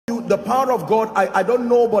the power of God, I don't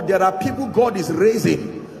know, but there are people God is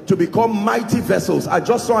raising to become mighty vessels. I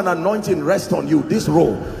just saw an anointing rest on you, this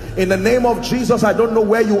row. In the name of Jesus, I don't know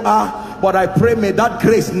where you are, but I pray may that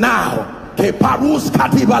grace now, let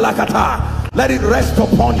it rest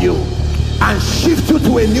upon you and shift you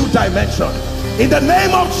to a new dimension. In the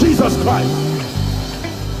name of Jesus Christ.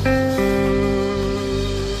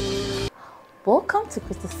 Welcome to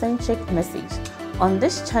Christocentric Message. On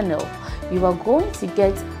this channel, you are going to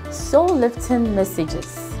get soul-lifting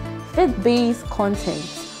messages, faith-based content,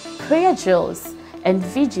 prayer drills, and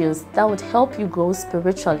videos that would help you grow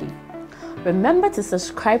spiritually. Remember to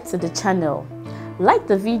subscribe to the channel, like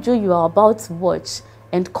the video you are about to watch,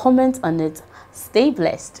 and comment on it. Stay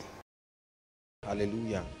blessed.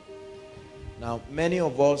 Hallelujah. Now, many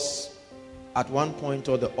of us at one point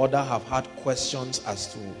or the other have had questions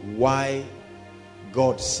as to why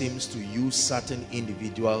God seems to use certain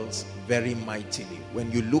individuals very mightily. When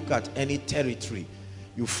you look at any territory,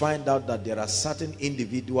 you find out that there are certain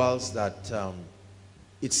individuals that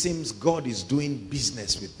it seems God is doing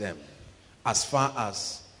business with them as far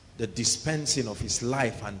as the dispensing of his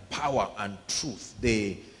life and power and truth.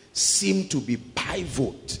 They seem to be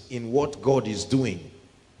pivot in what God is doing.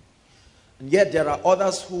 And yet there are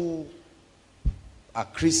others who are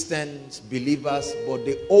Christians, believers, but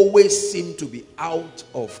they always seem to be out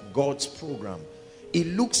of God's program. It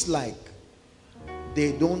looks like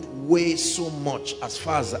they don't weigh so much as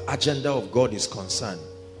far as the agenda of God is concerned.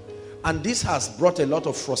 And this has brought a lot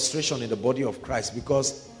of frustration in the body of Christ,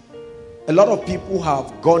 because a lot of people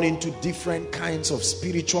have gone into different kinds of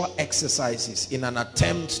spiritual exercises in an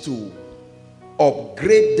attempt to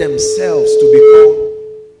upgrade themselves to become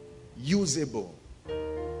usable.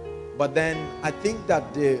 But then I think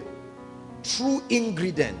that the true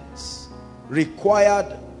ingredients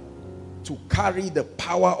required to carry the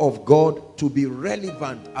power of God to be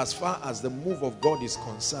relevant as far as the move of God is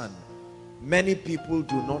concerned, many people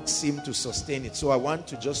do not seem to sustain it. So I want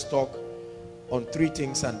to just talk on three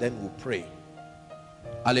things and then we'll pray.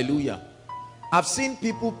 Hallelujah. I've seen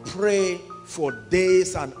people pray for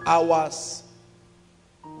days and hours,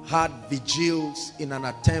 had vigils in an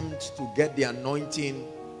attempt to get the anointing,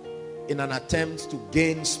 in an attempt to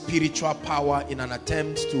gain spiritual power, in an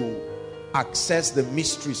attempt to access the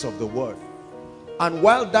mysteries of the word. And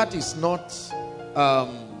while that is not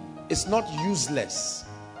it's not useless,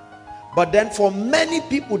 but then for many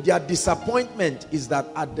people their disappointment is that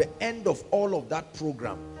at the end of all of that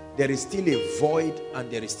program there is still a void and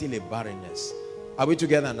there is still a barrenness. Are we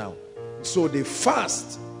together now? So they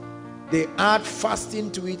fast, they add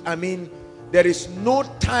fasting to it. I mean, there is no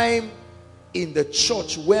time in the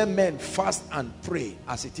church where men fast and pray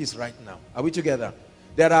as it is right now. Are we together?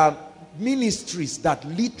 There are ministries that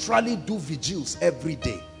literally do vigils every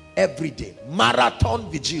day,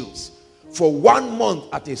 marathon vigils for 1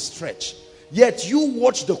 month at a stretch. Yet you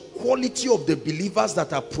watch the quality of the believers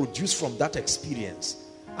that are produced from that experience,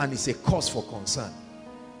 and it's a cause for concern.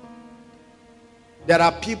 There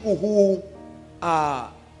are people who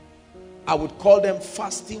are, I would call them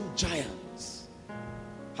fasting giants.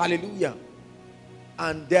 Hallelujah.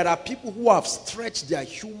 And there are people who have stretched their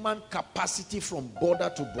human capacity from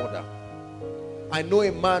border to border. I know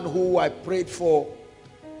a man who I prayed for,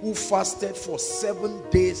 who fasted for 7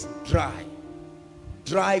 days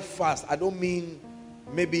dry fast. I don't mean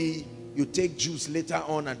maybe you take juice later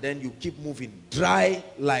on and then you keep moving. Dry,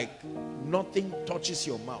 like nothing touches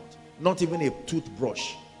your mouth, not even a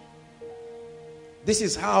toothbrush. This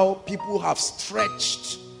is how people have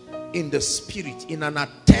stretched in the spirit in an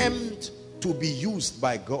attempt to be used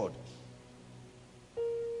by God.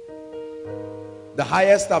 The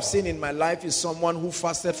highest I've seen in my life is someone who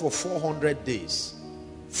fasted for 400 days.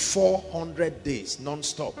 400 days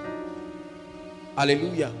non-stop.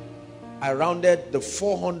 Hallelujah. I rounded the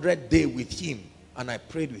 400th day with him and I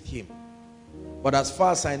prayed with him. But as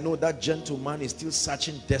far as I know, that gentleman is still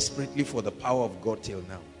searching desperately for the power of God till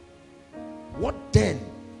now. What then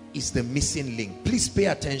is the missing link? Please pay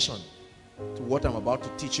attention to what I'm about to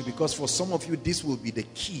teach you, because for some of you this will be the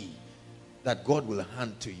key that God will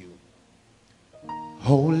hand to you.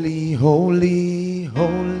 Holy, holy,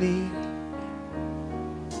 holy.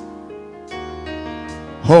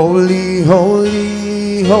 Holy,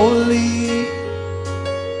 holy, holy.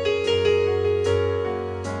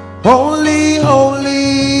 Holy,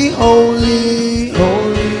 holy, holy,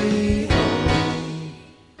 holy.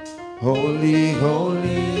 Holy,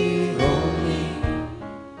 holy, holy.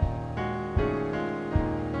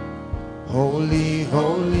 Holy,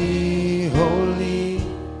 holy, holy.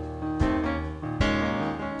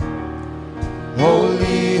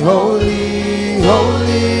 Holy, holy,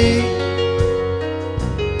 holy.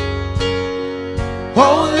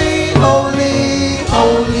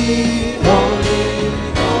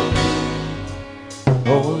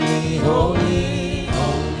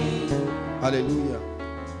 Hallelujah.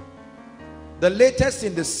 The latest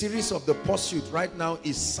in the series of the pursuit right now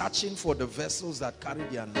is searching for the vessels that carry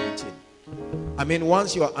the anointing. I mean,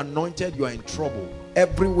 once you are anointed, you are in trouble.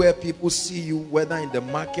 Everywhere people see you, whether in the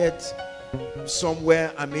market,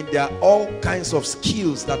 somewhere, I mean, there are all kinds of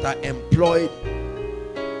skills that are employed,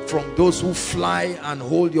 from those who fly and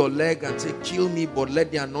hold your leg and say, kill me, but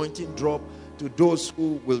let the anointing drop, to those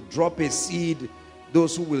who will drop a seed,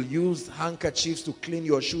 those who will use handkerchiefs to clean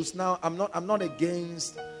your shoes. Now, I'm not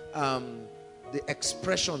against the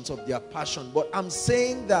expressions of their passion, but I'm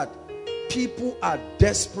saying that people are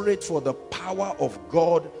desperate for the power of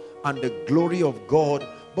God and the glory of God,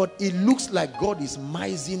 but it looks like God is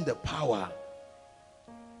mising the power.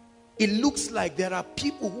 It looks like there are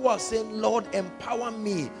people who are saying, Lord, empower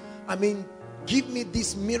me. I mean, give me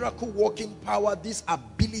this miracle working power, this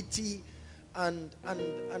ability, and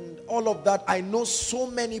all of that. I know so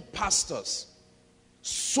many pastors,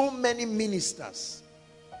 so many ministers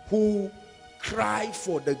who cry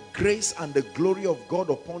for the grace and the glory of God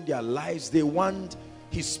upon their lives. They want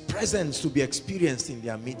His presence to be experienced in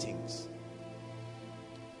their meetings.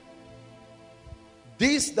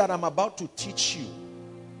 This that I'm about to teach you,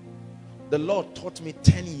 the Lord taught me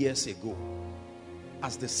 10 years ago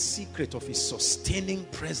as the secret of His sustaining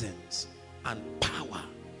presence and power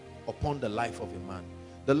upon the life of a man.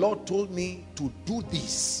 The Lord told me to do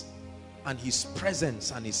this, and His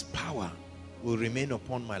presence and His power will remain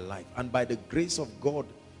upon my life. And by the grace of God,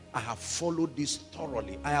 I have followed this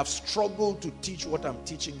thoroughly. I have struggled to teach what I'm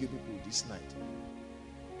teaching you people this night,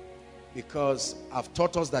 because I've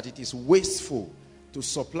taught us that it is wasteful to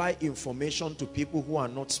supply information to people who are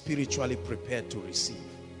not spiritually prepared to receive.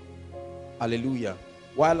 Hallelujah.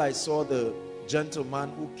 While I saw the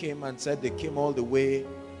gentleman who came and said they came all the way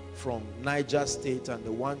from Niger State and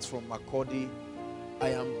the ones from Makurdi, I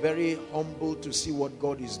am very humbled to see what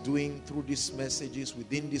God is doing through these messages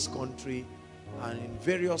within this country and in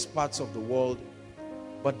various parts of the world.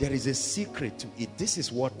 But there is a secret to it. This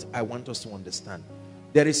is what I want us to understand.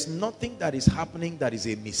 There is nothing that is happening that is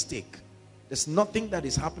a mistake. There's nothing that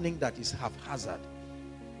is happening that is haphazard.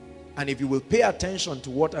 And if you will pay attention to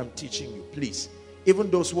what I'm teaching you, please,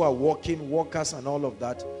 even those who are workers and all of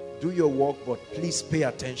that, do your work, but please pay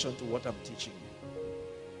attention to what I'm teaching you.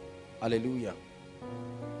 Hallelujah.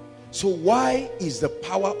 So why is the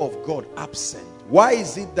power of God absent? Why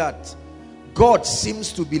is it that God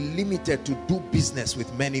seems to be limited to do business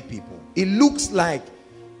with many people? It looks like,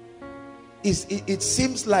 it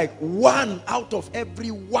seems like 1 out of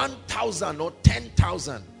every 1,000 or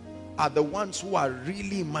 10,000 are the ones who are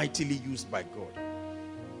really mightily used by God.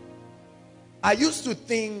 I used to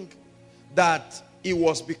think that it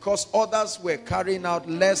was because others were carrying out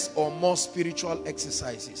less or more spiritual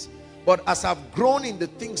exercises. But as I've grown in the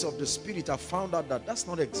things of the Spirit, I've found out that that's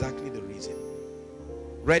not exactly the reason.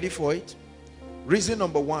 Ready for it? Reason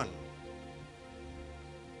number 1.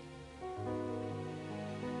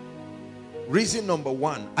 Reason number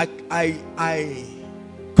 1. I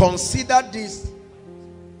consider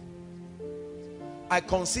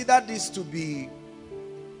this to be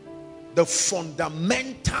the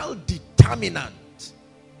fundamental determinant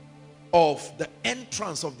of the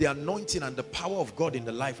entrance of the anointing and the power of God in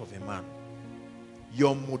the life of a man.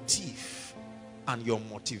 Your motive and your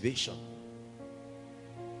motivation.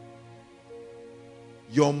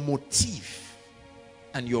 Your motive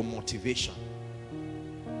and your motivation.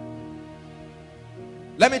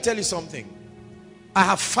 Let me tell you something. I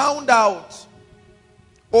have found out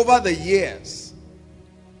over the years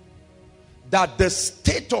that the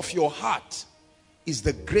state of your heart is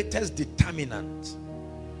the greatest determinant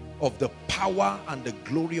of the power and the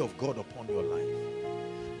glory of God upon your life.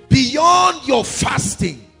 Beyond your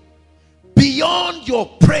fasting, beyond your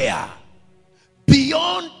prayer,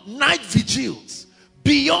 beyond night vigils,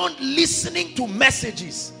 beyond listening to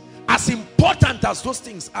messages, as important as those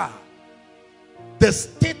things are, the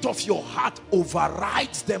state of your heart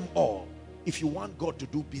overrides them all if you want God to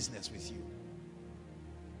do business with you.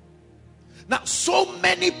 Now, so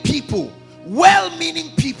many people,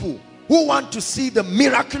 well-meaning people who want to see the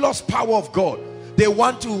miraculous power of God, they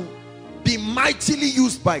want to be mightily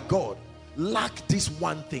used by God, lack this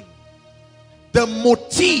one thing. The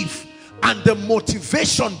motive and the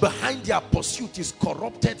motivation behind their pursuit is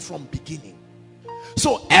corrupted from beginning.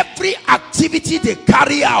 So every activity they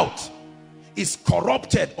carry out is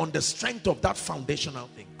corrupted on the strength of that foundational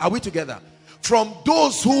thing. Are we together? From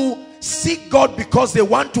those who seek God because they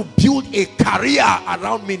want to build a career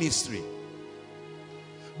around ministry.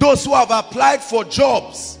 Those who have applied for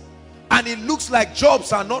jobs and it looks like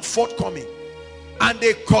jobs are not forthcoming, and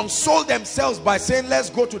they console themselves by saying, let's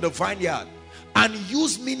go to the vineyard and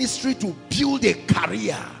use ministry to build a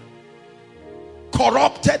career.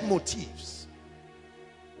 Corrupted motives.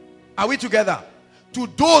 Are we together? To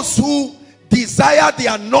those who desire the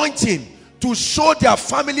anointing to show their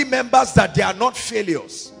family members that they are not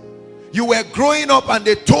failures. You were growing up and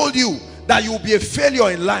they told you that you will be a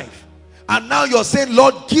failure in life. And now you're saying,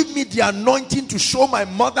 Lord, give me the anointing to show my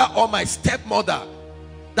mother or my stepmother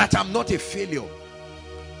that I'm not a failure.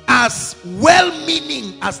 As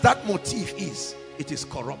well-meaning as that motive is, it is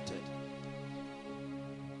corrupted.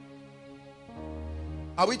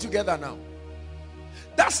 Are we together now?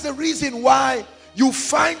 That's the reason why you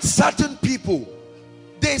find certain people,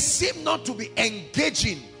 they seem not to be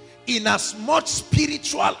engaging in as much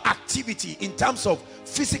spiritual activity in terms of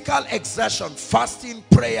physical exertion, fasting,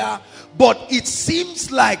 prayer, but it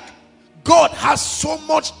seems like God has so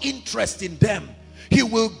much interest in them. He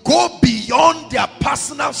will go beyond their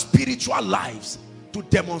personal spiritual lives to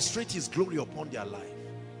demonstrate his glory upon their life.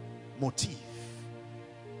 Motive.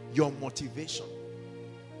 Your motivation.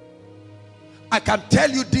 I can tell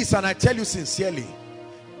you this, and I tell you sincerely,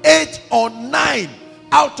 8 or 9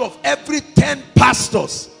 out of every 10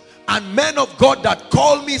 pastors and men of God that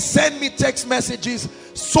call me, send me text messages,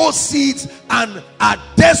 sow seeds, and are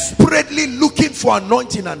desperately looking for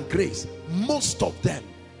anointing and grace, most of them,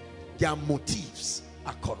 their motives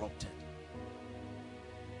are corrupted.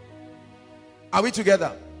 Are we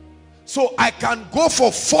together? So I can go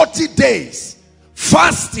for 40 days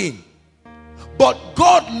fasting, but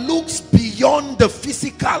God looks beyond the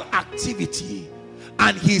physical activity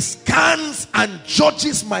and he scans and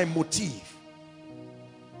judges my motive.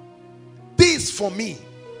 This for me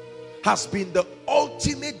has been the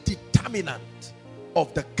ultimate determinant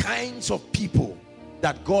of the kinds of people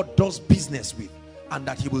that God does business with and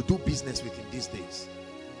that he will do business with in these days.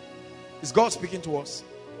 Is God speaking to us?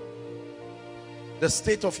 The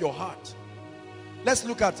state of your heart. Let's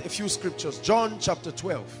look at a few scriptures. John chapter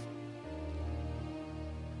 12.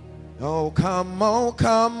 Oh come,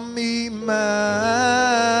 Emmanuel,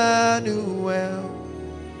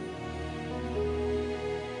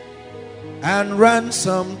 and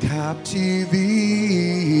ransom captive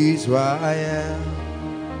Israel.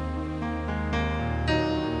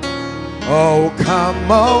 Oh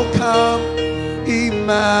come,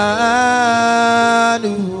 Emmanuel,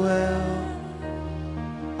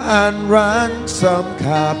 and ransom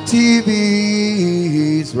captive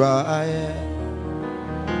Israel.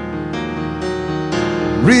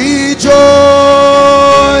 Rejoice,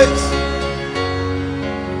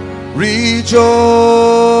 rejoice,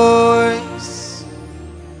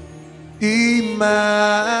 Emmanuel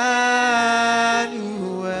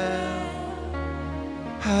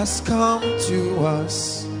has come to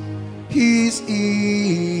us, he's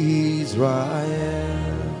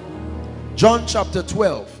Israel. John chapter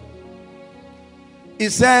 12,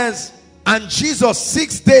 it says, and Jesus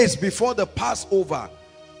 6 days before the Passover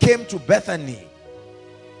came to Bethany,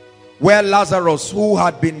 where Lazarus, who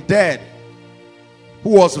had been dead, who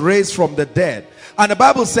was raised from the dead. And the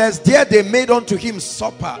Bible says, there they made unto him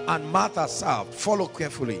supper, and Martha served. Follow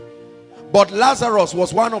carefully. But Lazarus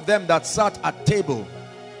was one of them that sat at table.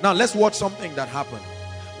 Now let's watch something that happened.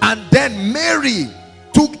 And then Mary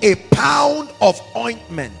took a pound of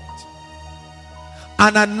ointment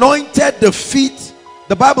and anointed the feet.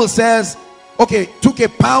 The Bible says, okay, took a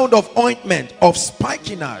pound of ointment of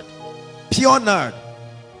spikenard, pure nard,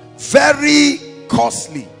 very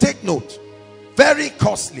costly. Take note, very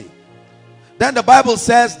costly. Then the Bible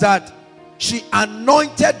says that she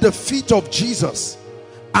anointed the feet of Jesus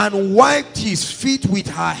and wiped his feet with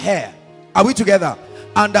her hair. Are we together?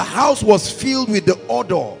 And the house was filled with the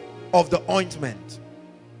odor of the ointment.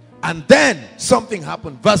 And then something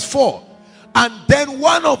happened. Verse 4. And then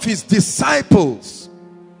one of his disciples,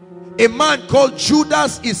 a man called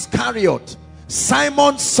Judas Iscariot,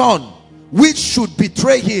 Simon's son, which should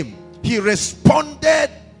betray him, he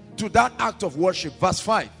responded to that act of worship. Verse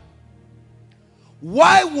 5.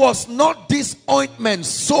 Why was not this ointment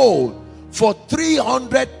sold for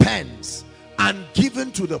 300 pence and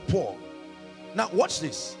given to the poor? Now watch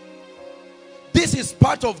this. This is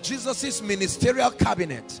part of Jesus's ministerial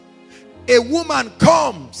cabinet. A woman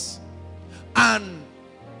comes and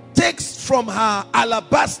takes from her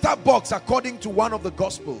alabaster box, according to one of the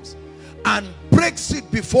Gospels, and breaks it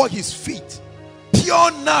before his feet.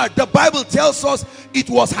 Pure nard. The Bible tells us it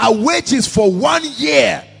was her wages for 1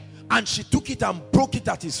 year, and she took it and broke it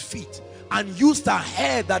at his feet and used her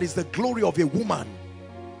hair, that is the glory of a woman,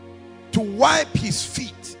 to wipe his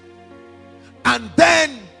feet. And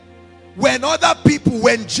then when other people,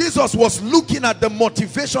 when Jesus was looking at the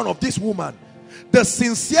motivation of this woman, the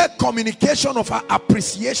sincere communication of her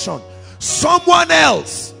appreciation, Someone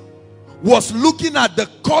else was looking at the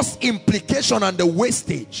cost implication and the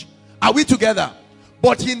wastage. Are we together?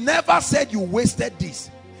 But he never said you wasted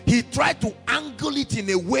this. He tried to angle it in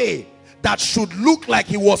a way that should look like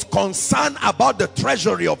he was concerned about the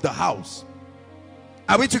treasury of the house.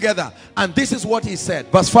 Are we together? And this is what he said.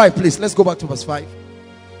 Verse 5, please. Let's go back to verse 5.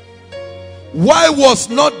 Why was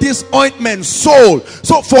not this ointment sold?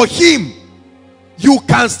 So for him, you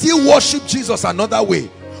can still worship Jesus another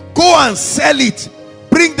way. Go and sell it.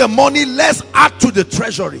 Bring the money. Let's add to the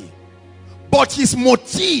treasury. But his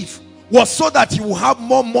motive was so that he will have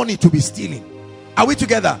more money to be stealing. Are we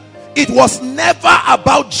together? It was never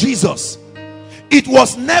about Jesus. It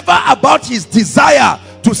was never about his desire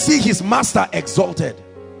to see his master exalted.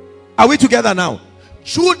 Are we together now?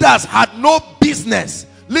 Judas had no business.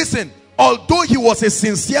 Listen, although he was a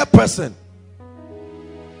sincere person,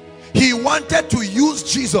 he wanted to use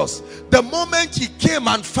Jesus. The moment he came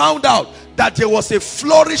and found out that there was a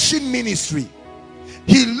flourishing ministry,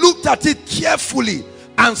 he looked at it carefully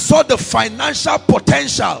and saw the financial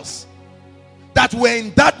potentials that were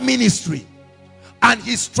in that ministry, and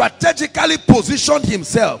he strategically positioned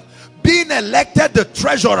himself. Being elected the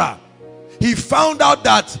treasurer, he found out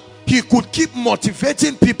that he could keep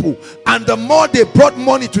motivating people, and the more they brought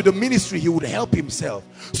money to the ministry, he would help himself.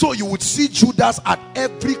 So you would see Judas at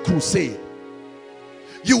every crusade.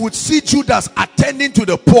 You would see Judas attending to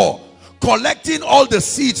the poor, collecting all the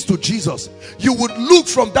seeds to Jesus. You would look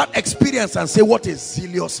from that experience and say, what a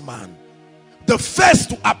zealous man. The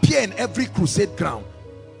first to appear in every crusade ground,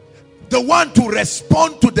 the one to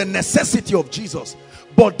respond to the necessity of Jesus,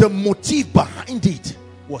 but the motive behind it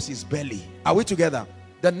was his belly. Are we together?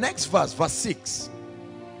 The next verse, verse 6.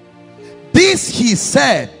 This he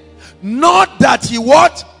said, not that he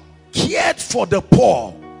what? Cared for the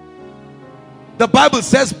poor. The Bible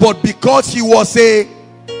says, but because he was that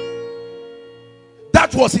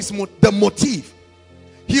was the motive.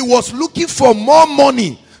 He was looking for more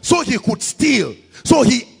money so he could steal. So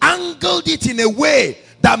he angled it in a way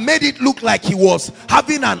that made it look like he was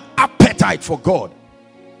having an appetite for God.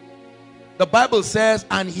 The Bible says,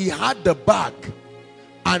 and he had the bag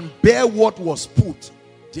and bear what was put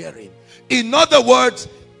therein. In other words,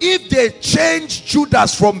 if they changed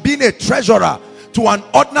Judas from being a treasurer to an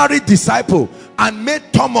ordinary disciple and made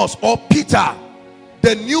Thomas or Peter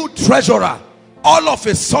the new treasurer, all of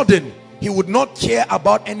a sudden he would not care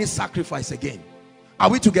about any sacrifice again. Are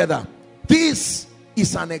we together? This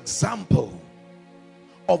is an example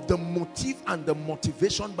of the motive and the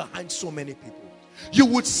motivation behind so many people. You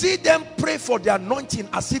would see them pray for the anointing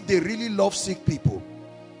as if they really love sick people.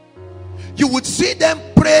 You would see them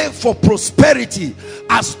pray for prosperity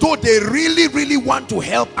as though they really want to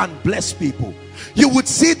help and bless people. You would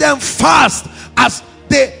see them fast as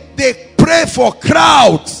they pray for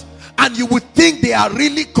crowds, and you would think they are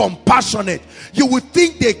really compassionate. You would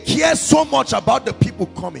think they care so much about the people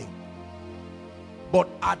coming. But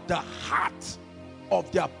at the heart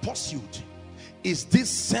of their pursuit is this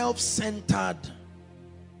self-centered,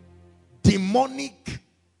 demonic,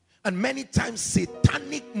 and many times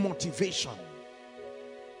satanic motivation.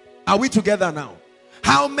 Are we together now?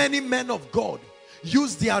 How many men of God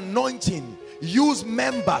use the anointing, use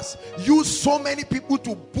members, use so many people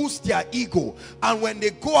to boost their ego, and when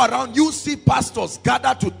they go around, you see pastors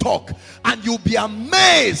gather to talk, and you'll be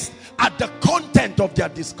amazed at the content of their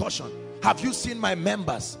discussion. Have you seen my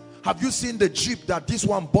members? Have you seen the Jeep that this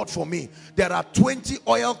one bought for me? There are 20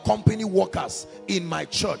 oil company workers in my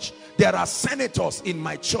church. There are senators in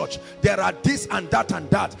my church. There are this and that and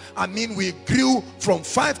that. I mean, we grew from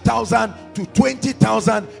 5,000 to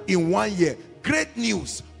 20,000 in 1 year. Great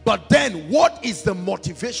news. But then what is the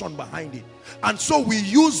motivation behind it? And so we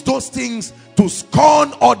use those things to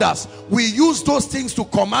scorn others. We use those things to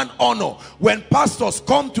command honor. When pastors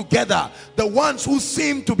come together, the ones who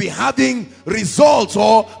seem to be having results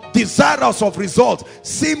or desirous of results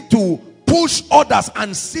seem to push others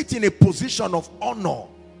and sit in a position of honor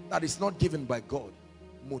that is not given by God.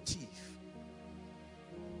 Motive.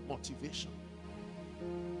 Motivation.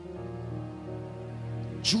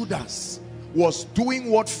 Judas was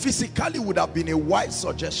doing what physically would have been a wise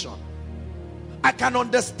suggestion. I can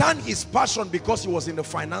understand his passion because he was in the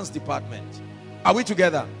finance department. Are we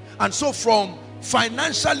together? And so from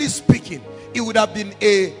financially speaking, it would have been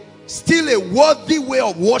still a worthy way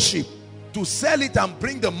of worship to sell it and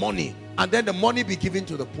bring the money, and then the money be given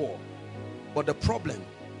to the poor. But the problem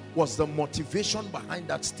was the motivation behind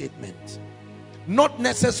that statement. Not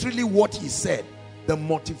necessarily what he said. The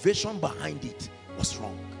motivation behind it was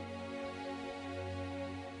wrong.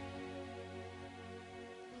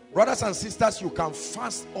 Brothers and sisters, you can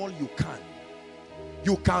fast all you can.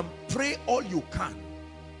 You can pray all you can.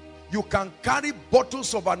 You can carry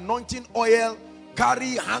bottles of anointing oil,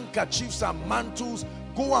 carry handkerchiefs and mantles,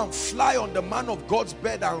 go and fly on the man of God's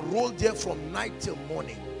bed and roll there from night till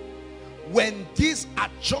morning. When this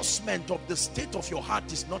adjustment of the state of your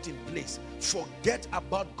heart is not in place, forget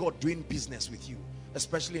about God doing business with you,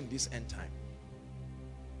 especially in this end time.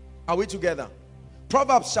 Are we together?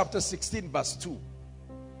 Proverbs chapter 16 verse 2.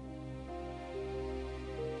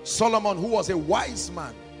 Solomon, who was a wise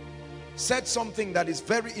man, said something that is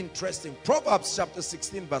very interesting. Proverbs chapter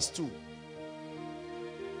 16 verse 2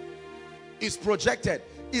 is projected.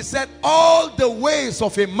 He said, all the ways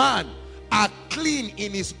of a man are clean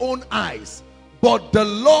in his own eyes, but the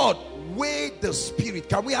Lord weighed the spirit.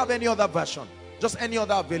 Can we have any other version? Just any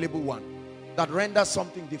other available one that renders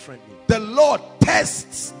something differently. The Lord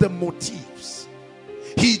tests the motives.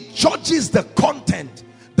 He judges the content,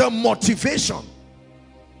 the motivation.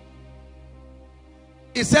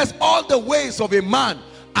 It says all the ways of a man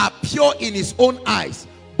are pure in his own eyes,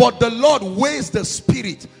 but the Lord weighs the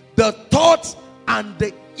spirit, the thoughts and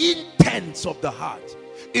the intents of the heart.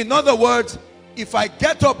 In other words, if I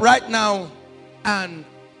get up right now and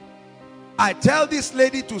I tell this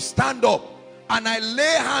lady to stand up and I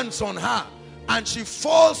lay hands on her and she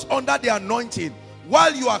falls under the anointing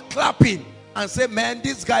while you are clapping and say, man,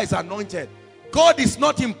 this guy is anointed, God is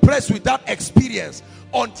not impressed with that experience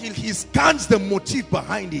until he scans the motive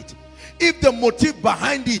behind it. If the motive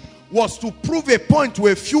behind it was to prove a point to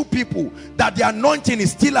a few people that the anointing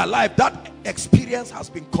is still alive, that experience has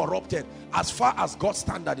been corrupted as far as God's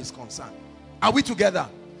standard is concerned. Are we together?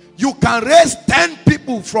 You can raise 10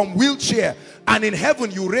 people from wheelchair and in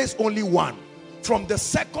heaven you raise only one. From the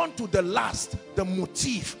second to the last, the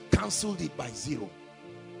motive cancelled it by 0.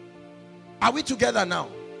 Are we together now?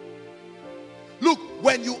 Look,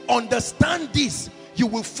 when you understand this, you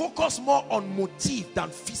will focus more on motive than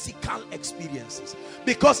physical experiences,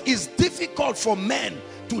 because it's difficult for men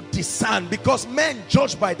to discern, because men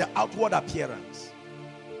judge by the outward appearance.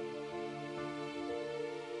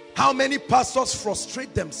 How many pastors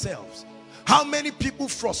frustrate themselves? How many people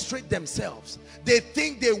frustrate themselves? They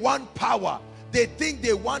think they want power, they think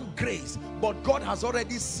they want grace, but God has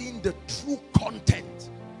already seen the true content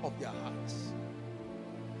of their hearts.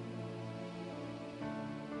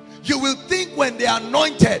 You will think when they are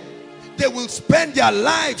anointed, they will spend their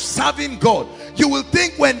lives serving God. You will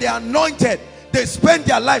think when they are anointed, they spend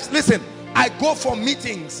their lives. Listen, I go for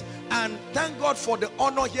meetings and thank God for the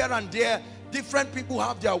honor here and there. Different people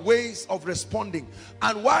have their ways of responding.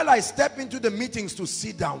 And while I step into the meetings to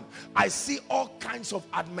sit down, I see all kinds of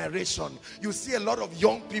admiration. You see a lot of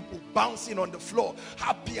young people bouncing on the floor,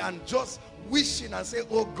 happy and just wishing and say,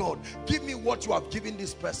 oh God, give me what you have given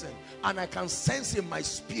this person. And I can sense in my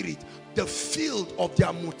spirit the field of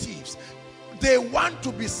their motives. They want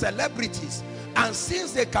to be celebrities, and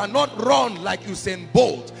since they cannot run like Usain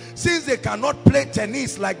Bolt, since they cannot play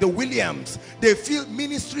tennis like the Williams, they feel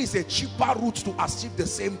ministry is a cheaper route to achieve the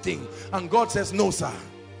same thing. And God says, no sir,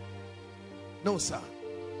 no sir,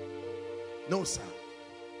 no sir.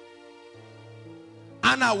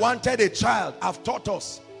 Anna wanted a child. I've taught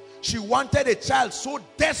us, she wanted a child so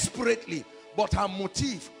desperately, but her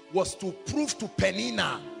motive was to prove to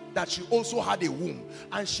Penina that she also had a womb.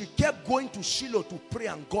 And she kept going to Shiloh to pray,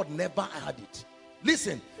 and God never had it.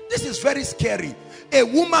 Listen, this is very scary. A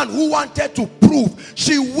woman who wanted to prove,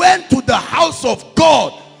 she went to the house of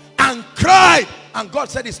God and cried, and God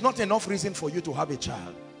said it's not enough reason for you to have a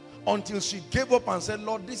child. Until she gave up and said,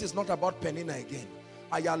 Lord, this is not about Penina again.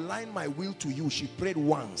 I align my will to you. She prayed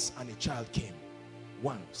once and a child came.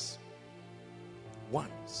 Once.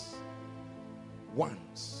 Once.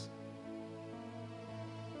 Once.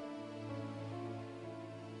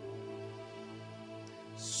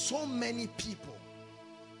 So many people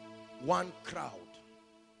want crowd.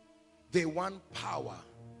 They want power.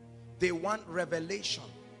 They want revelation.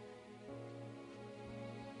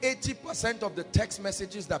 80% of the text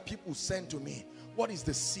messages that people send to me, what is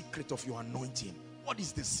the secret of your anointing? What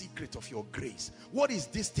is the secret of your grace? What is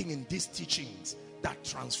this thing in these teachings that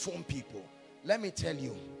transform people? Let me tell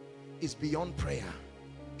you, it's beyond prayer.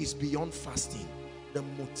 It's beyond fasting. The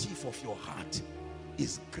motive of your heart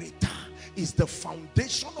is greater, is the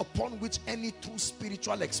foundation upon which any true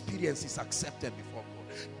spiritual experience is accepted before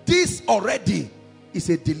God. This already is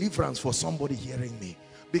a deliverance for somebody hearing me,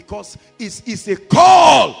 because it's a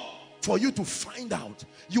call for you to find out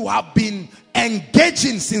you have been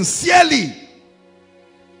engaging sincerely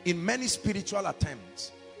in many spiritual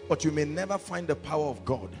attempts, but you may never find the power of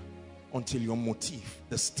God until your motive,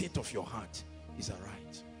 the state of your heart, is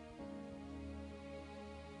aright.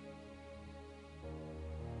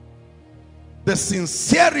 the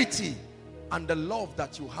sincerity and the love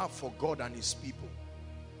that you have for God and his people.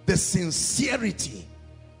 The sincerity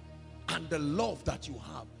and the love that you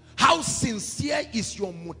have. How sincere is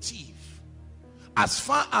your motive as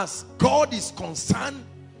far as God is concerned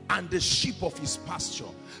and the sheep of his pasture?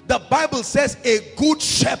 The Bible says a good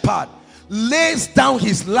shepherd lays down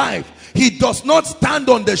his life. He does not stand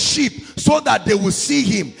on the sheep so that they will see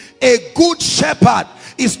him. A good shepherd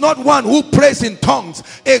is not one who prays in tongues.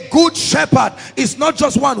 A good shepherd is not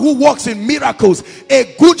just one who walks in miracles.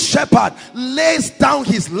 A good shepherd lays down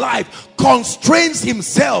his life, constrains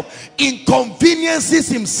himself, inconveniences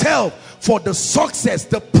himself for the success,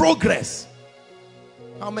 the progress.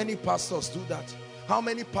 How many pastors do that? How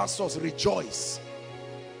many pastors rejoice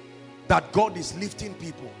that God is lifting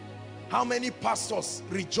people? How many pastors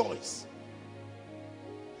rejoice?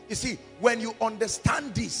 You see, when you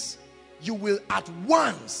understand this, you will at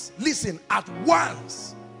once, listen, at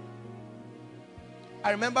once.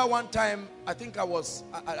 I remember one time, I think I was,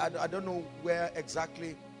 I don't know where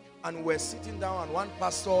exactly, and we're sitting down, and one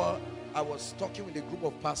pastor, I was talking with a group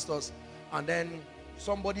of pastors, and then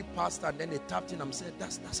somebody passed, and then they tapped in and said,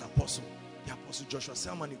 that's Apostle. The Apostle Joshua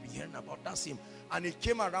Selman, you'll be hearing about, that's him. And he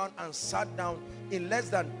came around and sat down. In less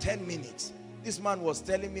than 10 minutes, this man was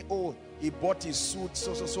telling me, oh, he bought his suit,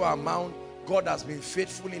 so amount. God has been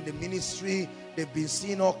faithful in the ministry. They've been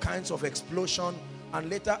seeing all kinds of explosion. And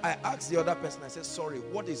later I asked the other person, I said, sorry,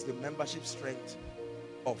 what is the membership strength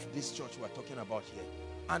of this church we're talking about here?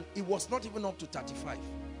 And it was not even up to 35.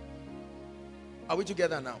 Are we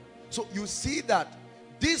together now? So you see that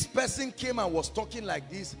this person came and was talking like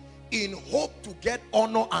this in hope to get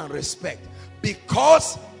honor and respect,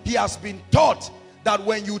 because he has been taught that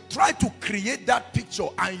when you try to create that picture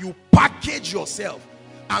and you package yourself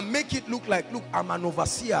and make it look like, look, I'm an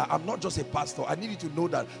overseer, I'm not just a pastor, I need you to know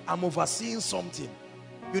that I'm overseeing something.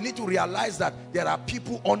 You need to realize that there are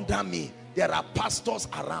people under me, there are pastors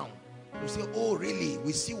around. You say, oh really,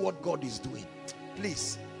 we see what God is doing.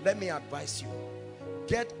 Please, let me advise you,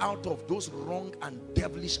 get out of those wrong and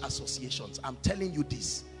devilish associations. I'm telling you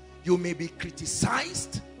this. You may be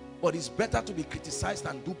criticized, but it's better to be criticized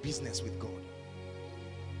and do business with God.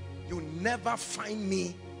 You never find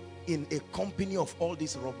me in a company of all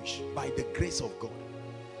this rubbish by the grace of God.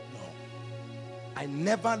 No. I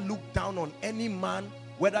never look down on any man,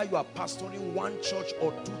 whether you are pastoring one church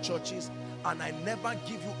or two churches, and I never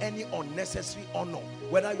give you any unnecessary honor,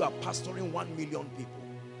 whether you are pastoring 1 million people.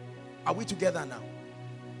 Are we together now?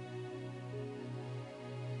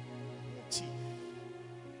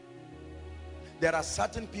 There are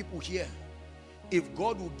certain people here, if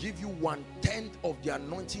God will give you 1/10 of the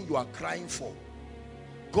anointing you are crying for,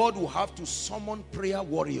 God will have to summon prayer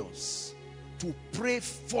warriors to pray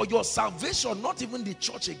for your salvation, not even the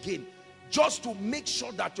church again, just to make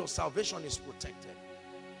sure that your salvation is protected.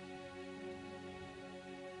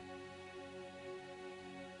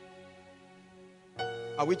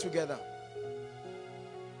 Are we together?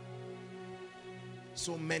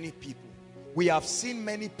 So many people. We have seen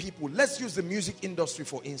many people. Let's use the music industry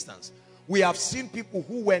for instance. We have seen people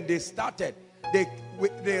who, when they started,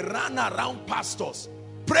 they ran around pastors.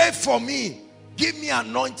 Pray for me. Give me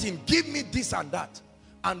anointing. Give me this and that.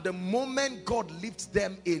 And the moment God lifts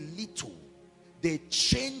them a little, they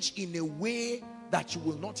change in a way that you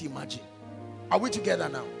will not imagine. Are we together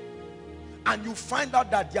now? And you find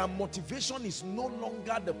out that their motivation is no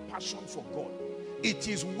longer the passion for God. It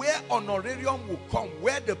is where honorarium will come,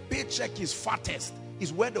 where the paycheck is fattest,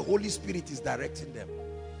 is where the Holy Spirit is directing them.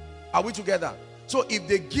 Are we together? So if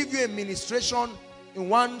they give you a ministration in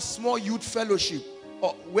one small youth fellowship,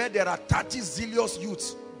 or where there are 30 zealous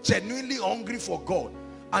youths genuinely hungry for God,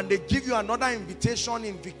 and they give you another invitation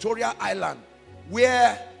in Victoria Island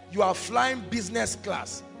where you are flying business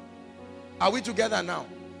class. Are we together now?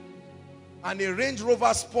 And a Range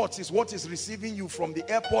Rover Sports is what is receiving you from the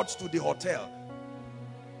airport to the hotel.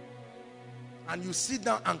 And you sit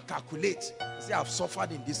down and calculate. You say, I've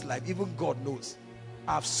suffered in this life. Even God knows.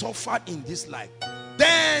 I've suffered in this life.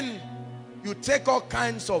 Then you take all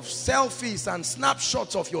kinds of selfies and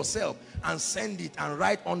snapshots of yourself and send it and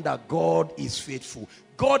write under, God is faithful.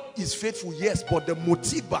 God is faithful, yes, but the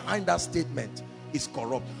motive behind that statement is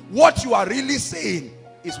corrupt. What you are really saying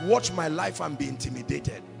is, watch my life and be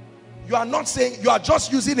intimidated. You are not saying, you are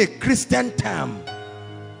just using a Christian term.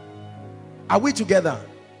 Are we together?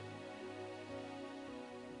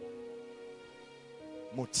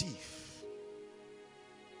 Motive.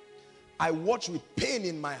 I watch with pain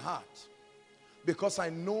in my heart because I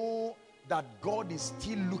know that God is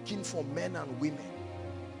still looking for men and women.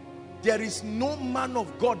 There is no man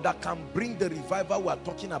of God that can bring the revival we are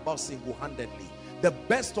talking about single-handedly. The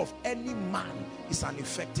best of any man is an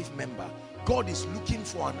effective member. God is looking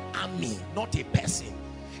for an army, not a person.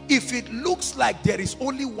 If it looks like there is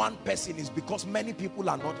only one person, it's because many people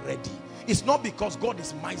are not ready. It's not because God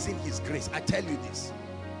is mising his grace. I tell you this.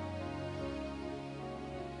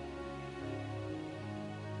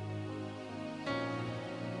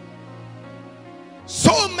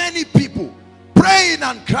 So many people praying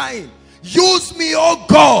and crying, use me, oh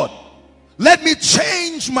God, let me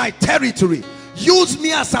change my territory, use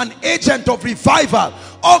me as an agent of revival.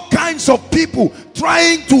 All kinds of people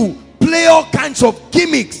trying to play all kinds of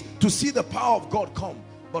gimmicks to see the power of God come.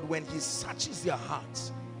 But when he searches their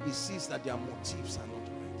hearts, he sees that their motives are not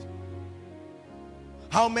right.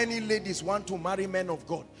 How many ladies want to marry men of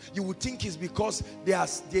God? You would think it's because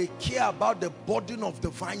they care about the burden of the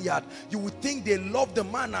vineyard. You would think they love the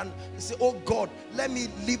man and say, oh God, let me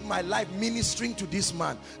live my life ministering to this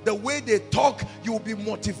man. The way they talk, you will be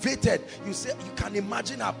motivated. You say, you can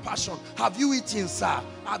imagine her passion. Have you eaten, sir?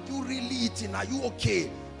 Have you really eaten? Are you okay?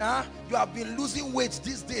 You have been losing weight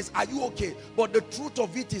these days. Are you okay? But the truth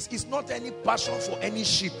of it is, it's not any passion for any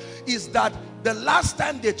sheep. It's that the last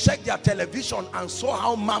time they checked their television and saw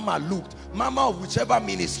how mama looked, mama of whichever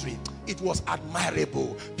ministry, it was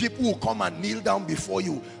admirable. People will come and kneel down before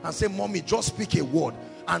you and say, mommy, just speak a word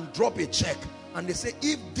and drop a check. And they say,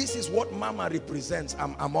 if this is what mama represents,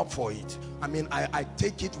 I'm up for it. I mean, I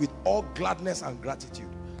take it with all gladness and gratitude.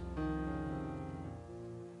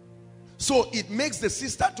 So it makes the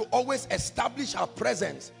sister to always establish her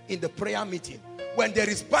presence in the prayer meeting. When there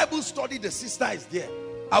is Bible study, the sister is there.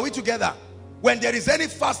 Are we together? When there is any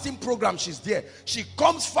fasting program, she's there. She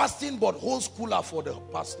comes fasting but holds cooler for the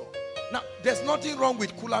pastor. Now, there's nothing wrong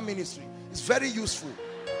with cooler ministry. It's very useful.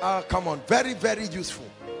 Come on, very, very useful.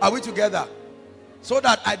 Are we together? So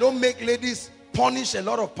that I don't make ladies punish a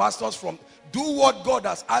lot of pastors from do what God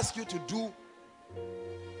has asked you to do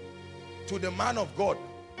to the man of God.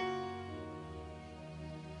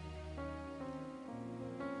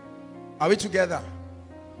 Are we together?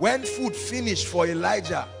 When food finished for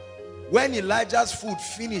Elijah, when Elijah's food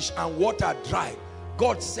finished and water dried,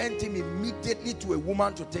 God sent him immediately to a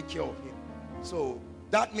woman to take care of him. So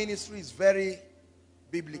that ministry is very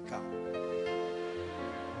biblical.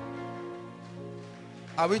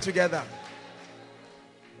 Are we together?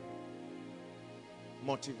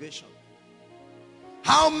 Motivation.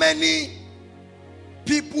 How many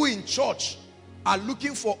people in church are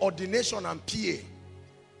looking for ordination and PA?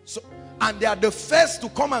 So, and they are the first to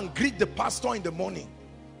come and greet the pastor in the morning.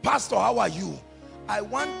 Pastor, how are you? I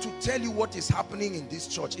want to tell you what is happening in this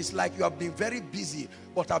church. It's like you have been very busy,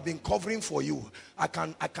 but I've been covering for you. I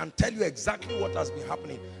can tell you exactly what has been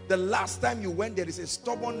happening. The last time you went, there is a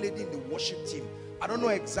stubborn lady in the worship team. I don't know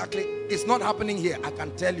exactly. It's not happening here. I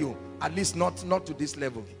can tell you, at least not to this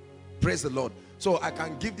level. Praise the Lord. So I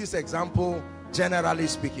can give this example, generally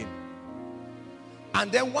speaking.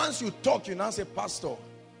 And then once you talk, you now say, Pastor,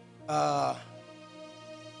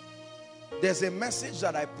 there's a message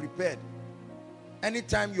that I prepared.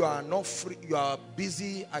 Anytime you are not free, you are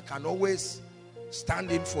busy, I can always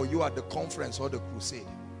stand in for you at the conference or the crusade.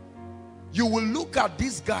 You will look at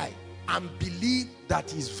this guy and believe that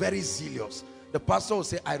he's very zealous. The pastor will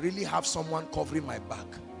say, I really have someone covering my back.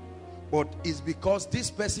 But it's because this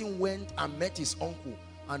person went and met his uncle,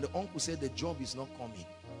 and the uncle said the job is not coming.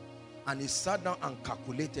 And he sat down and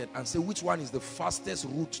calculated and said, which one is the fastest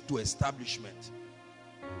route to establishment?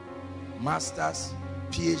 Masters,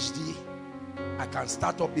 PhD. I can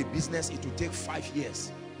start up a business. It will take 5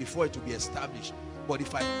 years before it will be established. But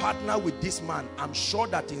if I partner with this man, I'm sure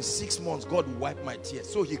that in 6 months, God will wipe my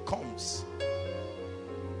tears. So he comes.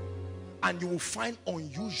 And you will find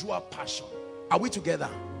unusual passion. Are we together?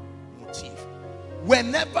 Motive.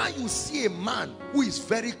 Whenever you see a man who is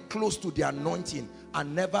very close to the anointing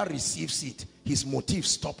and never receives it, his motive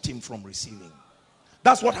stopped him from receiving.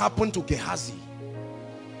 That's what happened to Gehazi.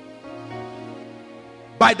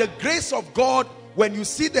 By the grace of God, when you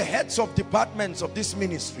see the heads of departments of this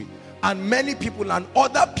ministry and many people and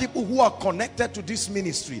other people who are connected to this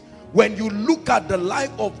ministry, when you look at the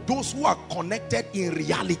life of those who are connected in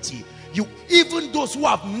reality, even those who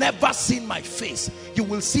have never seen my face, you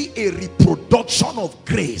will see a reproduction of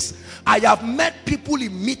grace. I have met people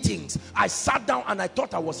in meetings. I sat down and I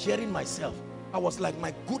thought I was hearing myself. I was like,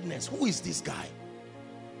 my goodness, who is this guy?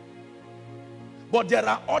 But there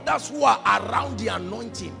are others who are around the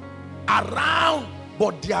anointing,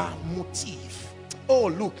 but their motive. Oh,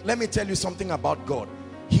 look, let me tell you something about God.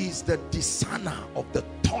 He is the discerner of the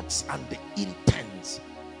thoughts and the intents.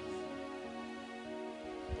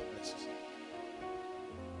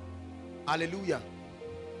 Hallelujah.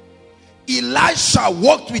 Elisha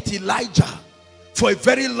walked with Elijah. for a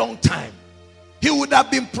very long time. He would have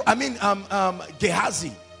been,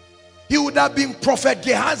 Gehazi. He would have been Prophet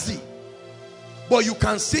Gehazi. But you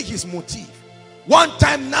can see his motive. One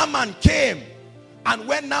time Naaman came, and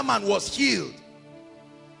when Naaman was healed,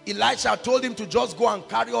 Elisha told him to just go and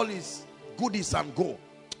carry all his goodies and go.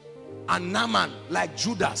 And Naaman, like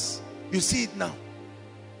Judas, you see it now.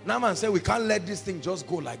 Naaman said, we can't let this thing just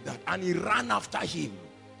go like that. And he ran after him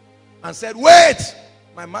and said, wait,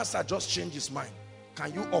 my master just changed his mind.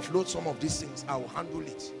 Can you offload some of these things? I will handle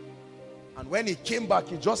it. And when he came back,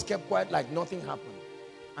 he just kept quiet like nothing happened.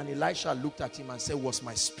 And Elisha looked at him and said, was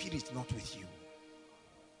my spirit not with you?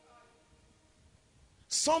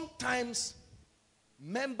 Sometimes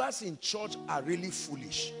members in church are really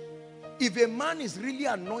foolish. If a man is really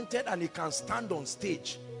anointed and he can stand on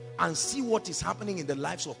stage and see what is happening in the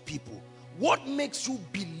lives of people, what makes you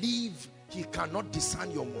believe he cannot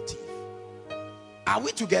discern your motive? Are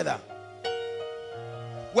we together?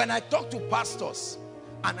 When I talk to pastors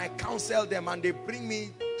and I counsel them and they bring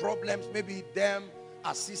me problems, maybe them,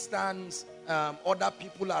 assistants, other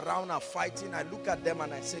people around are fighting, I look at them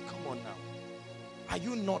and I say, come on now. Are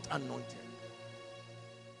you not anointed?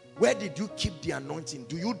 Where did you keep the anointing?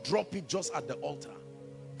 Do you drop it just at the altar?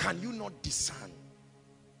 Can you not discern?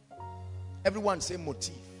 Everyone say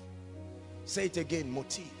motive. Say it again,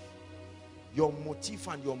 motive. Your motive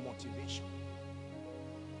and your motivation.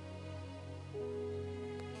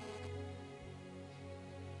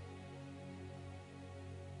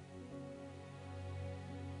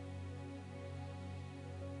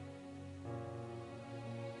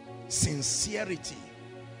 Sincerity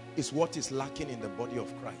is what is lacking in the body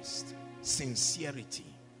of Christ. Sincerity.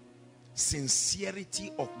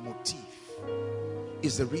 Sincerity of motive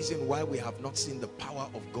is the reason why we have not seen the power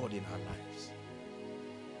of God in our lives.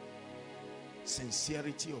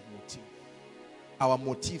 Sincerity of motive. Our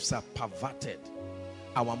motives are perverted.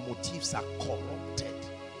 Our motives are corrupted.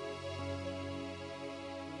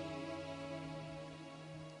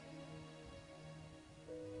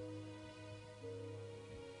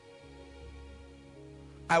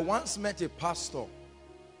 I once met a pastor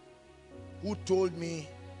who told me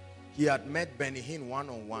he had met Benny Hinn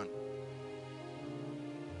one-on-one.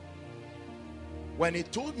 When he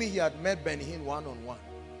told me he had met Benny Hinn one-on-one,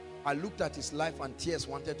 I looked at his life and tears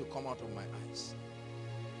wanted to come out of my eyes.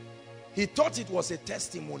 He thought it was a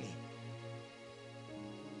testimony.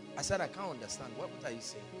 I said, I can't understand. What are you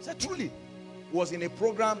saying? He said, truly, was in a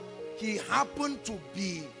program. He happened to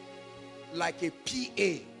be like a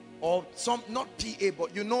PA. Or some, not PA,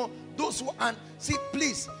 but you know, those who are, see,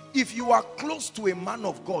 please, if you are close to a man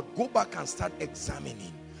of God, go back and start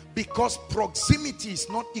examining. Because proximity is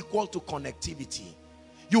not equal to connectivity.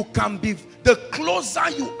 You can be, the closer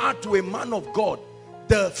you are to a man of God,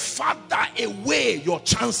 the farther away your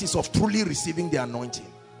chances of truly receiving the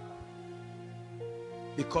anointing.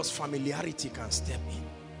 Because familiarity can step in.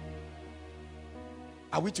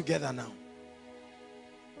 Are we together now?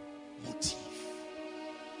 Motive.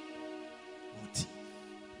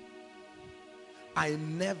 I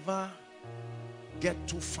never get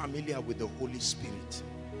too familiar with the Holy Spirit.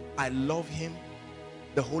 I love him.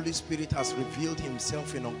 The Holy Spirit has revealed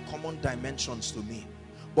himself in uncommon dimensions to me.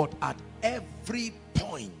 But at every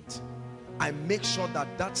point, I make sure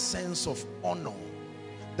that that sense of honor,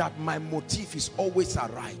 that my motive is always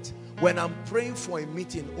aright. When I'm praying for a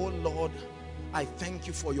meeting, oh Lord, I thank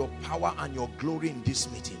you for your power and your glory in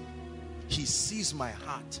this meeting. He sees my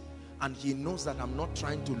heart and he knows that I'm not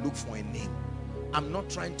trying to look for a name. I'm not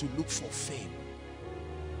trying to look for fame.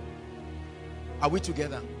 Are we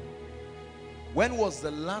together? When was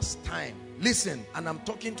the last time, listen, and I'm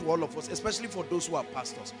talking to all of us, especially for those who are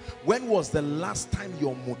pastors, when was the last time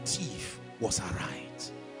your motive was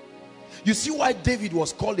aright? You see why David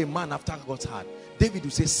was called a man after God's heart. David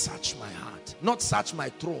would say, search my heart, not search my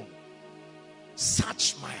throne.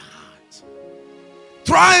 Search my heart.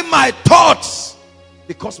 Try my thoughts,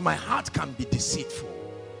 because my heart can be deceitful.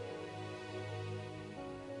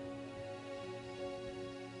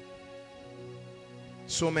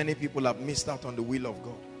 So many people have missed out on the will of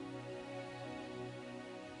God.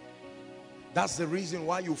 That's the reason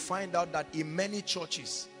why you find out that in many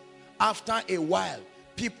churches, after a while,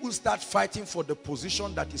 people start fighting for the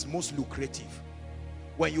position that is most lucrative.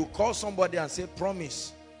 When you call somebody and say,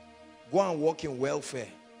 promise, go and work in welfare.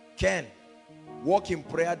 Ken, work in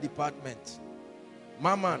prayer department.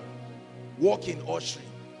 Maman, work in ushering.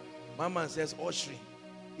 Maman says, ushering.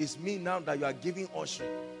 It's me now that you are giving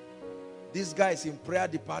ushering. This guy is in prayer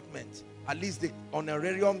department. At least the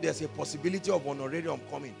honorarium, there's a possibility of honorarium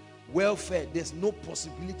coming. Welfare, there's no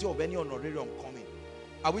possibility of any honorarium coming.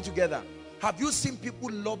 Are we together? Have you seen people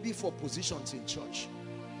lobby for positions in church?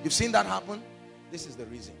 You've seen that happen? This is the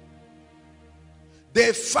reason.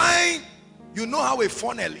 They find, you know how a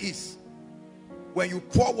funnel is. When you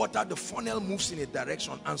pour water, the funnel moves in a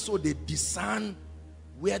direction, and so they discern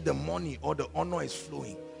where the money or the honor is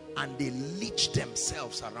flowing, and they leech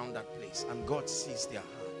themselves around that place, and God sees their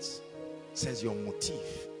hearts. Says your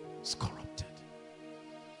motive is corrupted.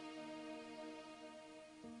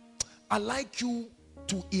 I like you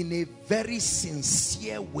to, in a very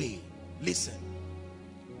sincere way, listen,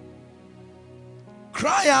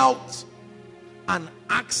 cry out and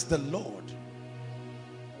ask the Lord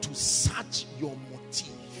to search your motive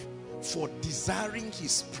for desiring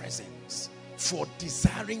his presence, for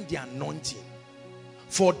desiring the anointing,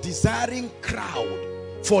 for desiring crowd,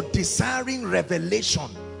 for desiring revelation,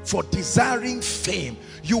 for desiring fame.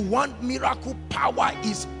 You want miracle power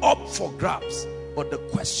is up for grabs, but the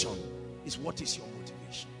question is, what is your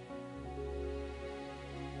motivation?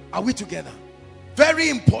 Are we together? Very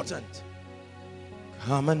important.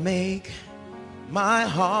 Come and make my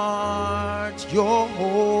heart your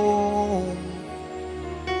home.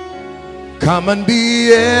 Come and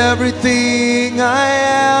be everything I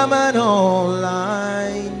am and all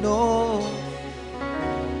I know.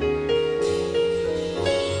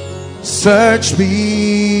 Search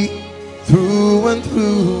me through and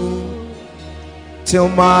through till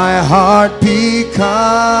my heart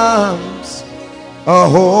becomes a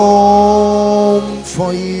home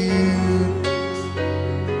for you.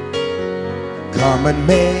 Come and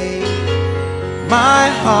make my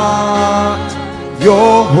heart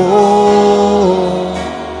your home.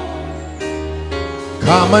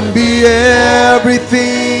 Come and be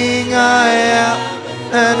everything I am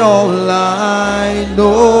and all I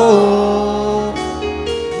know.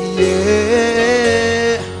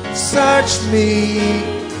 Yeah, search me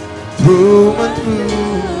through and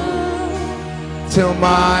through till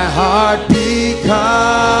my heart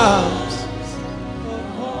becomes.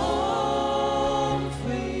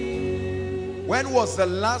 When was the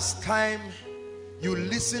last time you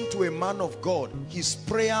listened to a man of God, his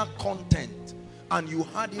prayer content, and you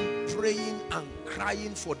heard him praying and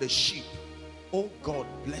crying for the sheep? Oh God,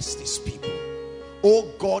 bless these people. Oh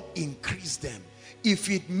God, increase them. If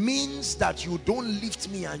it means that you don't lift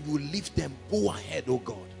me and you lift them, go ahead, oh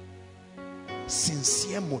God.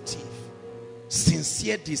 Sincere motive,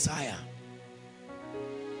 sincere desire.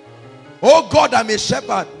 Oh God, I'm a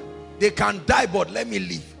shepherd. They can die, but let me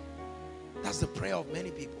live. That's the prayer of many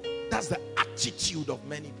people. That's the attitude of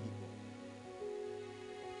many people.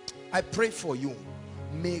 I pray for you.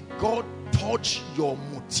 May God touch your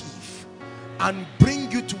motive and bring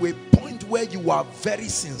you to a point where you are very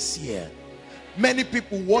sincere. Many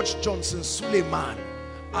people watch Johnson Suleiman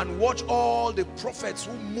and watch all the prophets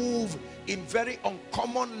who move in very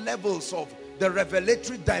uncommon levels of the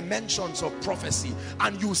revelatory dimensions of prophecy,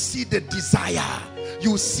 and you see the desire,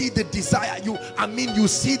 you see the desire, you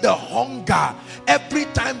see the hunger. Every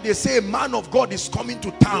time they say a man of God is coming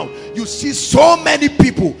to town, you see so many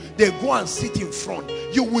people, they go and sit in front.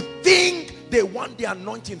 You would think they want the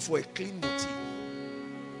anointing for a clean motive.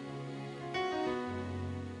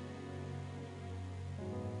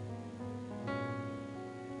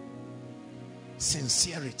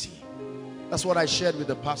 Sincerity. That's what I shared with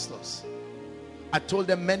the pastors. I told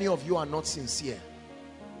them, many of you are not sincere.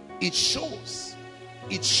 It shows.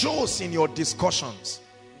 It shows in your discussions.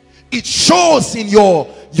 It shows in your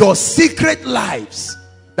secret lives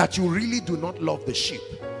that you really do not love the sheep.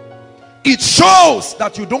 It shows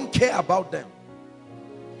that you don't care about them.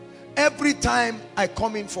 Every time I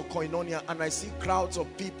come in for koinonia and I see crowds of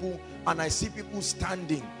people and I see people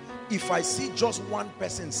standing, if I see just one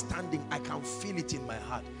person standing, I can feel it in my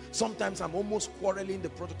heart. Sometimes I'm almost quarreling the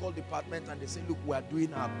protocol department, and they say, look, we are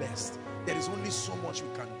doing our best. There is only so much we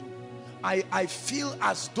can do. I feel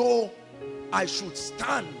as though I should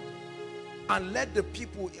stand and let the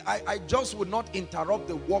people, I just would not interrupt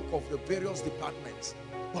the work of the various departments,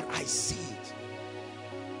 but I see it.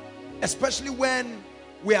 Especially when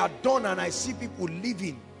we are done and I see people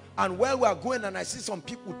leaving, and while we are going and I see some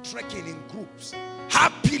people trekking in groups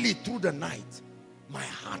happily through the night, my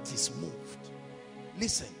heart is moved.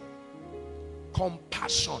 Listen,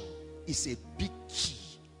 compassion is a big key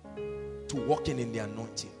to walking in the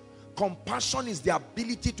anointing. Compassion is the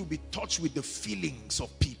ability to be touched with the feelings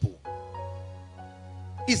of people.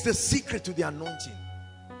 It's the secret to the anointing.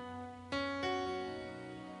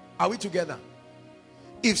 Are we together?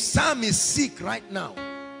 If Sam is sick right now,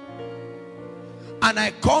 and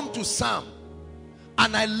I come to Sam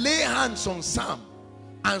and I lay hands on Sam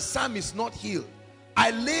and Sam is not healed,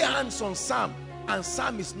 I lay hands on Sam and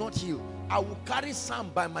Sam is not healed, I will carry Sam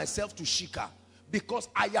by myself to Shika, because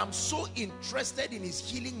I am so interested in his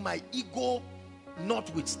healing, my ego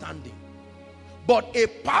notwithstanding. But a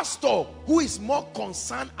pastor who is more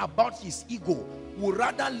concerned about his ego would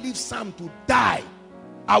rather leave Sam to die.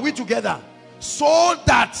 Are we together? So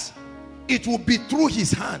that it will be through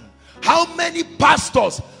his hand. How many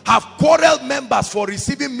pastors have quarreled members for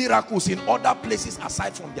receiving miracles in other places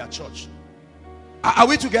aside from their church? Are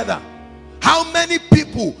we together? How many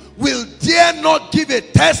people will dare not give a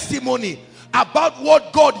testimony about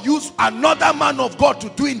what God used another man of God to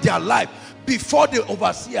do in their life before the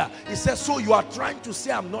overseer? He says, so you are trying to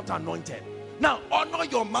say I'm not anointed. Now, honor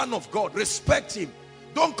your man of God, respect him.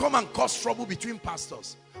 Don't come and cause trouble between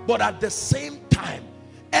pastors. But at the same time,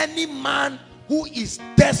 any man who is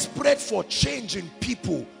desperate for change in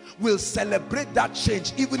people will celebrate that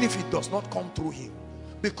change even if it does not come through him.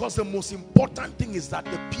 Because the most important thing is that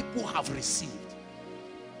the people have received.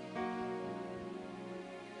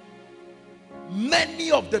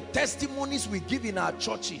 Many of the testimonies we give in our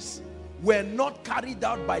churches were not carried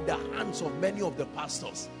out by the hands of many of the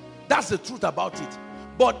pastors. That's the truth about it.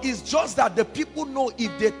 But it's just that the people know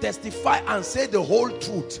if they testify and say the whole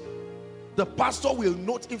truth, the pastor will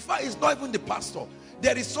note. In fact, it's not even the pastor.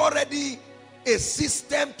 There is already a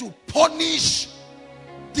system to punish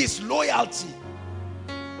disloyalty.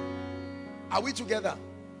 Are we together?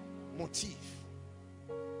 Motive.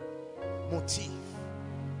 Motive.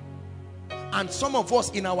 And some of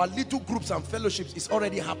us in our little groups and fellowships, is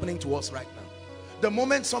already happening to us right now. The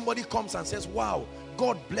moment somebody comes and says, wow,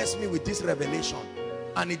 God blessed me with this revelation,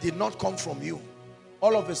 and it did not come from you,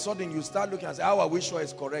 all of a sudden you start looking and say, oh, I wish sure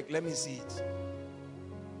it's correct. Let me see it.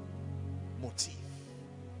 Motive.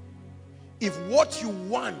 If what you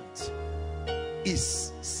want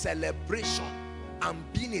is celebration and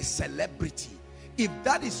being a celebrity, if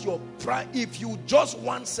that is your pride, if you just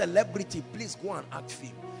want celebrity, please go and act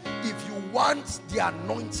fame. If you want the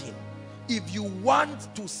anointing, if you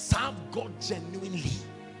want to serve God genuinely,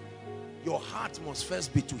 your heart must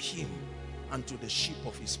first be to him and to the sheep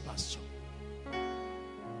of his pasture.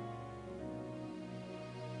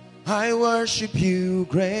 I worship you,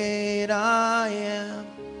 great I am.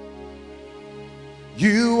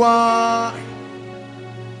 You are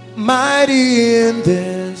mighty in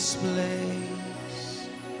this place.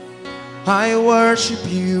 I worship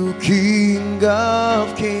you, King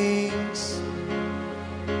of Kings.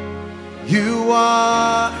 You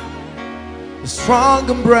are the strong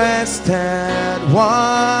and breasted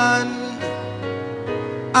one.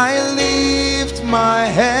 I lift my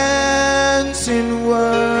hands in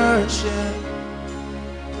worship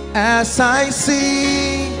as I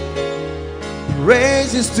sing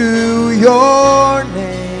praises to your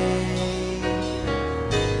name.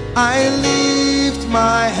 I lift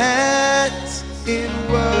my hands in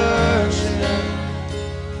worship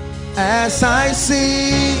as I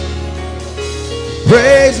sing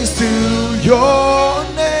praises to your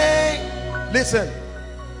name. Listen,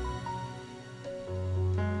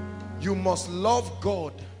 you must love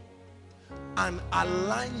God and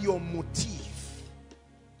align your motive.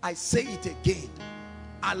 I say it again.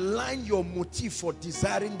 Align your motive for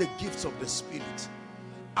desiring the gifts of the Spirit.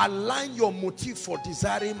 Align your motive for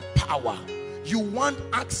desiring power. You want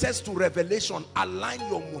access to revelation. Align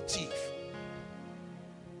your motive.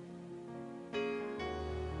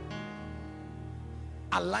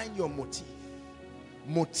 Align your motive.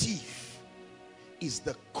 Motive is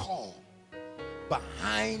the core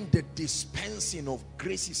behind the dispensing of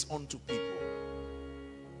graces unto people.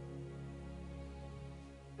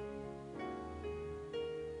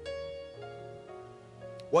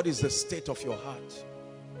 What is the state of your heart?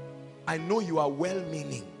 I know you are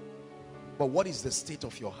well-meaning, but what is the state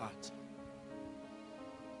of your heart?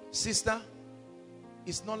 Sister,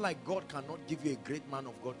 it's not like God cannot give you a great man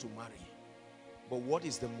of God to marry. But what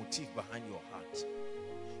is the motive behind your heart?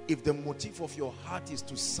 If the motive of your heart is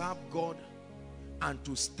to serve God and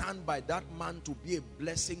to stand by that man, to be a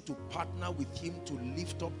blessing, to partner with him, to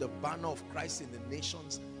lift up the banner of Christ in the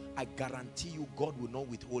nations, I guarantee you God will not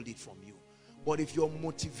withhold it from you. But if your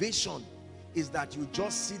motivation is that you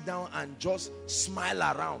just sit down and just smile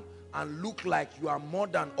around and look like you are more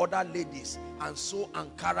than other ladies and so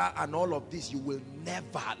Ankara and all of this, you will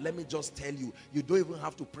never, let me just tell you, you don't even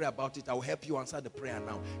have to pray about it. I will help you answer the prayer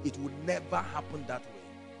now. It will never happen that way,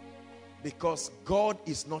 because God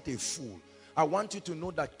is not a fool. I want you to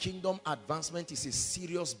know that kingdom advancement is a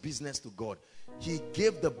serious business to God. He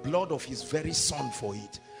gave the blood of his very son for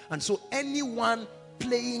it. And so anyone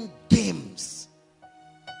playing games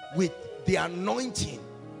with the anointing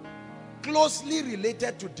closely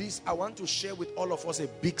related to this, I want to share with all of us a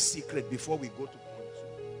big secret before we go to point 2.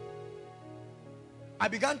 I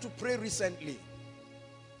began to pray recently,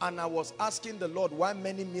 and I was asking the Lord why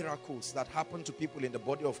many miracles that happen to people in the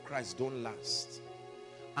body of Christ don't last.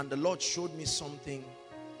 And the Lord showed me something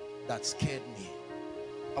that scared me.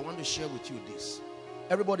 I want to share with you this.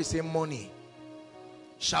 Everybody say money.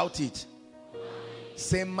 Shout it.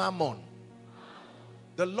 Say mammon.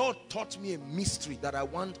 The Lord taught me a mystery that I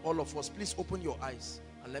want all of us. Please open your eyes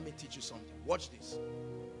and let me teach you something. Watch this.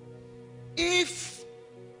 If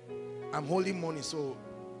I'm holding money, so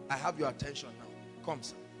I have your attention now. Come,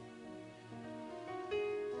 sir.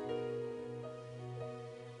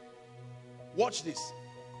 Watch this.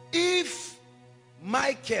 If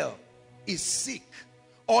Michael is sick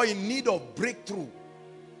or in need of breakthrough,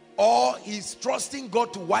 or he's trusting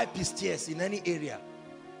God to wipe his tears in any area,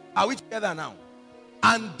 are we together now?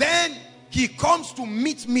 And then he comes to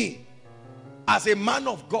meet me as a man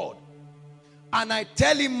of God, and I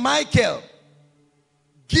tell him, Michael,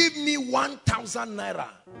 give me 1,000 naira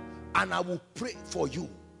and I will pray for you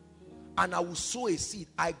and I will sow a seed.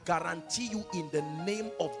 I guarantee you, in the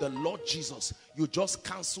name of the Lord Jesus, you just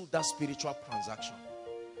cancel that spiritual transaction.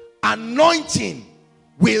 Anointing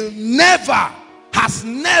will never, has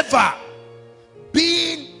never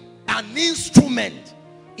been an instrument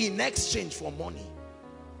in exchange for money.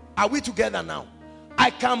 Are we together now?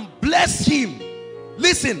 I can bless him.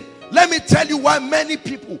 Listen, let me tell you why many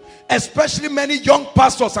people, especially many young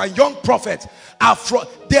pastors and young prophets, are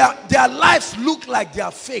their lives look like they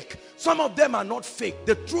are fake. Some of them are not fake.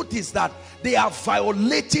 The truth is that they are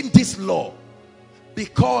violating this law,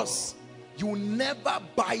 because you never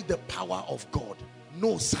buy the power of God.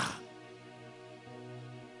 No, sir.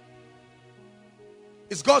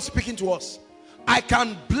 Is God speaking to us? I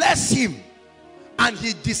can bless him and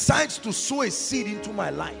he decides to sow a seed into my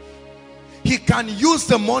life. He can use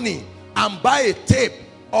the money and buy a tape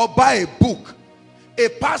or buy a book. A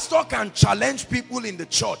pastor can challenge people in the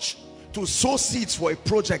church to sow seeds for a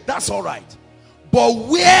project. That's all right. But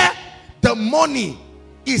where the money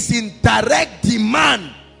is in direct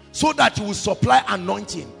demand so that you will supply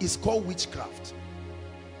anointing, is called witchcraft.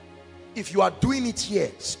 If you are doing it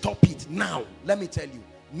here, stop it now. Let me tell you.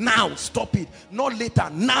 Now, stop it. Not later.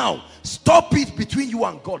 Now. Stop it between you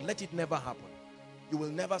and God. Let it never happen. You will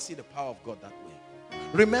never see the power of God that way.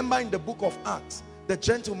 Remember in the book of Acts, the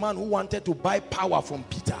gentleman who wanted to buy power from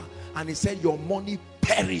Peter, and he said, your money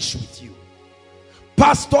perish with you.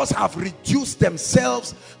 Pastors have reduced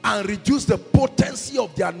themselves and reduced the potency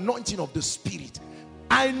of the anointing of the Spirit.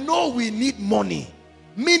 I know we need money.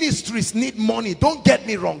 Ministries need money. Don't get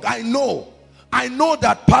me wrong. I know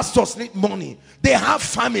that pastors need money. They have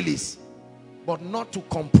families, but not to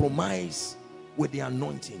compromise with the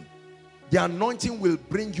anointing. The anointing will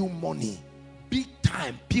bring you money big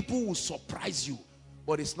time. People will surprise you,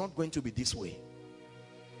 but it's not going to be this way.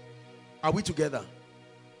 Are we together?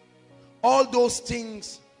 All those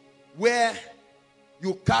things where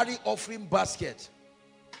you carry offering basket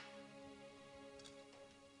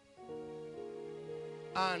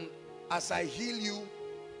and as I heal you,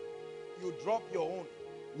 you drop your own.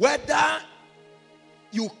 Whether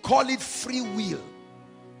you call it free will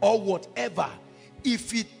or whatever,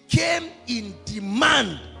 if it came in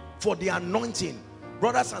demand for the anointing,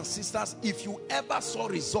 brothers and sisters, if you ever saw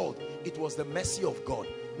result, it was the mercy of God,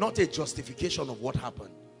 not a justification of what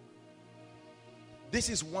happened. This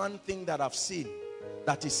is one thing that I've seen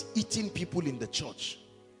that is eating people in the church.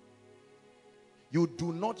 You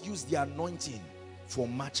do not use the anointing for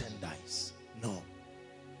merchandise. No.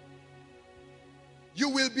 You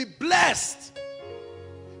will be blessed.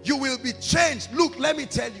 You will be changed. Look, let me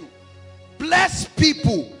tell you. Bless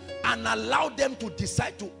people and allow them to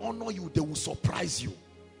decide to honor you. They will surprise you.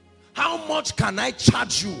 How much can I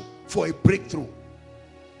charge you for a breakthrough?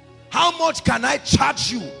 How much can I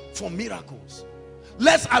charge you for miracles?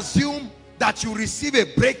 Let's assume that you receive a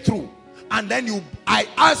breakthrough and then I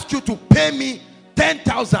ask you to pay me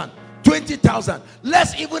 10,000, 20,000.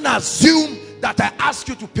 Let's even assume that I ask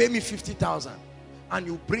you to pay me 50,000 and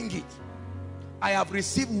you bring it. I have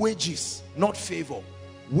received wages, not favor.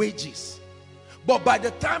 Wages. But by the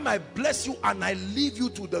time I bless you and I leave you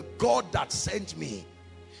to the God that sent me,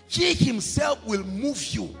 he himself will move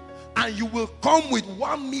you and you will come with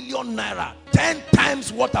 1 million naira, 10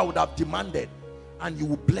 times what I would have demanded, and you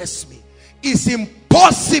will bless me. It's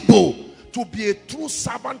impossible to be a true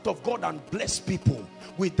servant of God and bless people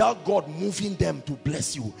without God moving them to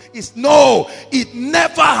bless you. It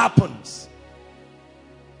never happens.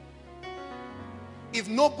 If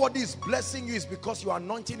nobody is blessing you, it's because your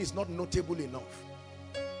anointing is not notable enough.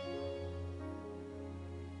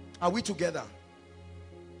 Are we together?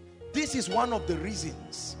 This is one of the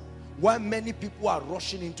reasons why many people are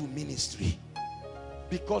rushing into ministry.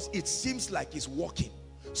 because it seems like it's working.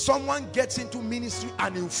 Someone gets into ministry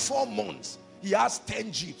and in 4 months, he has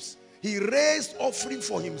 10 jeeps. He raised offering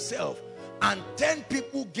for himself and 10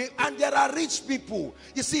 people gave, and there are rich people.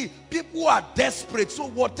 You see, people are desperate. So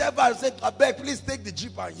whatever I said, I beg, please take the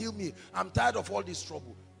jeep and heal me. I'm tired of all this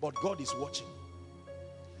trouble. But God is watching.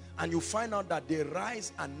 And you find out that they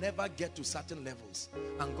rise and never get to certain levels.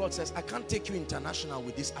 And God says, I can't take you international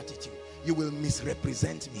with this attitude. You will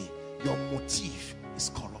misrepresent me. Your motive is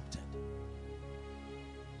corrupted.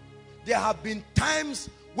 There have been times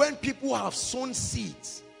when people have sown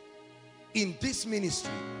seeds in this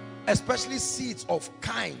ministry, especially seeds of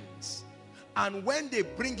kinds. And when they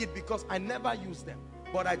bring it, because I never use them,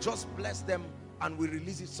 but I just bless them and we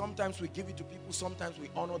release it. Sometimes we give it to people, sometimes we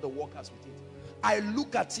honor the workers with it. I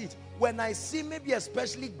look at it, when I see maybe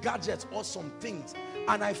especially gadgets or some things,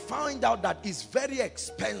 and I find out that it's very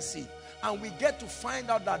expensive, and we get to find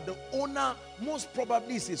out that the owner most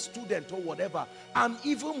probably is a student or whatever, I'm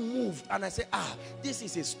even moved and I say, this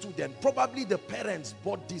is a student. Probably the parents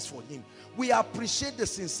bought this for him. We appreciate the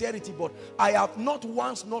sincerity, but I have not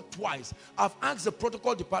once, not twice, I've asked the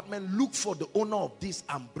protocol department, look for the owner of this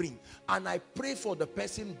and bring. And I pray for the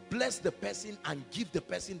person, bless the person, and give the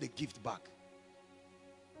person the gift back.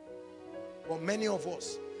 For many of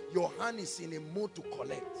us, your hand is in a mode to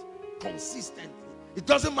collect consistently. It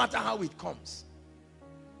doesn't matter how it comes.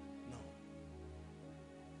 No.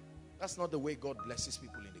 That's not the way God blesses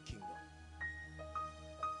people in the kingdom.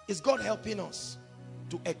 Is God helping us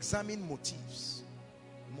to examine motives?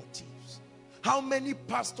 Motives. How many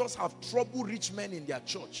pastors have trouble rich men in their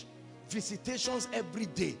church? Visitations every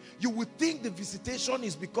day. You would think the visitation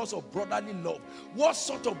is because of brotherly love. What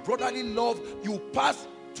sort of brotherly love? You pass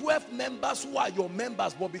 12 members who are your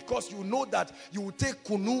members, but because you know that you will take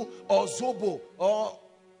kunu or zobo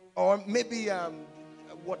or maybe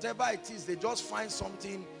whatever it is, they just find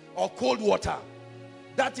something, or cold water.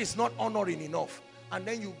 That is not honoring enough. And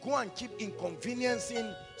then you go and keep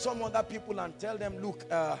inconveniencing some other people and tell them, look,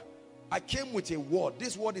 I came with a word.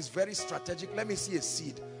 This word is very strategic. Let me see a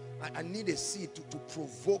seed. I need a seed to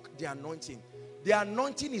provoke the anointing. The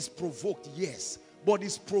anointing is provoked, yes, but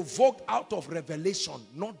it's provoked out of revelation,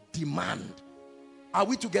 not demand. Are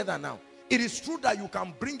we together now? It is true that you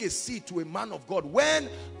can bring a seed to a man of God. When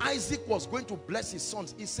Isaac was going to bless his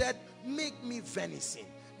sons, he said, make me venison.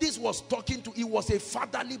 This was talking to, it was a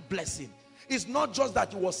fatherly blessing. It's not just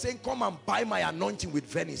that he was saying, come and buy my anointing with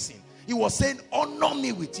venison. He was saying, honor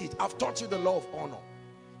me with it. I've taught you the law of honor.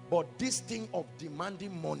 But this thing of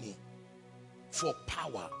demanding money for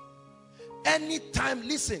power, anytime,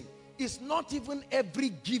 listen, it's not even every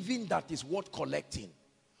giving that is worth collecting.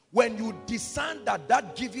 When you discern that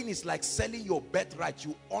that giving is like selling your birthright,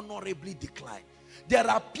 you honorably decline. There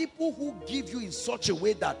are people who give you in such a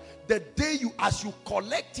way that the day you, as you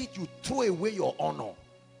collect it, you throw away your honor.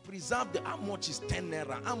 Preserve the, how much is 10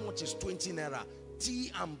 naira, how much is 20 naira,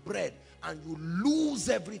 tea and bread, and you lose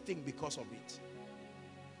everything because of it.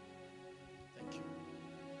 Thank you.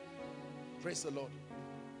 Praise the Lord.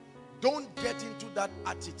 Don't get into that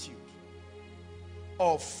attitude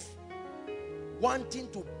of wanting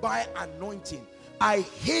to buy anointing. I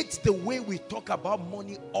hate the way we talk about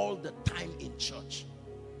money all the time in church.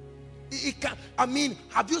 It can, I mean,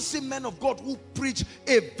 have you seen men of God who preach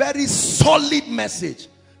a very solid message?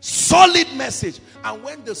 Solid message. And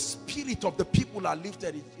when the spirit of the people are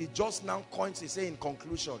lifted, it just now coins, it say in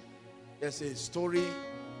conclusion, there's a story.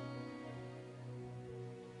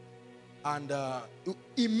 And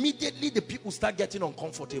immediately the people start getting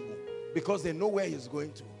uncomfortable because they know where he's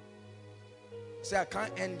going to. Say, I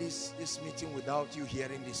can't end this meeting without you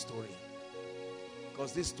hearing this story.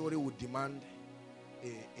 Because this story would demand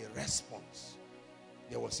a response.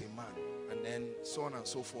 There was a man, and then so on and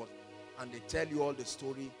so forth. And they tell you all the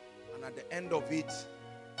story. And at the end of it,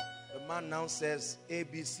 the man now says A,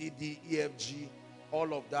 B, C, D, E, F, G,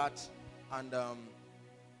 all of that. And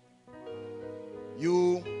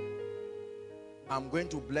I'm going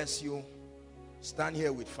to bless you. Stand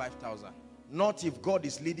here with 5,000. Not if God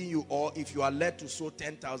is leading you, or if you are led to sow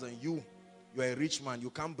 10,000. You're a rich man. You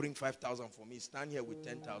can't bring 5,000 for me. Stand here with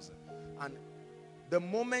 10,000. And the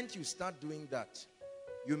moment you start doing that,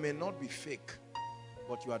 you may not be fake,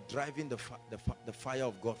 but you are driving the fire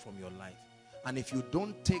of God from your life. And if you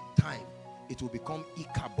don't take time, it will become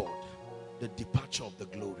Ichabod, the departure of the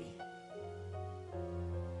glory.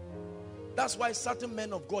 That's why certain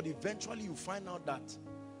men of God, eventually you find out that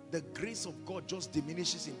the grace of God just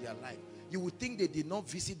diminishes in their life. You would think they did not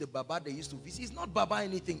visit the Baba they used to visit. It's not Baba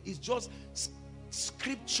anything. It's just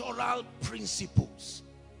scriptural principles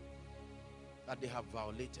that they have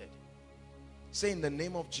violated. Say, in the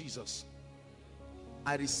name of Jesus,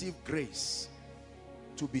 I receive grace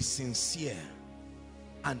to be sincere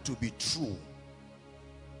and to be true.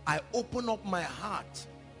 I open up my heart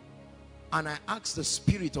and I ask the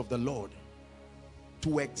Spirit of the Lord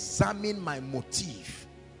to examine my motive.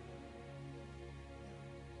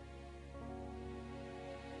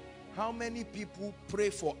 How many people pray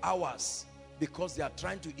for hours because they are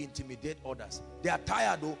trying to intimidate others? They are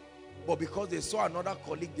tired though, but because they saw another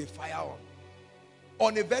colleague, they fire on.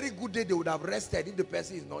 On a very good day, they would have rested if the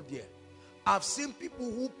person is not there. I've seen people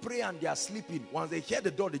who pray and they are sleeping. Once they hear the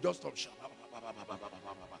door, they just stop.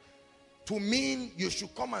 To mean you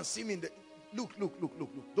should come and see me in the... Look.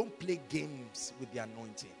 Don't play games with the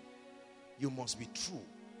anointing. You must be true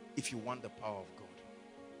if you want the power of God.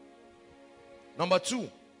 Number 2.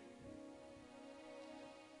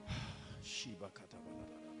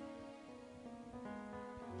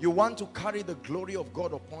 You want to carry the glory of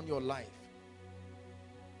God upon your life.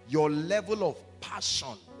 Your level of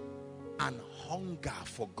passion and hunger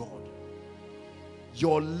for God.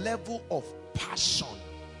 Your level of passion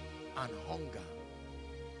and hunger.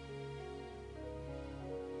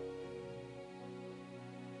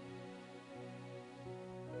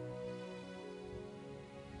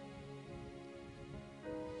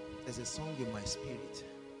 There's a song in my spirit.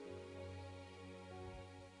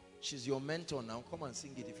 She's your mentor now. Come and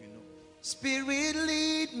sing it if you know. Spirit,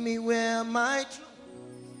 lead me where my truth.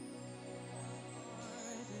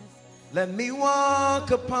 Let me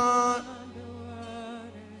walk upon.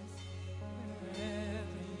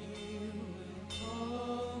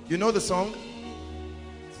 You know the song?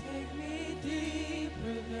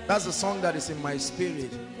 That's the song that is in my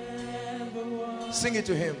spirit. Sing it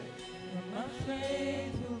to him.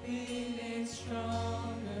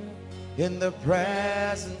 In the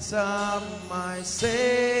presence of my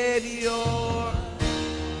Savior,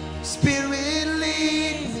 Spirit,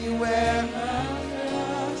 lead me where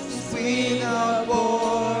between our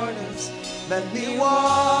borders. Let me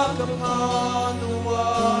walk upon the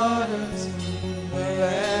waters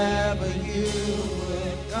wherever you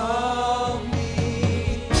would call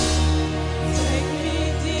me. Take me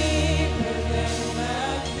deeper than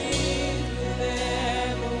my feet could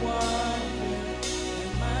ever wander,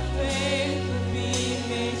 and my faith will be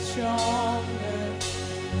made stronger.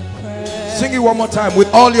 Sing it one more time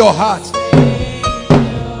with all your heart.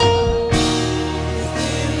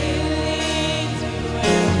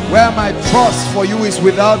 Where my trust for you is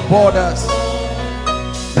without borders.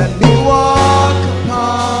 Let me walk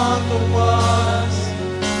upon the waters.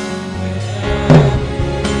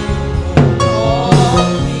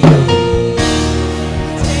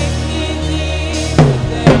 Take me deeper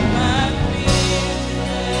than my feet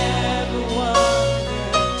ever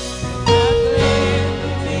wander. My faith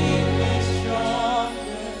will be made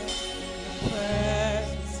stronger in the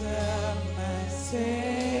presence of my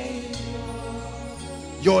Savior.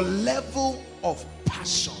 Your level of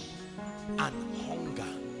passion and hunger.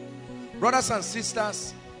 Brothers and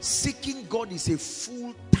sisters, seeking God is a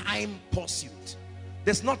full-time pursuit.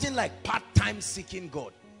 There's nothing like part-time seeking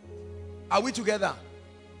God. Are we together?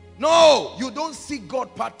 No, you don't seek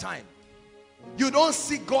God part-time. You don't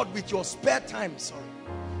seek God with your spare time, sorry.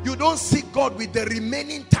 You don't seek God with the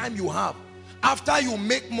remaining time you have. After you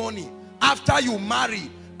make money, after you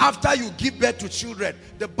marry, after you give birth to children,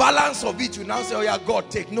 the balance of it, you now say, oh yeah,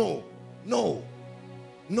 God, take. No.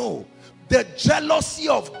 The jealousy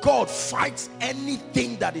of God fights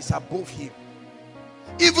anything that is above him.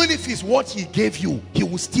 Even if it's what he gave you, he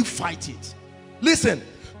will still fight it. Listen,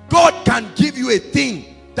 God can give you a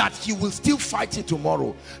thing that he will still fight it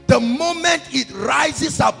tomorrow. The moment it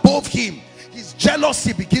rises above him, his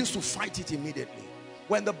jealousy begins to fight it immediately.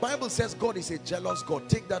 When the Bible says God is a jealous God,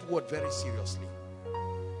 take that word very seriously.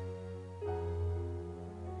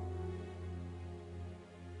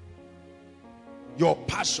 Your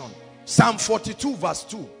passion. Psalm 42 verse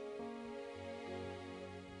 2.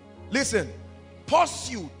 Listen,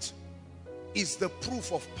 pursuit is the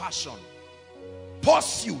proof of passion.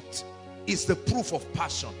 Pursuit is the proof of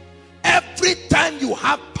passion. Every time you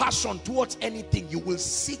have passion towards anything, you will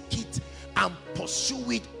seek it and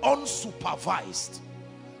pursue it unsupervised.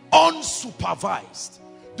 Unsupervised.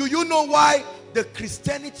 Do you know why the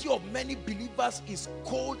Christianity of many believers is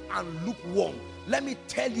cold and lukewarm? Let me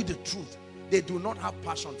tell you the truth. They do not have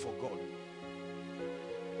passion for God.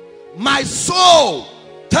 My soul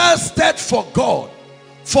thirsted for God,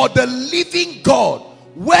 for the living God.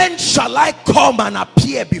 When shall I come and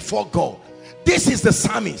appear before God? This is the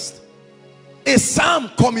psalmist. A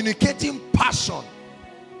psalm communicating passion.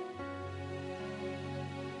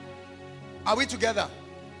 Are we together?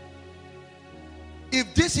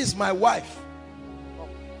 If this is my wife,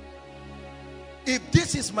 If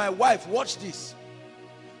this is my wife, watch this,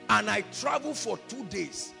 and I travel for 2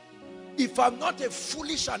 days, if I'm not a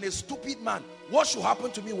foolish and a stupid man, what should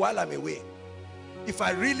happen to me while I'm away? If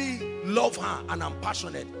I really love her and I'm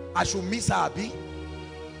passionate, I should miss her, Abi.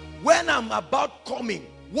 When I'm about coming,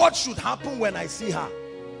 what should happen when I see her?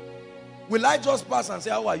 Will I just pass and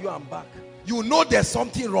say, how are you? I'm back. You know there's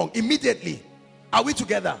something wrong immediately. Are we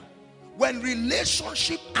together? When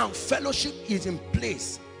relationship and fellowship is in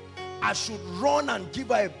place, I should run and give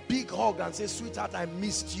her a big hug and say, sweetheart, I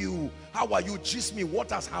missed you. How are you? Gist me,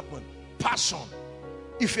 what has happened? Passion.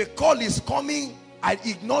 If a call is coming, I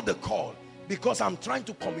ignore the call because I'm trying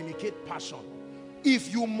to communicate passion.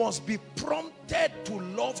 If you must be prompted to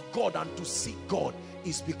love God and to seek God,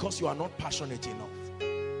 it's because you are not passionate enough.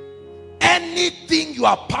 Anything you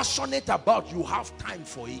are passionate about, you have time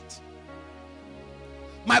for it.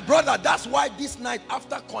 My brother, that's why this night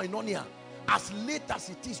after Koinonia, as late as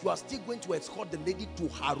it is, you are still going to escort the lady to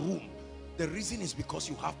her room. The reason is because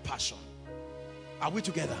you have passion. Are we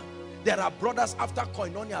together? There are brothers after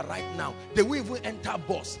Koinonia right now, they will even enter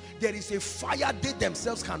bus. There is a fire they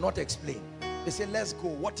themselves cannot explain. They say, let's go.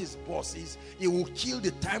 What is boss is, it will kill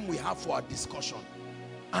the time we have for our discussion.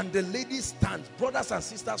 And the lady stands, brothers and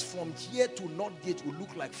sisters, from here to North Gate will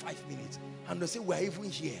look like 5 minutes. And they say, we're even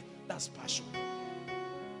here. That's passion.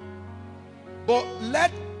 But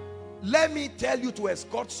let me tell you to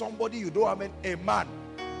escort somebody you don't have, a man.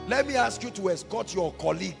 Let me ask you to escort your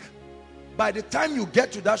colleague. By the time you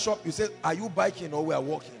get to that shop, you say, are you biking or we are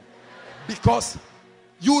walking? Because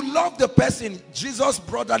you love the person, Jesus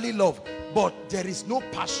brotherly love, but there is no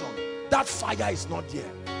passion. That fire is not there.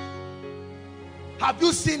 Have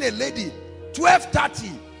you seen a lady,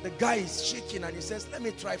 12:30, the guy is shaking and he says, let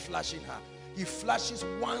me try flashing her. He flashes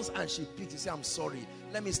once and she picks. He says, I'm sorry.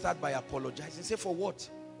 Let me start by apologizing. He said, for what?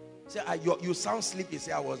 He said, you sound sleepy. He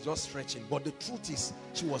said, I was just stretching. But the truth is,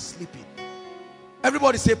 she was sleeping.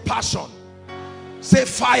 Everybody say passion. Say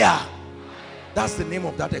fire. That's the name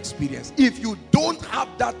of that experience. If you don't have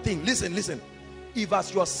that thing, listen. If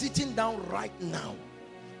as you're sitting down right now,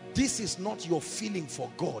 this is not your feeling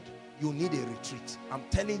for God, you need a retreat. I'm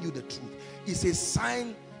telling you the truth. It's a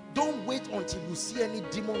sign. Don't wait until you see any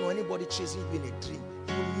demon or anybody chasing you in a dream.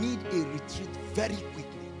 You need a retreat very quickly.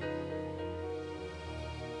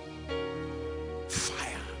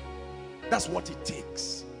 Fire. That's what it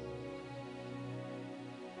takes.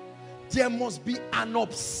 There must be an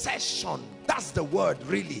obsession. That's the word,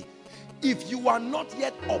 really. If you are not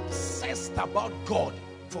yet obsessed about God,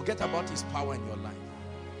 forget about his power in your life.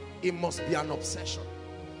 It must be an obsession.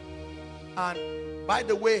 And by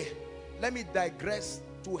the way, let me digress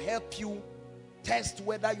to help you test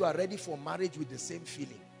whether you are ready for marriage with the same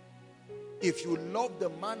feeling. If you love the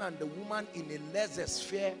man and the woman in a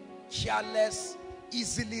laissez-faire, careless,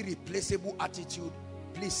 easily replaceable attitude,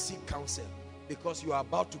 please seek counsel, because you are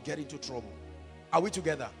about to get into trouble. Are we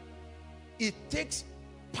together? It takes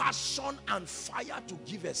passion and fire to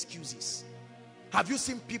give excuses. Have you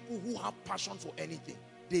seen people who have passion for anything?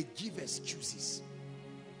 They give excuses.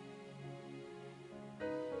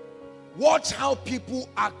 Watch how people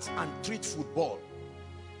act and treat football.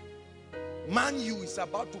 Man U is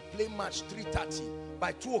about to play match 3:30.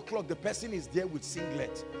 By 2 o'clock, the person is there with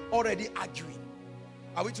singlet, already arguing.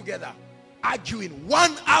 Are we together? Arguing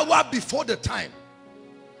 1 hour before the time.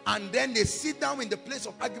 And then they sit down in the place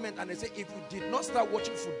of argument and they say, if you did not start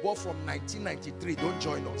watching football from 1993, don't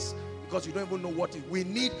join us, because you don't even know what it is. We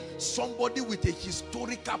need somebody with a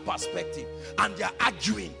historical perspective. And they are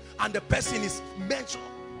arguing, and the person is mentioned.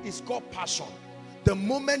 It's called passion. The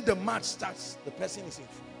moment the match starts, the person is in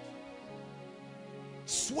front.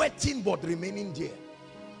 Sweating but remaining there.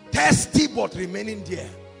 Thirsty but remaining there.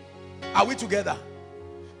 Are we together?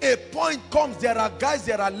 A point comes, there are guys,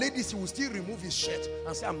 there are ladies, he will still remove his shirt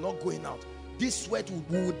and say, I'm not going out. This sweat,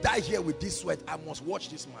 we will die here with this sweat. I must watch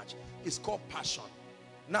this match. It's called passion.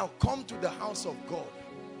 Now come to the house of God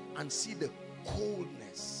and see the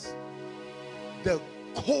coldness. The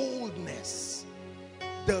coldness.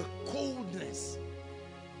 The coldness.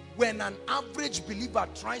 When an average believer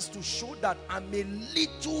tries to show that I'm a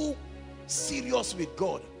little serious with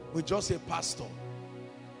God, we just say, pastor.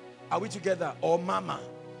 Are we together? Or mama.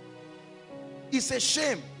 It's a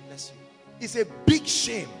shame. It's a big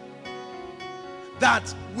shame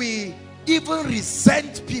that we even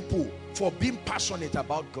resent people for being passionate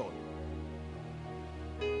about God.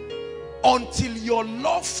 Until your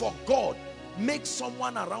love for God makes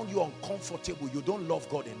someone around you uncomfortable, you don't love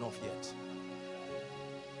God enough yet.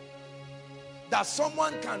 That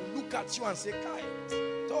someone can look at you and say,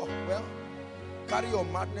 oh, well, carry your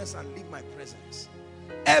madness and leave my presence.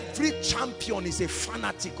 Every champion is a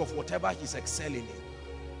fanatic of whatever he's excelling in.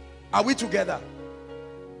 Are we together?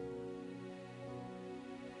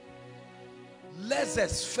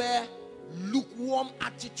 Laissez-faire, lukewarm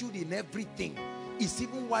attitude in everything is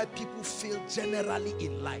even why people fail generally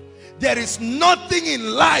in life. There is nothing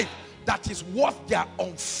in life that is worth their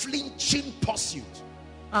unflinching pursuit.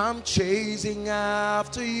 I'm chasing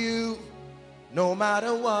after you no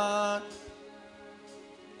matter what.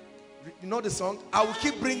 You know the song? I will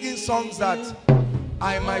keep bringing songs that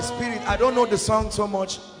are in my spirit. I don't know the song so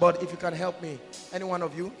much, but if you can help me, any one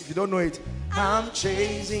of you, if you don't know it. I'm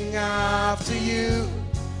chasing after you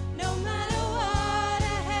no matter what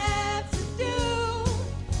I have to do,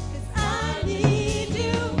 'cause I need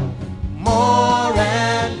you more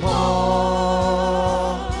and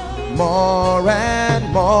more, more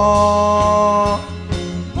and more,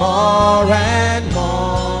 more and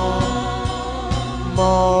more,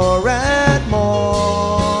 more and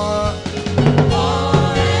more,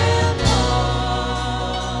 more and more.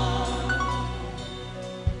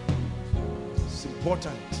 It's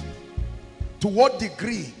important. To what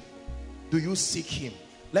degree do you seek him?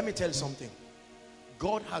 Let me tell you something.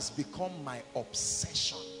 God has become my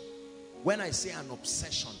obsession. When I say an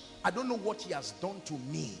obsession, I don't know what he has done to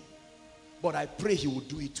me, but I pray he will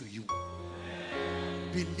do it to you.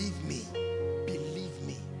 Believe me. Believe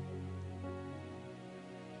me.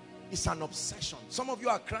 It's an obsession. Some of you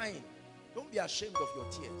are crying. Don't be ashamed of your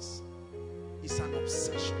tears. It's an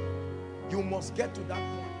obsession. You must get to that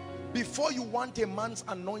point. Before you want a man's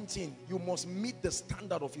anointing, you must meet the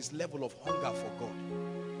standard of his level of hunger for God.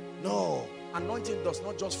 No, anointing does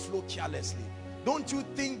not just flow carelessly. Don't you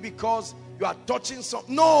think because you are touching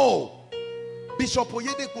something? No. Bishop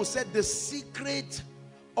Oyedepo said the secret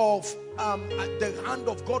of the hand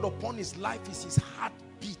of God upon his life is his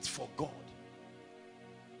heartbeat for God.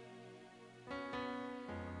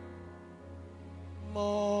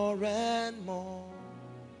 More and more,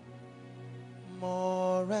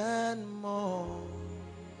 more and more,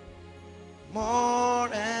 more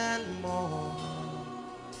and more,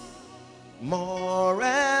 more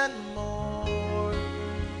and more,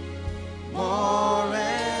 more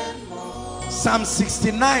and more. Psalm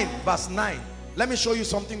 69 verse 9. Let me show you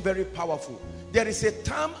something very powerful. There is a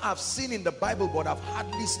term I've seen in the Bible, but I've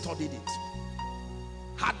hardly studied it.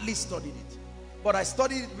 Hardly studied it. But I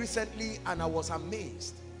studied it recently and I was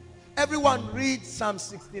amazed. Everyone read Psalm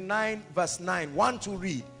 69 verse 9. 1 to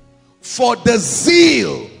read. For the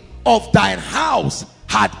zeal of thine house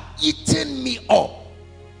had eaten me up,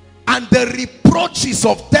 and the reproaches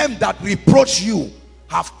of them that reproach you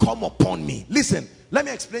have come upon me. Listen, let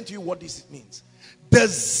me explain to you what this means. The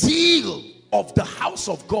zeal of the house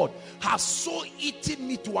of God has so eaten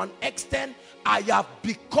me to an extent I have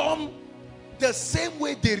become the same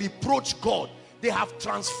way they reproach God. They have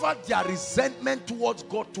transferred their resentment towards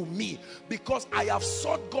God to me, because I have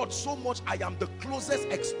sought God so much. I am the closest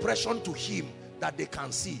expression to him that they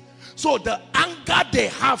can see. So the anger they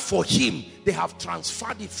have for him, they have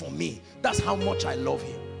transferred it for me. That's how much I love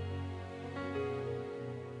him.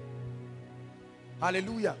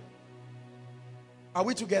 Hallelujah. Are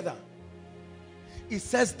we together? It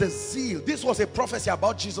says the zeal. This was a prophecy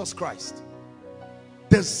about Jesus Christ.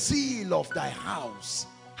 The zeal of thy house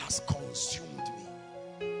has consumed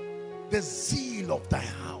me. The zeal of thy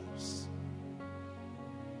house.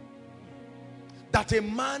 That a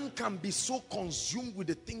man can be so consumed with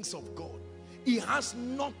the things of God. It has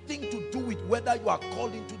nothing to do with whether you are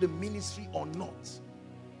called into the ministry or not.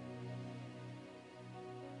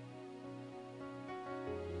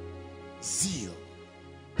 Zeal.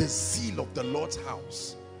 The zeal of the Lord's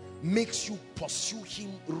house makes you pursue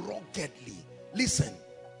him ruggedly. Listen,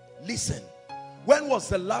 listen. When was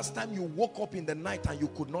the last time you woke up in the night and you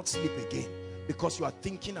could not sleep again? Because you are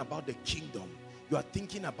thinking about the kingdom. You are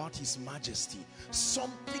thinking about his majesty.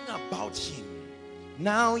 Something about him.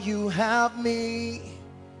 Now you have me,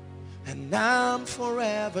 and I'm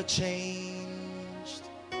forever changed.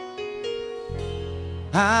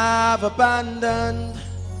 I've abandoned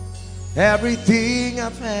everything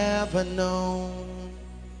I've ever known.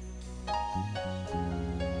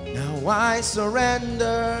 Now I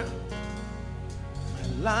surrender.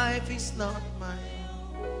 My life is not mine.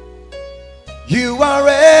 You are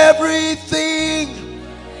everything.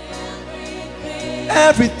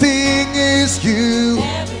 Everything is you.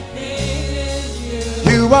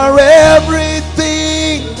 You are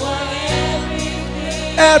everything.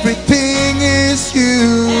 Everything is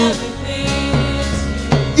you.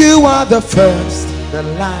 You are the first, the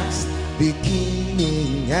last,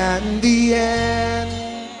 beginning and the end.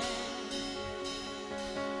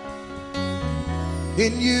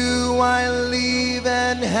 In you I live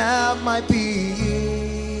and have my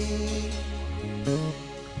being.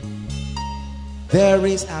 There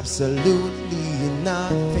is absolutely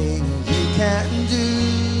nothing you can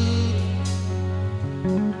do.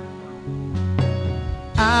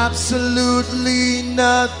 Absolutely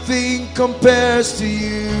nothing compares to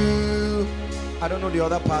you. I don't know the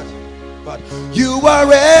other part, but you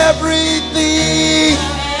are everything.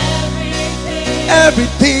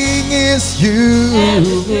 Everything is you.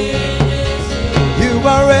 You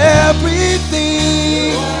are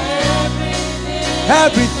everything.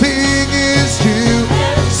 Everything is you.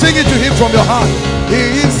 Sing it to him from your heart.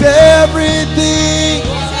 He is everything.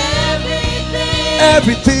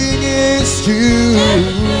 Everything is you.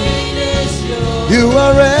 You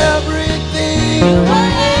are everything.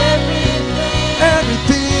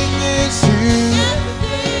 Everything is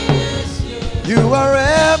you. You are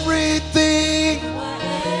everything.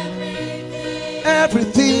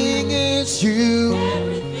 Everything is you.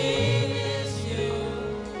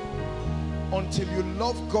 Until you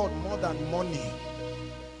love God more than money,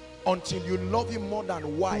 until you love him more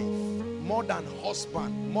than wife, more than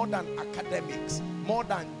husband, more than academics, more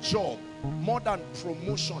than job, more than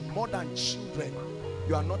promotion, more than children,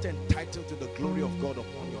 you are not entitled to the glory of God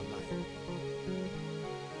upon your life.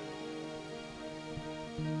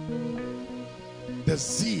 The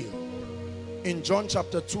zeal. In John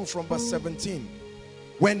chapter 2 from verse 17,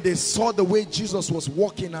 when they saw the way Jesus was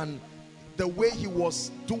walking and the way he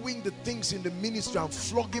was doing the things in the ministry and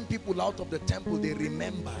flogging people out of the temple, they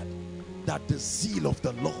remembered that the zeal of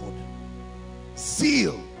the Lord.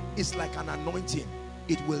 Zeal is like an anointing.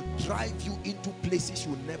 It will drive you into places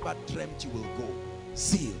you never dreamt you will go.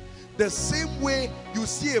 Zeal. The same way you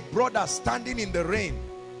see a brother standing in the rain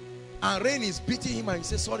and rain is beating him and you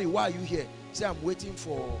say, sorry, why are you here? Say, I'm waiting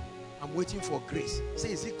for grace.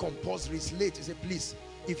 Say, is it compulsory? It's late. He say, please,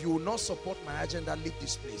 if you will not support my agenda, leave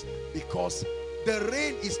this place. Because the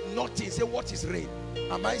rain is nothing. Say, what is rain?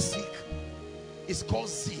 Am I sick? It's called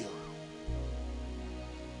zeal.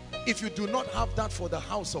 If you do not have that for the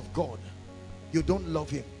house of God, you don't love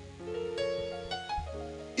him.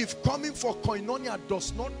 If coming for koinonia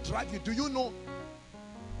does not drive you, do you know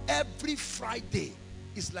every Friday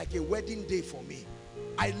is like a wedding day for me?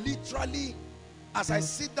 I literally, as I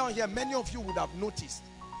sit down here, many of you would have noticed,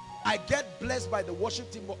 I get blessed by the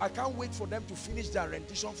worship team, but I can't wait for them to finish their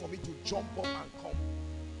rendition for me to jump up and come.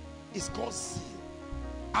 It's called zeal.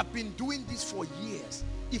 I've been doing this for years.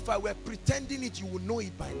 If I were pretending it, you would know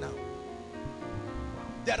it by now.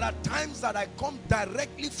 There are times that I come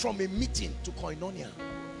directly from a meeting to koinonia,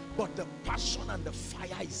 but the passion and the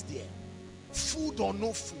fire is there. Food or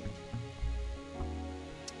no food.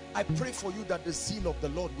 I pray for you that the zeal of the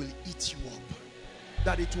Lord will eat you up,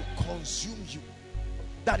 that it will consume you,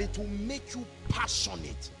 that it will make you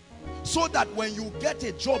passionate, so that when you get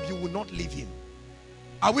a job, you will not leave him.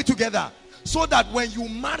 Are we together? So that when you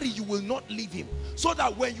marry, you will not leave him. So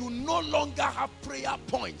that when you no longer have prayer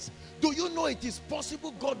points, do you know it is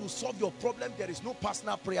possible God will solve your problem? There is no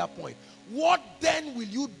personal prayer point. What then will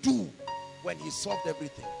you do when he solved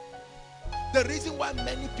everything? The reason why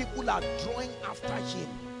many people are drawing after him,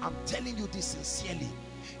 I'm telling you this sincerely,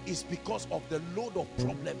 is because of the load of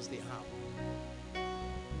problems they have.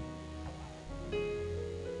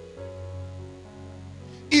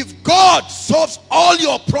 If God solves all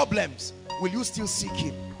your problems, will you still seek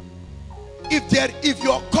him? If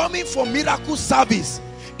you're coming for miracle service,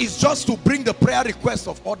 it's just to bring the prayer request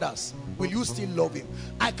of others, will you still love him?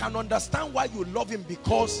 I can understand why you love him,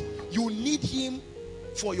 because you need him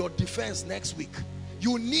for your defense next week.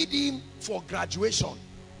 You need him for graduation.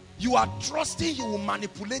 You are trusting he will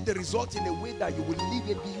manipulate the result in a way that you will leave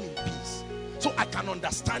you in peace. So I can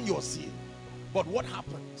understand your zeal. But what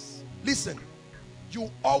happens? Listen,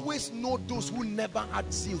 you always know those who never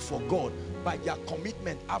had zeal for God by their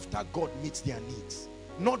commitment after God meets their needs.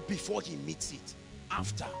 Not before he meets it.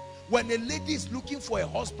 After. When a lady is looking for a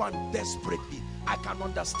husband desperately, I can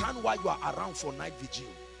understand why you are around for night vigil.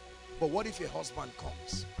 But what if a husband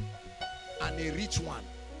comes and a rich one,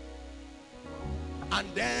 and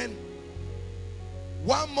then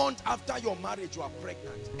 1 month after your marriage you are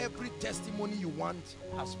pregnant? Every testimony you want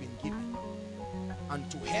has been given. And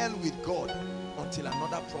to hell with God until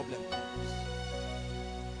another problem comes.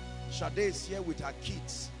 Shade is here with her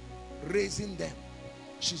kids, raising them.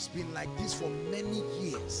 She's been like this for many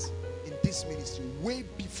years in this ministry, way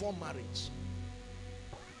before marriage.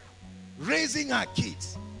 Raising her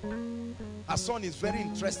kids. Her son is very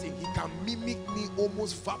interesting. He can mimic me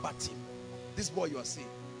almost verbatim. This boy you are seeing.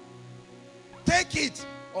 Take it,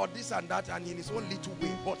 or this and that, and in his own little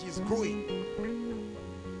way, but he's growing.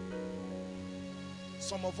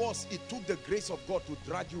 Some of us, it took the grace of God to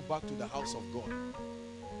drag you back to the house of God.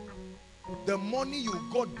 The money you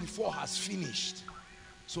got before has finished,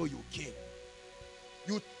 so you came.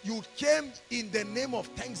 You came in the name of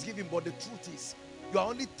thanksgiving, but the truth is, you are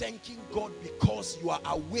only thanking God because you are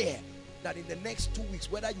aware that in the next 2 weeks,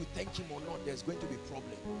 whether you thank him or not, there's going to be a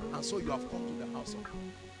problem. And so you have come to the house of God.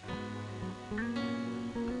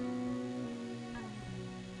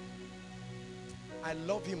 I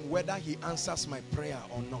love him whether he answers my prayer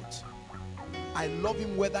or not. I love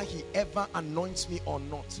him whether he ever anoints me or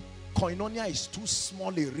not. Koinonia is too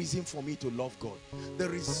small a reason for me to love God. The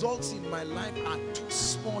results in my life are too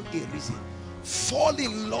small a reason. Fall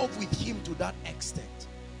in love with him to that extent.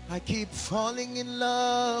 I keep falling in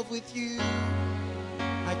love with you.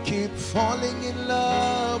 I keep falling in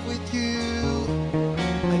love with you.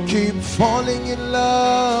 I keep falling in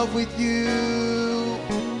love with you.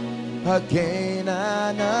 Again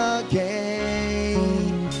and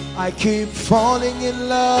again. I keep falling in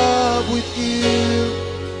love with you.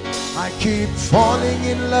 I keep falling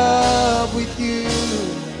in love with you.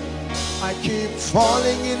 I keep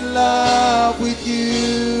falling in love with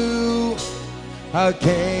you.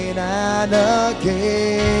 Again and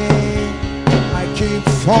again. I keep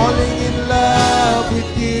falling in love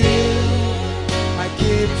with you. I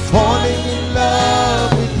keep falling in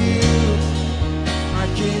love with you. I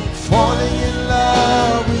keep falling in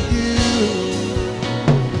love with you.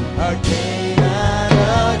 Again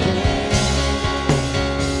and again.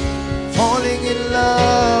 Falling in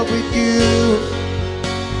love with you.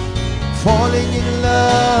 Falling in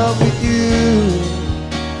love with you.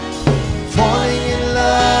 Falling in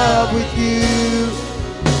love with you.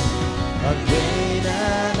 Again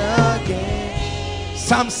and again.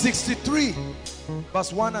 Psalm 63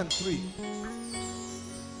 verse 1 and 3.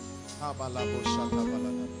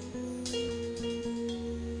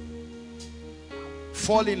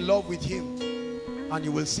 Fall in love with him, and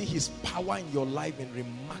you will see his power in your life in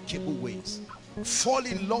remarkable ways. Fall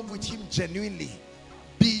in love with him genuinely,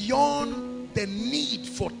 beyond the need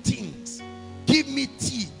for things. Give me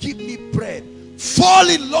tea, give me bread. Fall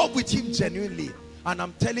in love with him genuinely, and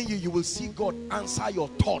I'm telling you, you will see God answer your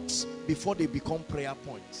thoughts before they become prayer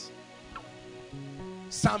points.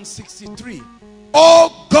 Psalm 63.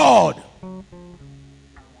 Oh God,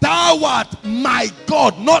 thou art my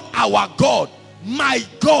God, not our God, my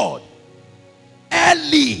God.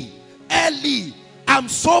 Eli, Eli, I'm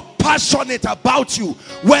so passionate about you.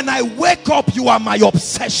 When I wake up, you are my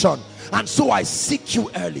obsession, and so I seek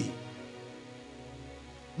you early.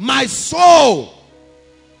 My soul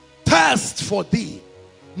thirsts for thee.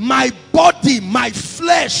 My body, my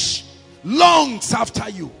flesh longs after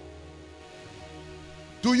you.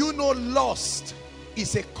 Do you know lust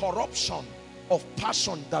is a corruption of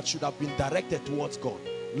passion that should have been directed towards God?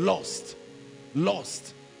 Lust.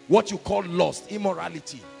 Lust. What you call lust,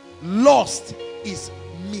 immorality. Lust is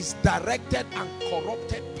misdirected and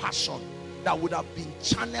corrupted passion that would have been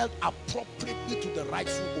channeled appropriately to the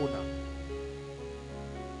rightful owner.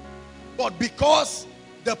 But because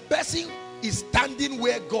the person is standing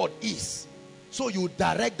where God is, so you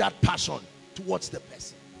direct that passion towards the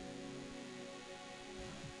person.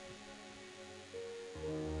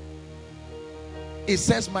 It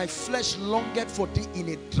says, my flesh longeth for thee in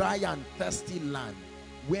a dry and thirsty land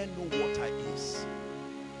where no water is.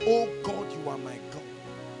 Oh God, you are my God.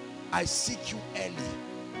 I seek you early.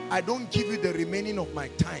 I don't give you the remaining of my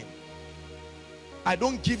time. I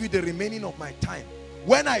don't give you the remaining of my time.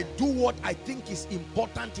 When I do what I think is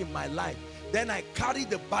important in my life, then I carry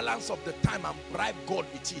the balance of the time and bribe God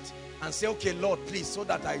with it and say, okay, Lord, please, so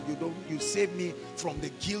that you save me from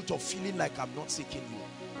the guilt of feeling like I'm not seeking you.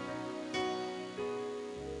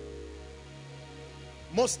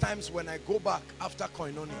 Most times when I go back after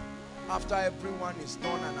koinonia, after everyone is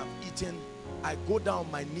done and I've eaten, I go down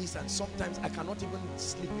on my knees, and sometimes I cannot even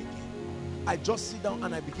sleep again. I just sit down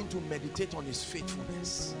and I begin to meditate on his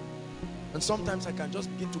faithfulness. And sometimes I can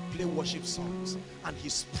just begin to play worship songs, and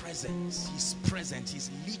his presence, his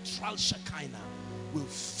literal Shekinah will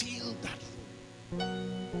fill that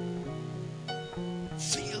room.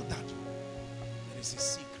 Fill that room. There is a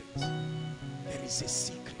secret. There is a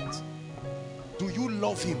secret. Do you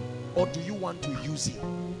love him, or do you want to use him?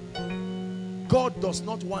 God does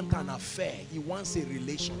not want an affair. He wants a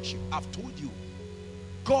relationship. I've told you,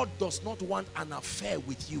 God does not want an affair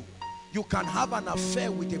with you. You can have an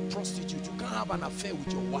affair with a prostitute. You can have an affair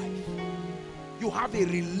with your wife. You have a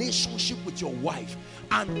relationship with your wife,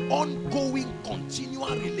 an ongoing,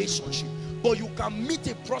 continual relationship. But you can meet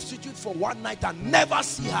a prostitute for one night and never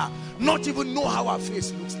see her, not even know how her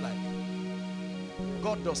face looks like.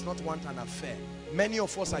 God does not want an affair. Many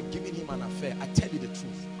of us are giving him an affair. I tell you the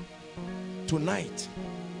truth. Tonight,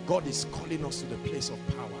 God is calling us to the place of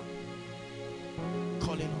power.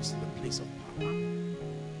 Calling us to the place of power.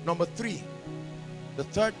 Number 3, the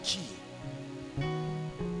third key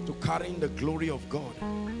to carrying the glory of God.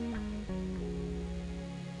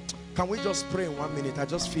 Can we just pray in 1 minute? I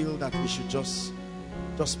just feel that we should just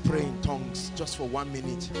pray in tongues just for 1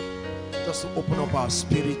 minute. Just to open up our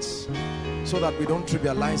spirits so that we don't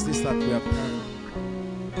trivialize this that we have done.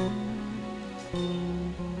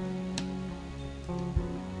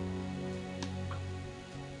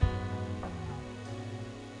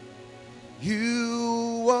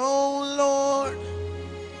 You, oh Lord,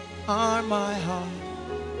 are my heart's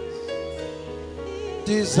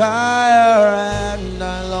desire, and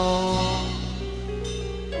I long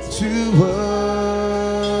to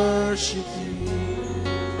worship you.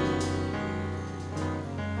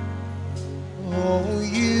 Oh,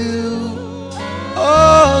 you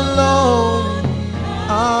alone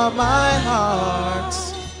are my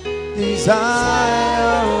heart's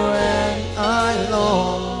desire, and I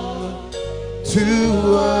long to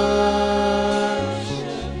worship.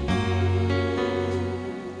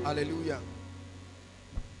 Hallelujah.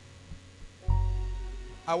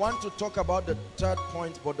 I want to talk about the third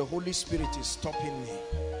point, but the Holy Spirit is stopping me.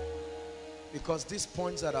 Because these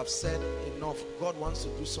points that I've said enough, God wants to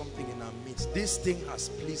do something in our midst. This thing has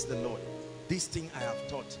pleased the Lord. This thing I have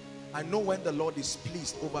taught. I know when the Lord is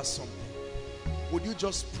pleased over something. Would you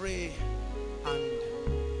just pray and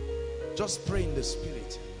just pray in the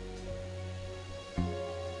Spirit?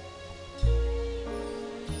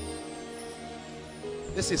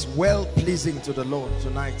 This is well pleasing to the Lord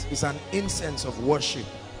tonight. It's an incense of worship.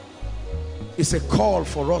 It's a call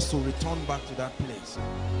for us to return back to that place.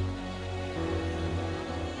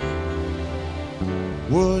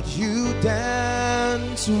 Would you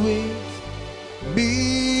dance with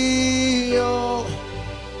me, oh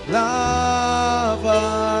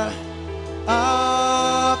lover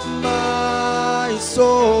of my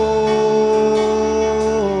soul,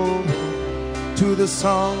 to the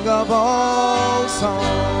song of all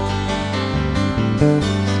songs?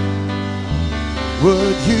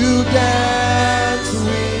 Would you dance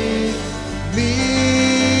with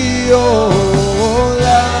me, oh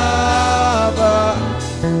lover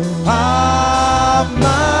of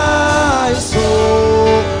my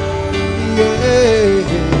soul,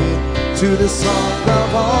 yeah, to the song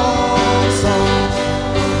of all songs?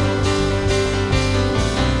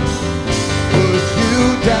 Would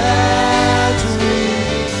you dance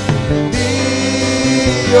with me,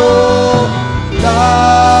 oh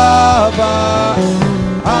lover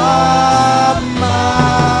of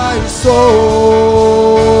my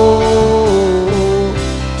soul,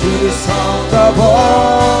 to the song of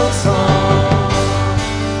all songs?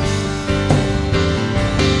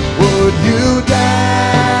 Would you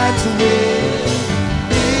dance with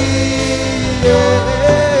me? Yeah.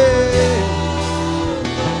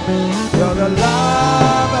 You're the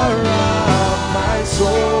lover of my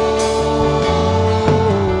soul,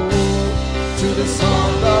 to the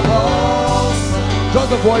song of all songs. Just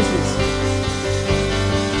the voices.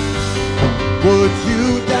 Would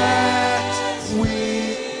you dance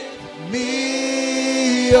with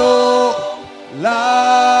me, oh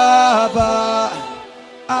lover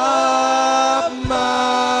of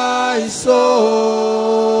my soul,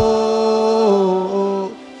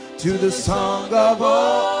 to the song of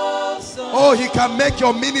all songs? Oh, he can make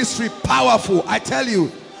your ministry powerful, I tell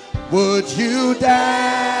you. Would you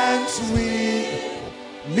dance with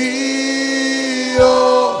me,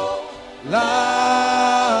 oh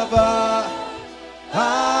lover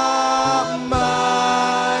of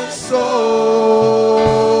my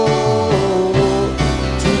soul,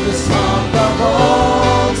 to the song of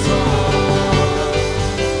all songs?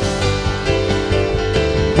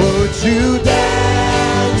 Would you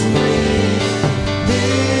dance with me,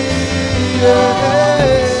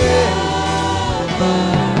 yeah,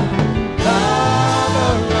 lover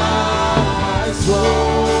of my soul?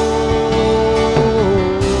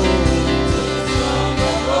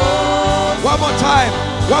 One more time,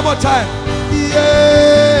 one more time.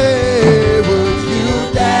 Yeah, would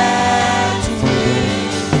you dance with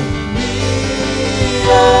me,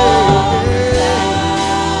 yeah,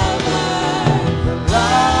 the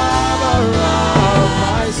lover of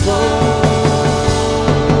my soul?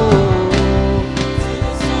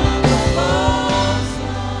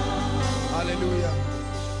 Hallelujah.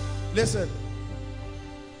 Listen,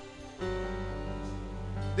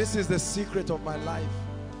 this is the secret of my life.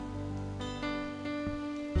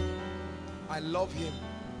 I love him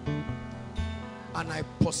and I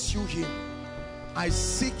pursue him. I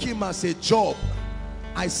seek him as a job.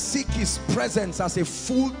 I seek his presence as a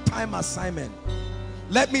full-time assignment.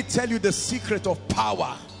 Let me tell you the secret of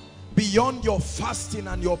power. Beyond your fasting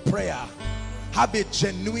and your prayer, have a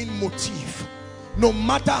genuine motive. No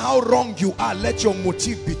matter how wrong you are, let your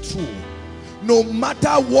motive be true. No matter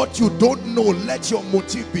what you don't know, let your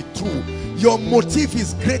motive be true. Your motive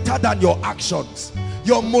is greater than your actions.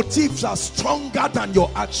 Your motives are stronger than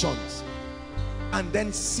your actions. And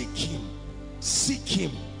then seek him. Seek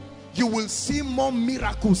him. You will see more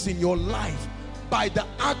miracles in your life by the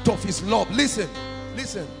act of his love. Listen,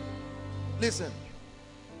 listen, listen.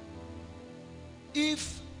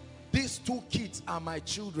 If these 2 kids are my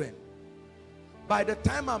children, by the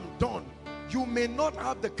time I'm done, you may not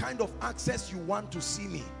have the kind of access you want to see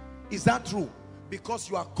me. Is that true? Because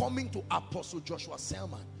you are coming to Apostle Joshua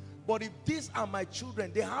Selman. But if these are my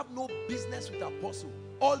children, they have no business with Apostle.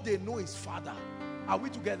 All they know is Father. Are we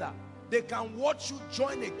together? They can watch you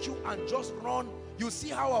join a queue and just run. You see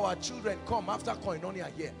how our children come after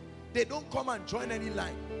Koinonia here. They don't come and join any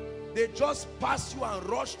line. They just pass you and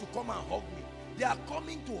rush to come and hug me. They are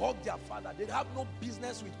coming to hug their father. They have no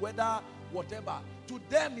business with whether whatever. To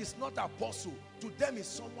them it's not Apostle. To them it's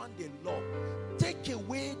someone they love. Take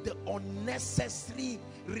away the unnecessary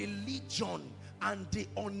religion and the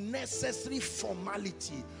unnecessary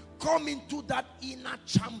formality. Come into that inner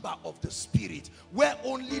chamber of the spirit where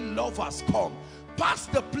only lovers come.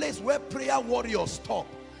 Past the place where prayer warriors stop.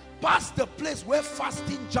 Past the place where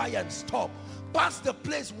fasting giants stop. Past the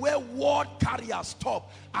place where word carriers stop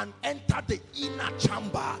and enter the inner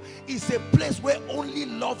chamber. Is a place where only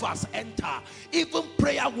lovers enter. Even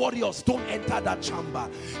prayer warriors don't enter that chamber.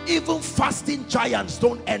 Even fasting giants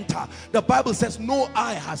don't enter. The Bible says no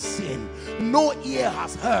eye has seen, no ear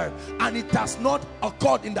has heard, and it has not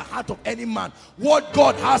occurred in the heart of any man what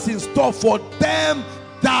God has in store for them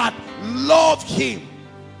that love him,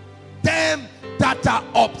 them that are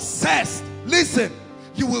obsessed. Listen,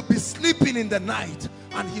 you will be sleeping in the night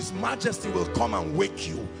and his majesty will come and wake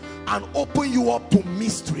you and open you up to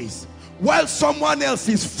mysteries. While someone else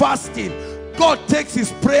is fasting, God takes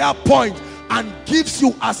his prayer point and gives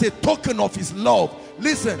you as a token of his love.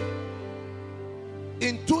 Listen,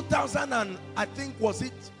 in 2000 and I think was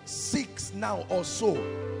it 6 now or so,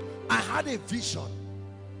 I had a vision.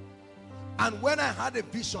 And when I had a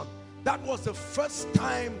vision, that was the first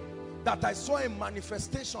time that I saw a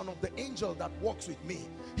manifestation of the angel that walks with me.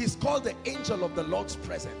 He's called the angel of the Lord's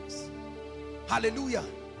presence. Hallelujah.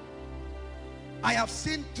 I have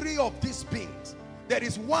seen 3 of these beings. There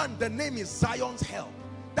is one, the name is Zion's help.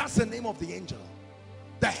 That's the name of the angel.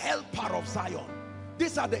 The helper of Zion.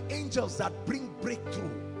 These are the angels that bring breakthrough.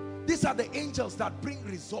 These are the angels that bring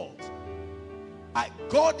results.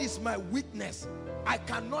 God is my witness. I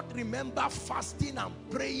cannot remember fasting and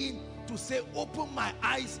praying to say, open my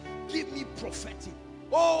eyes, give me prophetic.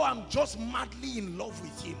 Oh, I'm just madly in love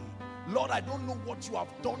with him. Lord, I don't know what you have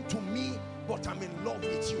done to me, but I'm in love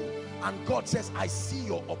with you. And God says, I see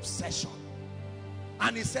your obsession.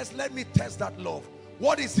 And he says, let me test that love.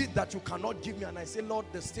 What is it that you cannot give me? And I say, Lord,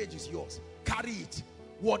 the stage is yours. Carry it.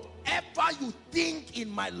 Whatever you think in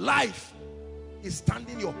my life is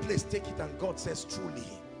standing your place, take it. And God says, truly,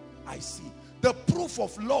 I see. The proof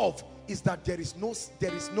of love is that there is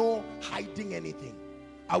no hiding anything.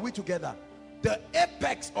 Are we together? The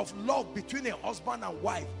apex of love between a husband and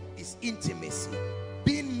wife is intimacy,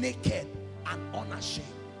 being naked and unashamed.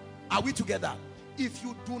 Are we together? If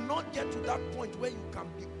you do not get to that point where you can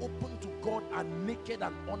be open to God and naked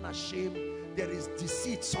and unashamed, there is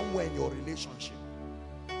deceit somewhere in your relationship.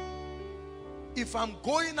 If I'm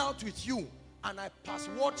going out with you and I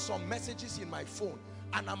password some messages in my phone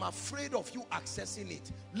and I'm afraid of you accessing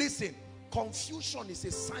it, listen, confusion is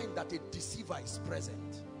a sign that a deceiver is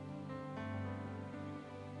present.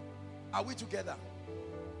 Are we together?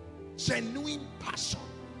 Genuine passion.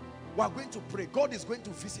 We are going to pray. God is going to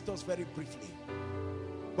visit us very briefly,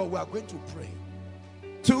 but we are going to pray.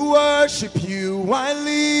 To worship you I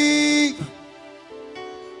live.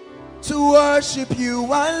 To worship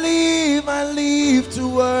you I live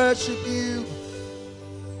to worship you.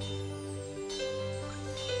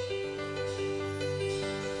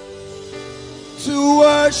 To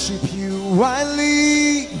worship you I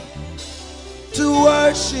live. To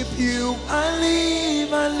worship you I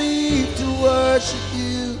live to worship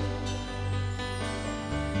you.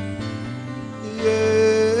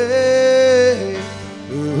 Yeah.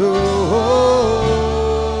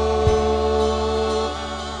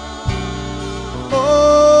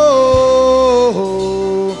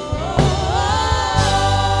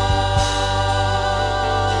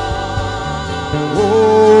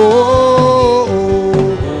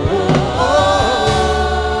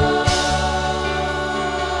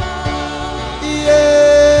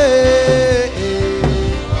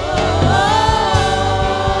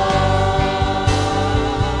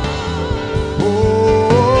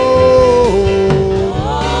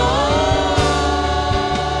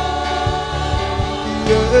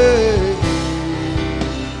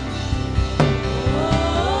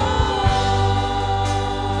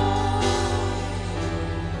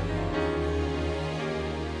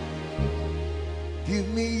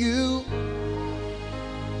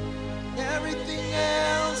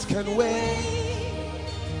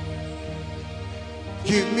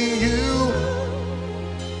 Give me you.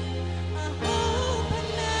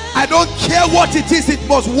 I don't care what it is, it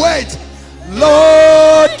must wait.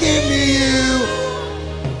 Lord, give me you.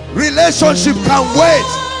 Relationship can wait.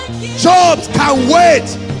 Jobs can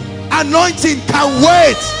wait. Anointing can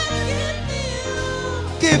wait.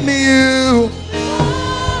 Give me you.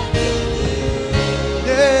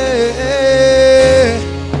 Yeah.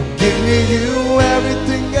 Give me you.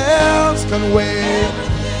 Everything else can wait.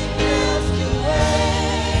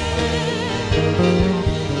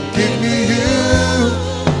 Give me you.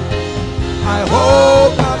 I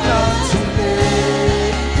hope I'm not too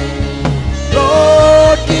late.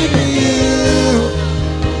 Lord, give me you.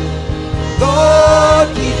 Lord,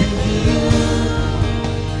 give me you.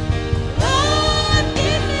 Lord,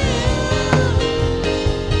 give me you.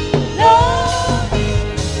 Lord,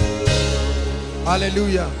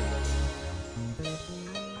 Hallelujah.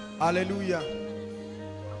 Hallelujah.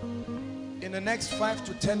 In the next 5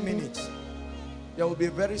 to 10 minutes, there will be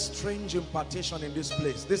a very strange impartation in this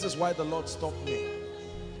place. This is why the Lord stopped me.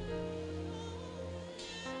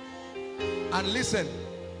 And listen,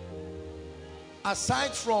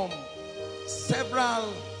 aside from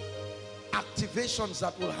several activations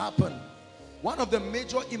that will happen, one of the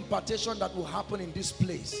major impartation that will happen in this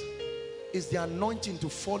place is the anointing to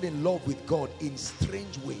fall in love with God in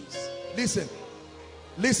strange ways. Listen,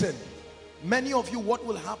 listen. Many of you, what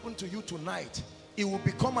will happen to you tonight, it will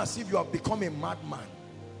become as if you have become a madman.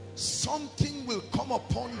 Something will come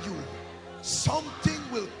upon you. Something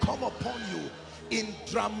will come upon you in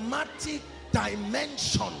dramatic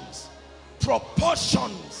dimensions,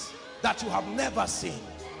 proportions that you have never seen.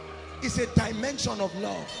 It's a dimension of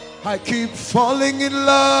love. I keep falling in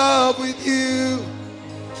love with you.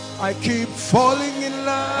 I keep falling in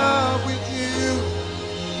love with you.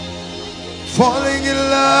 Falling in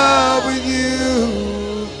love with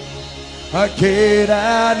you. Again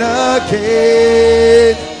and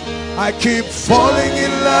again. I keep falling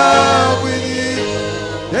in love with you.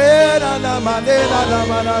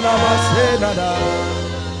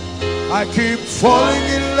 I keep falling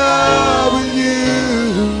in love with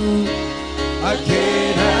you.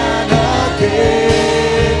 Again and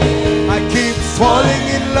again. I keep falling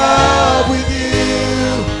in love with you.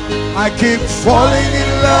 I keep falling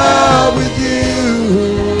in love with you.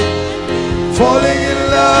 Falling in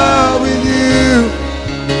love with you.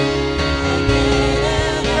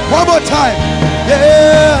 One more time.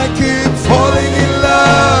 Yeah, I keep falling in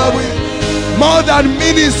love with you. More than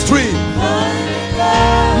ministry,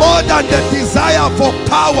 more than the desire for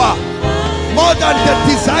power, more than the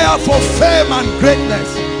desire for fame and greatness.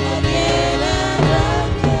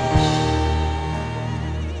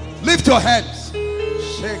 Lift your hands.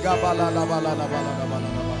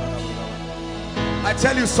 I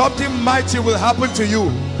tell you, something mighty will happen to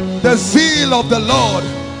you. The zeal of the Lord,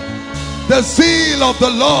 the zeal of the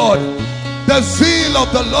Lord, the zeal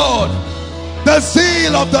of the Lord, the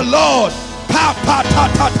zeal of the Lord, pa pa ta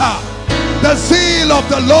ta ta. The zeal of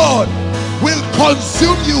the Lord will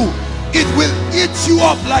consume you. It will eat you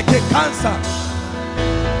up like a cancer.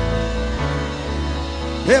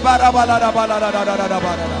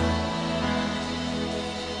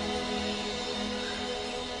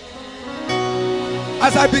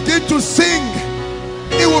 As I begin to sing,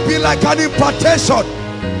 it will be like an impartation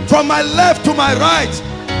from my left to my right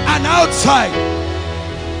and outside.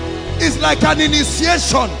 It's like an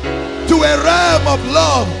initiation to a realm of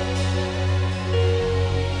love.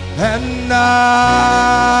 And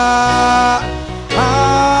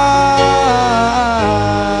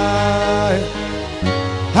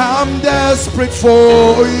I'm desperate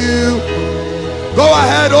for you. Go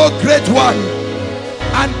ahead, oh great one,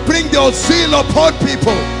 and bring your zeal upon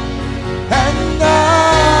people. And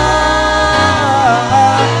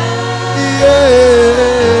yeah.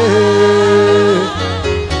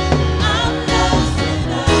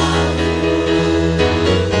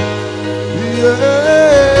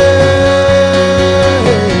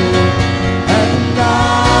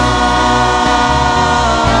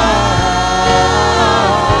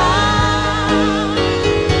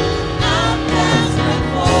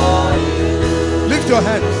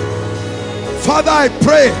 Father, I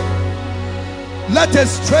pray, let a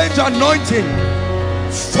strange anointing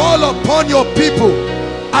fall upon your people.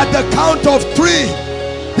 At the count of 3,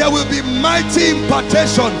 there will be mighty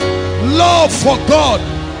impartation, love for God.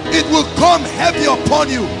 It will come heavy upon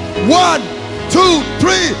you. 1, 2,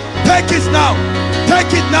 3. Take it now.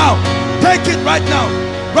 Take it now. Take it right now.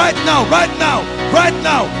 Right now. Right now. Right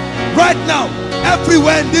now. Right now.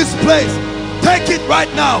 Everywhere in this place. Take it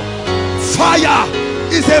right now. Fire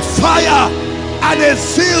is a fire. And a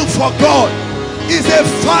zeal for God is a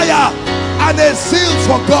fire and a zeal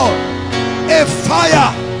for God, a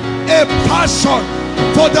fire, a passion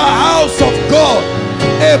for the house of God,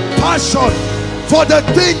 a passion for the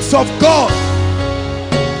things of God.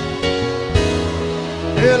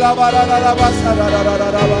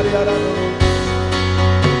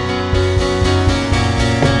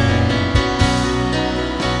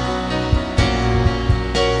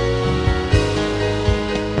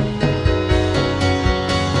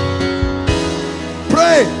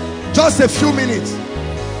 Pray just a few minutes.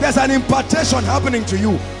 There's an impartation happening to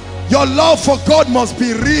you. Your love for God must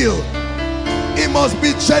be real. It must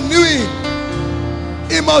be genuine.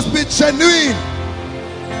 It must be genuine.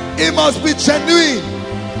 It must be genuine.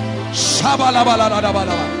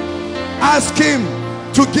 Ask him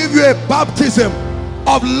to give you a baptism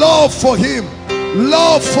of love for him,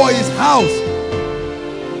 love for his house.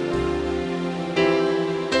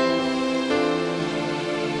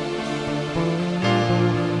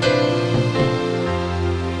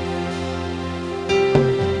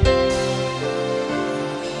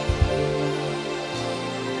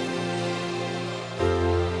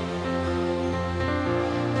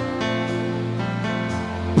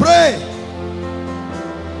 Pray.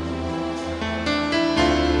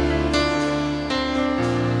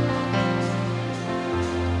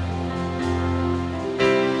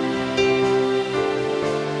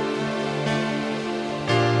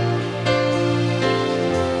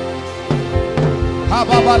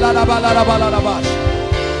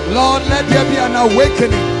 Lord, let there be an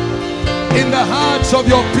awakening in the hearts of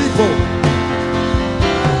your people.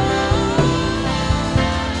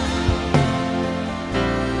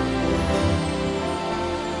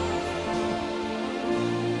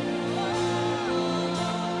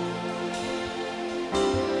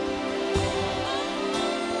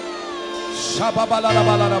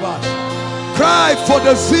 Cry for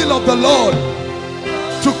the zeal of the Lord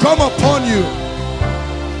to come upon you.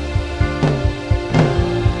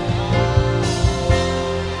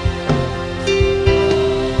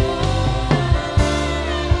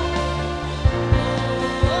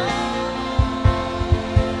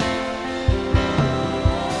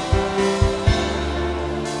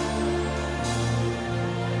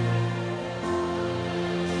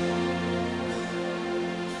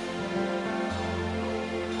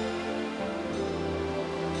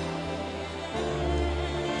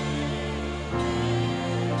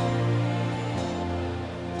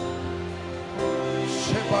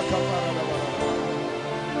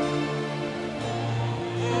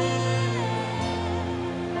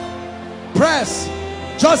 Press.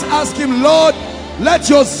 Just ask him, Lord, let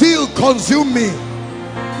your zeal consume me.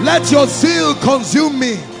 Let your zeal consume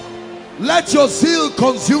me. Let your zeal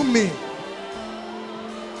consume me.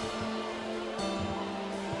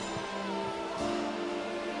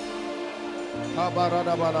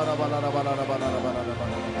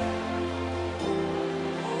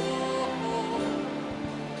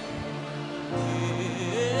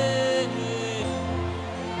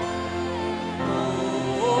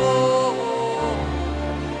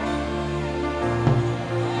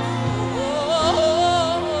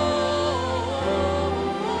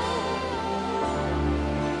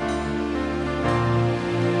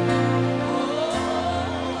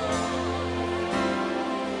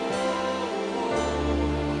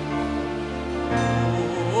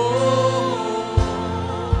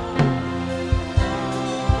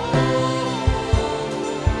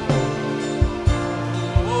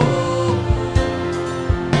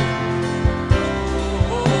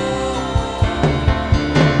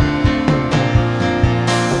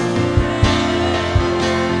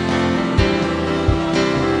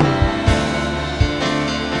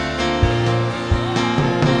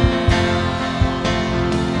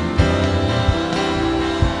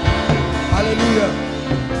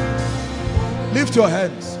 Lift your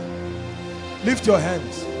hands. Lift your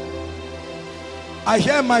hands. I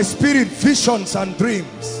hear in my spirit visions and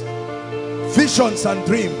dreams. Visions and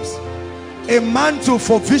dreams. A mantle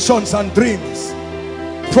for visions and dreams.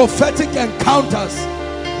 Prophetic encounters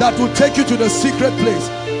that will take you to the secret place.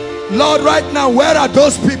 Lord, right now, where are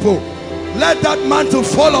those people? Let that mantle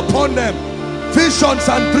fall upon them. Visions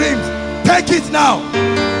and dreams. Take it now.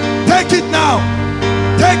 Take it now.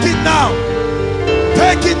 Take it now.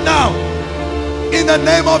 Take it now. In the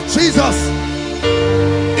name of Jesus.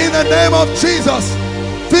 In the name of Jesus.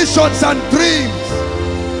 Visions and dreams.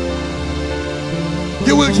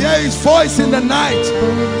 You will hear his voice in the night.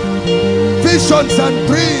 Visions and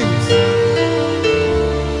dreams.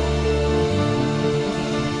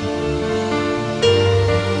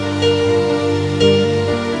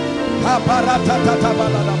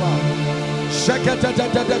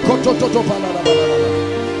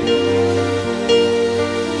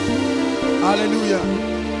 Hallelujah.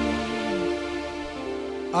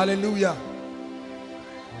 Hallelujah.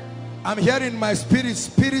 I'm hearing my spirit,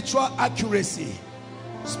 spiritual accuracy.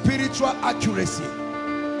 Spiritual accuracy.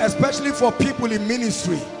 Especially for people in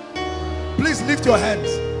ministry. Please lift your hands.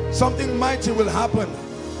 Something mighty will happen.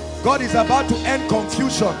 God is about to end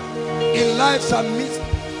confusion in lives and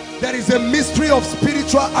mystery. There is a mystery of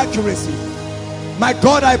spiritual accuracy. My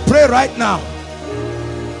God, I pray right now,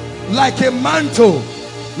 like a mantle,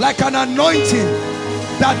 like an anointing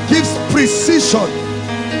that gives precision.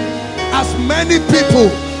 As many people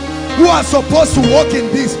who are supposed to walk in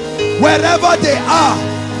this, wherever they are,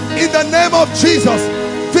 in the name of Jesus,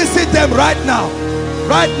 visit them right now.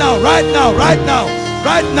 Right now, right now, right now,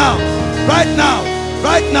 right now, right now,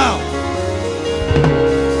 right now.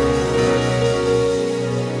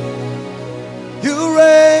 You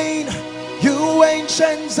reign, you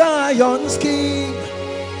ancient Zion's King.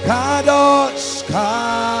 Kadosh,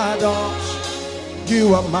 Kadosh,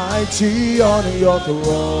 you are mighty on your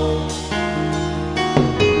throne.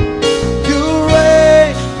 You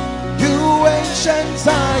reign, you ancient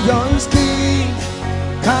Zion's King.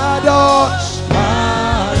 Kadosh,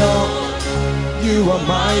 Kadosh, you are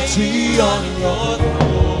mighty on your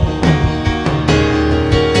throne.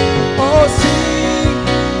 Oh, sing,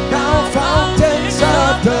 thou fountains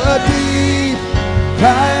of the deep,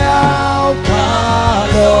 cry out,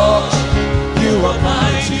 Kadosh, you are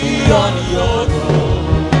mighty on your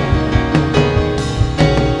throne.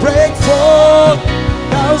 Break forth,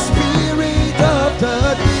 thou spirit of the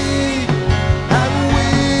deep, and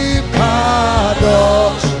weep,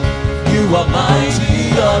 Kadosh, you are mighty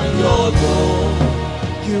on your throne.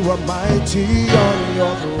 You are mighty on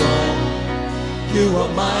your throne. You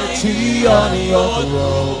are mighty on your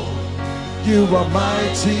throne. You are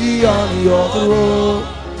mighty on your throne.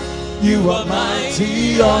 You are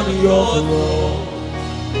mighty on your throne.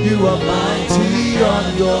 You are mighty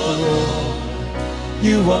on your throne.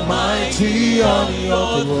 You are mighty on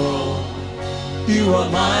your throne. You are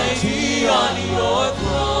mighty on your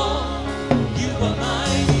throne. You are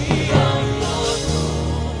mighty on your throne.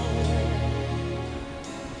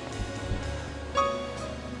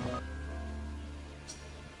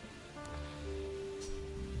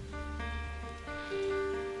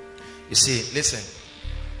 You see, listen.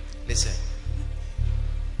 Listen.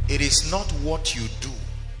 It is not what you do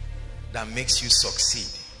that makes you succeed.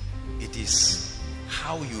 It is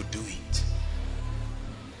how you do it.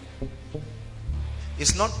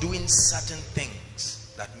 It's not doing certain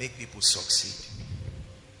things that make people succeed.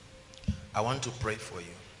 I want to pray for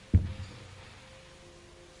you.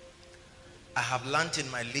 I have learned in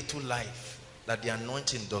my little life that the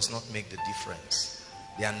anointing does not make the difference.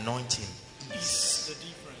 The anointing is the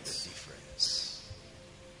difference.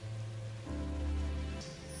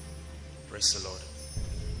 Praise the Lord.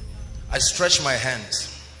 I stretch my hands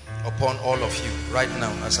upon all of you right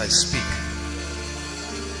now as I speak.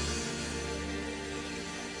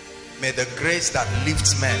 May the grace that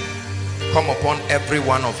lifts men come upon every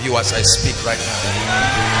one of you as I speak right now.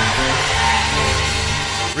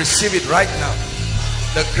 Receive it right now.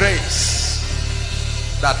 The grace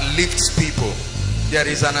that lifts people. There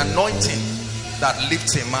is an anointing that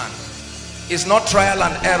lifts a man. It's not trial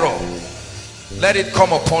and error. Let it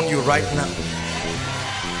come upon you right now.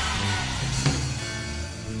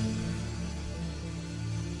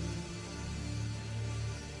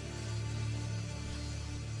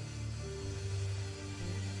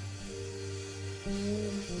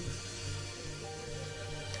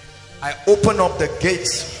 I open up the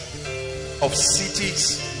gates of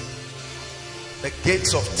cities, the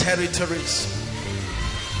gates of territories,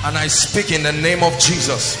 and I speak in the name of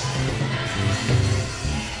Jesus.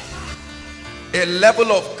 A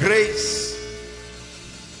level of grace.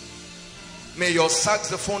 May your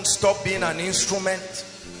saxophone stop being an instrument.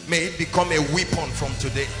 May it become a weapon from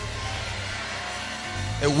today.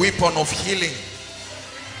 A weapon of healing.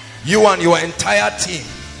 You and your entire team.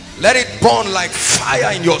 Let it burn like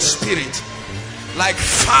fire in your spirit. Like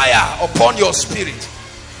fire upon your spirit.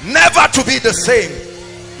 Never to be the same.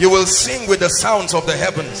 You will sing with the sounds of the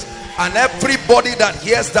heavens. And everybody that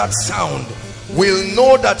hears that sound will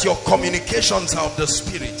know that your communications are of the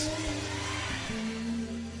spirit.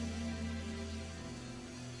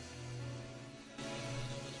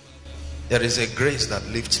 There is a grace that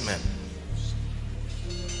lifts men.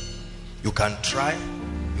 You can try,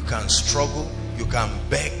 you can struggle, you can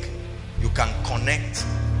beg, you can connect.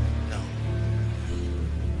 No.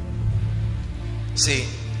 See,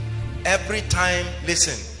 every time,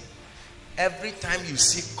 listen, every time you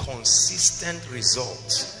see consistent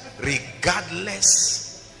results,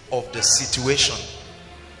 regardless of the situation,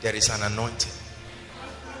 there is an anointing.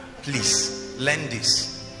 Please, learn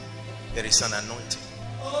this. There is an anointing.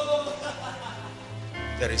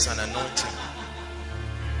 There is an anointing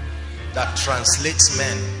that translates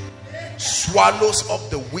men, swallows up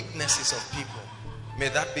the weaknesses of people. May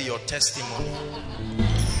that be your testimony.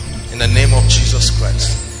 In the name of Jesus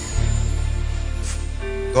Christ.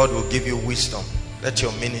 God will give you wisdom. Let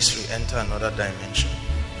your ministry enter another dimension.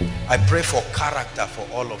 I pray for character for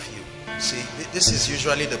all of you. See, this is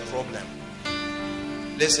usually the problem.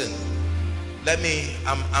 Listen,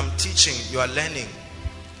 I'm teaching, you are learning.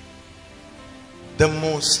 The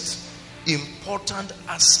most important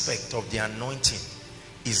aspect of the anointing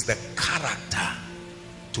is the character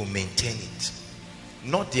to maintain it,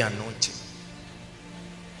 not the anointing.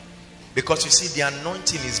 Because you see, the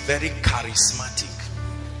anointing is very charismatic.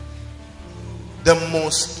 The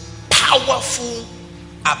most powerful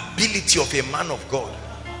ability of a man of God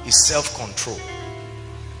is self-control.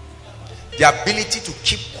 The ability to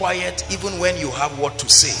keep quiet even when you have what to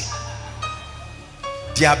say.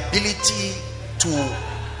 The ability to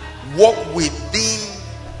walk within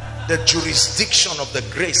the jurisdiction of the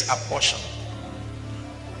grace apportioned.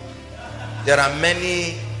 There are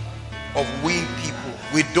many of we people,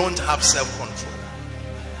 we don't have self-control.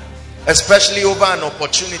 Especially over an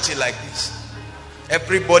opportunity like this.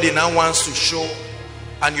 Everybody now wants to show,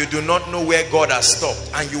 and you do not know where God has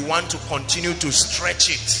stopped, and you want to continue to stretch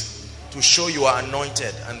it to show you are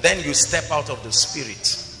anointed, and then you step out of the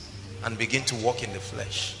spirit and begin to walk in the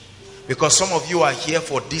flesh. Because some of you are here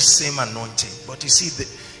for this same anointing, but you see,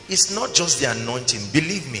 it's not just the anointing.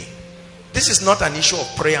 Believe me, this is not an issue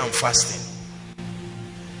of prayer and fasting.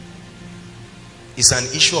 It's an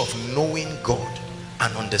issue of knowing God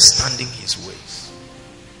and understanding his ways.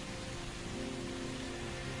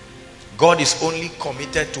 God is only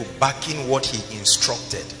committed to backing what he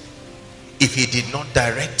instructed. If he did not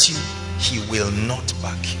direct you, he will not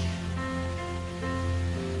back you.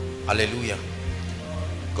 Hallelujah.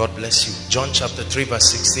 God bless you. John chapter 3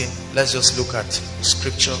 verse 16. Let's just look at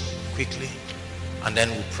scripture quickly and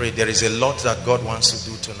then we'll pray. There is a lot that God wants to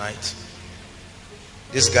do tonight.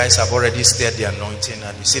 These guys have already stirred the anointing,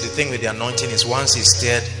 and you see, the thing with the anointing is once it's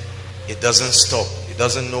stirred, it doesn't stop. It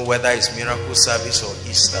doesn't know whether it's miracle service or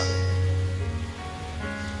Easter.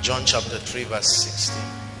 John chapter 3 verse 16.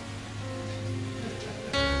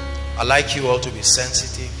 I'd like you all to be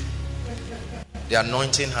sensitive. The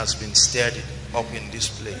anointing has been stirred up in this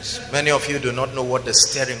place. Many of you do not know what the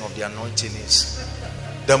stirring of the anointing is.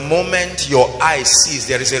 The moment your eye sees,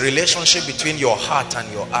 there is a relationship between your heart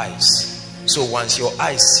and your eyes. So once your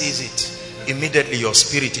eye sees it, immediately your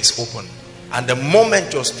spirit is open. And the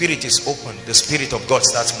moment your spirit is open, the Spirit of God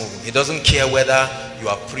starts moving. He doesn't care whether you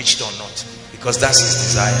are preached or not, because that's his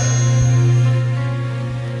desire.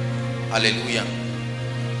 Hallelujah.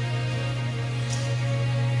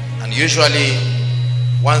 And usually,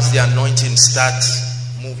 once the anointing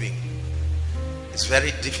starts moving, it's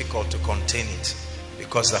very difficult to contain it,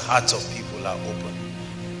 because the hearts of people are open.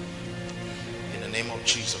 In the name of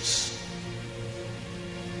Jesus.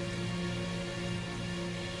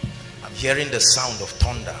 I'm hearing the sound of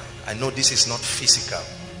thunder. I know this is not physical.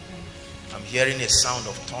 I'm hearing a sound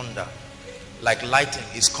of thunder. Like lightning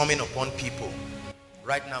is coming upon people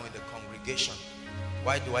right now in the congregation.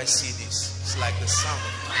 Why do I see this? It's like the sound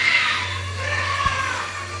of thunder.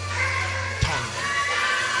 Thunder.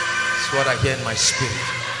 It's what I hear in my spirit.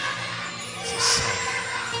 It's a sound.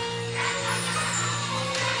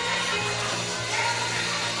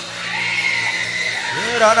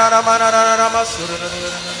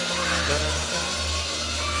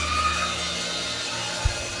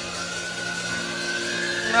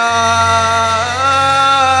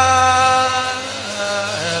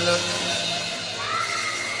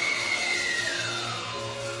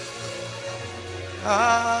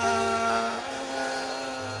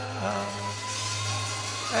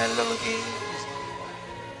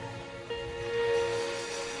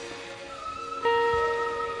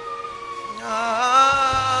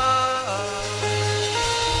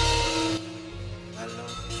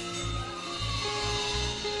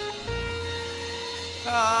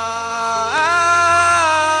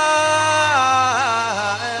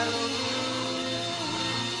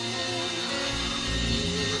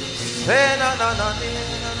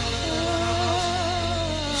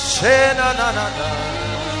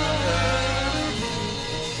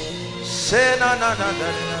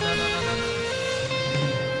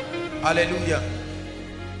 Hallelujah.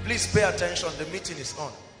 Please pay attention. The meeting is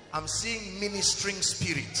on. I'm seeing ministering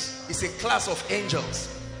spirits. It's a class of angels.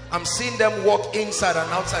 I'm seeing them walk inside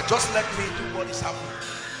and outside. Just let me do what is happening.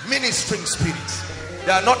 Ministering spirits.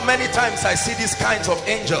 There are not many times I see these kinds of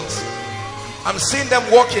angels. I'm seeing them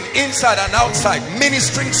walking inside and outside,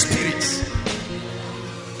 ministering spirits.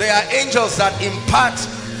 They are angels that impart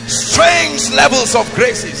strange levels of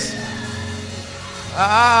graces.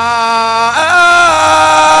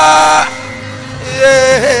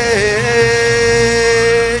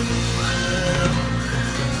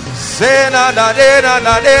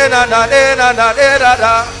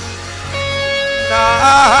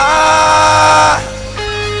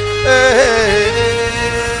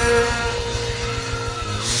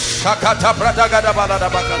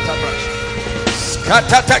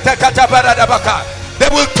 They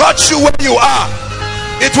will touch you where you are.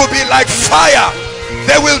 It will be like fire.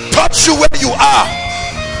 They will touch you where you are.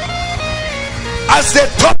 As they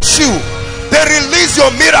touch you, they release your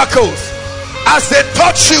miracles. As they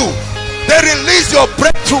touch you, they release your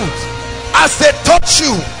breakthroughs. As they touch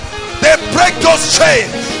you, they break those chains.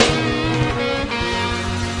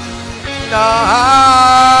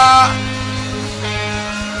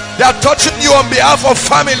 They are touching you on behalf of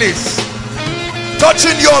families.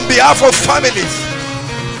 Touching you on behalf of families.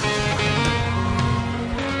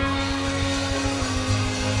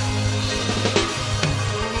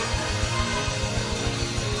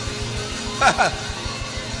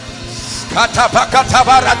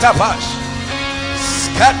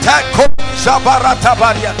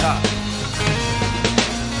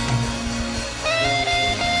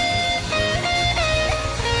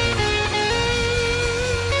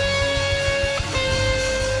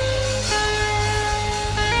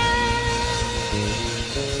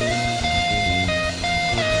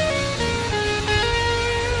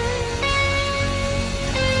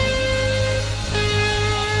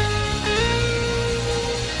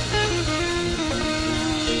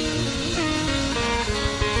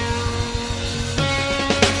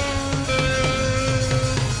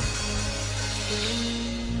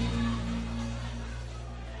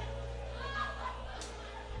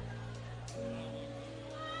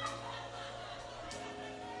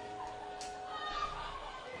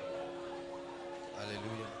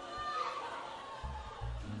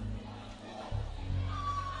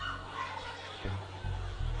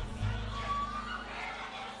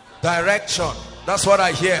 Direction. That's what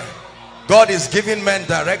I hear. God is giving men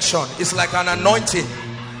direction. It's like an anointing.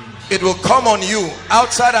 It will come on you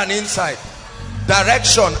outside and inside.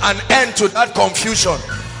 Direction, an end to that confusion.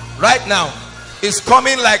 Right now, it's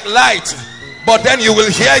coming like light, but then you will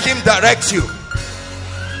hear him direct you.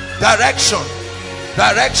 Direction,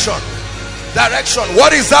 direction, direction.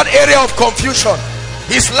 What is that area of confusion?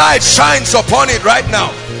 His light shines upon it right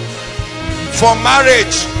now. For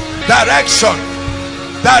marriage, direction.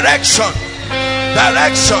 Direction,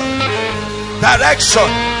 direction, direction.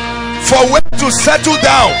 For where to settle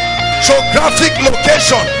down, geographic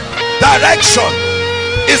location. Direction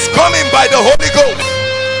is coming by the Holy Ghost.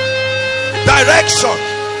 Direction.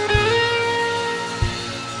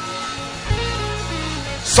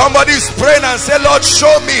 Somebody is praying and say, Lord,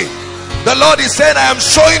 show me. The Lord is saying, I am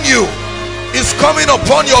showing you. It's coming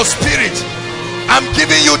upon your spirit. I'm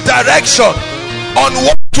giving you direction on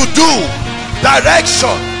what to do. Direction.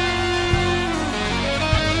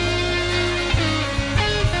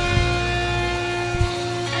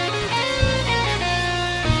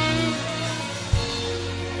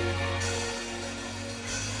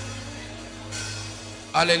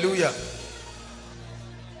 Hallelujah.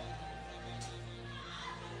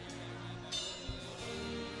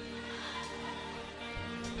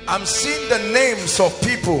 I'm seeing the names of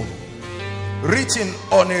people written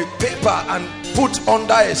on a paper and put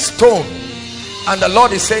under a stone. And the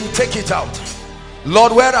Lord is saying, take it out.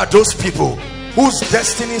 Lord, where are those people whose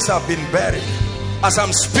destinies have been buried? As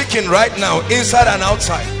I'm speaking right now, inside and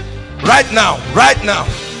outside, right now,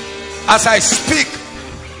 as I speak,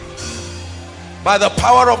 by the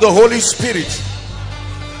power of the Holy Spirit,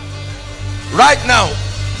 right now,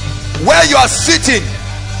 where you are sitting,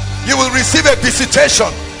 you will receive a visitation.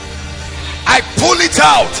 I pull it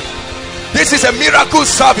out. This is a miracle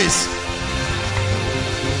service.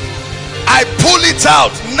 I pull it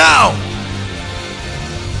out now.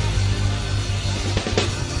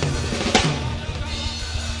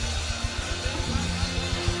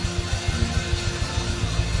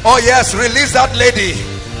 Oh yes, release that lady.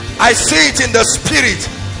 I see it in the spirit.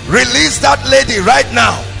 Release that lady right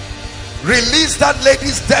now. Release that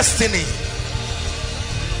lady's destiny.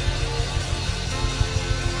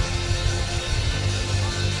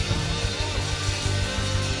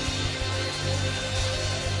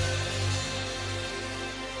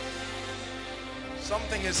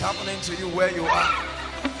 Something is happening to you where you are.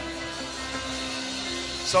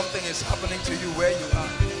 Something is happening to you where you are.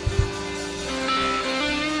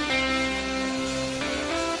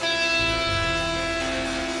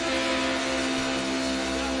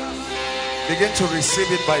 Begin to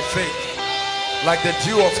receive it by faith. Like the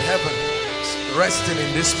dew of heaven resting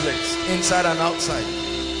in this place, inside and outside.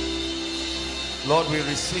 Lord, we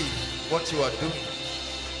receive what you are doing.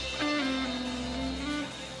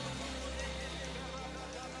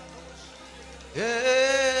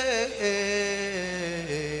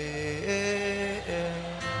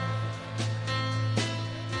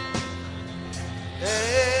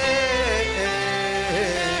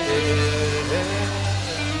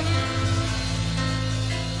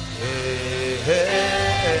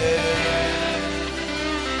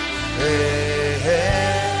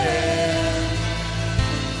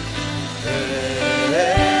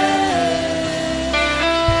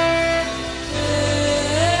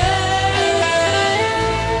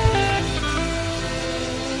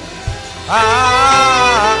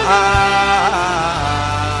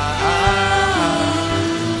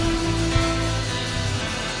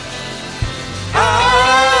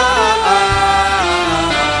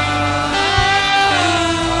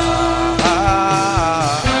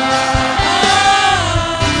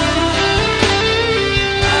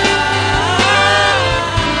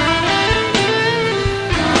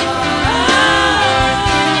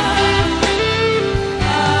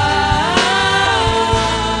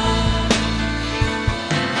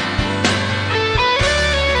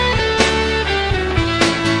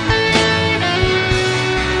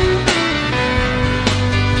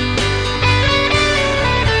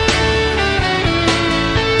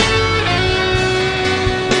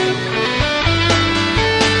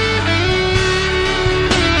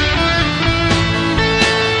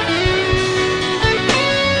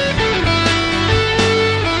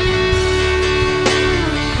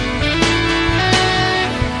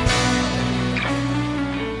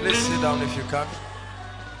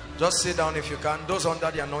 Just sit down if you can. Those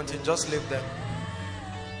under the anointing, just leave them.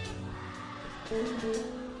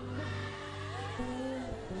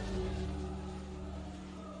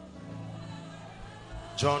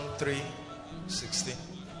 John 3:16.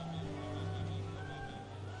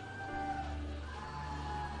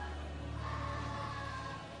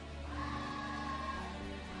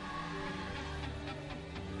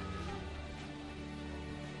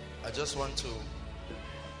 I just want to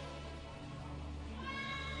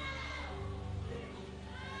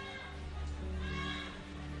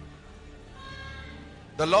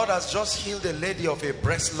The Lord has just healed a lady of a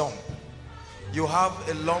breast lump. You have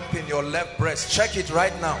a lump in your left breast. Check it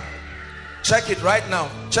right now. Check it right now.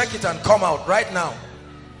 Check it and come out right now.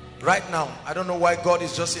 Right now. I don't know why God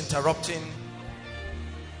is just interrupting.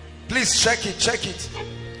 Please check it. Check it.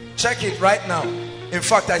 Check it right now. In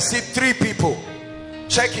fact, I see 3 people.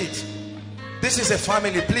 Check it. This is a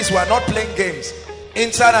family. Please, we are not playing games.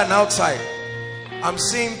 Inside and outside. I'm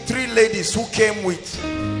seeing 3 ladies who came with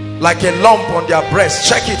like a lump on their breast.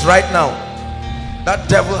 Check it right now. That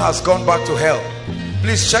devil has gone back to hell.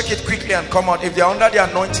 Please check it quickly and come out. If they are under the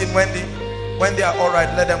anointing, when they are all right,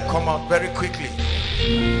 let them come out very quickly.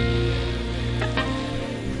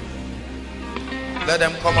 Let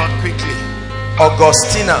them come out quickly.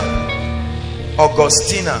 Augustina.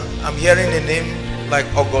 I'm hearing a name like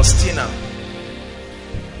Augustina.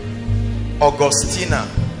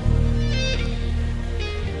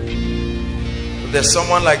 If there's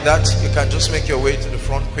someone like that, you can just make your way to the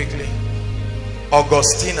front quickly.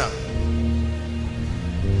 Augustina.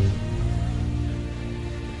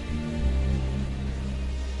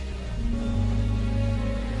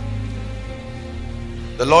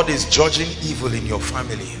 The Lord is judging evil in your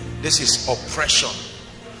family. This is oppression.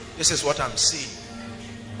 This is what I'm seeing.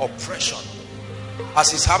 Oppression.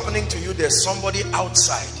 As it's happening to you, there's somebody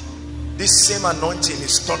outside. This same anointing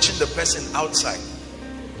is touching the person outside.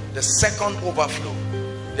 The second overflow,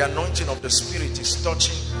 the anointing of the Spirit is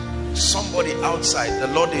touching somebody outside. The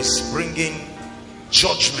Lord is bringing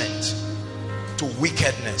judgment to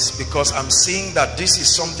wickedness, because I'm seeing that this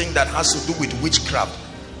is something that has to do with witchcraft.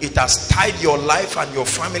 It has tied your life and your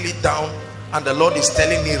family down, and the Lord is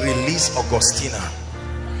telling me, release Augustina.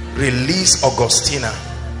 Release Augustina.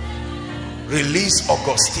 Release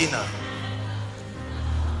Augustina.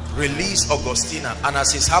 Release Augustina. And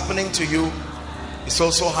as it's happening to you, it's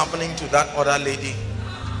also happening to that other lady.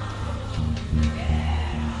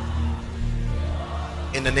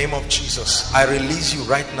 In the name of Jesus, I release you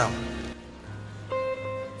right now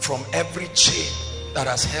from every chain that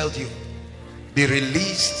has held you. Be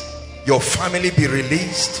released. Your family be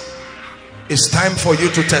released. It's time for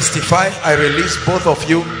you to testify. I release both of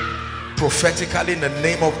you prophetically in the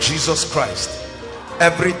name of Jesus Christ.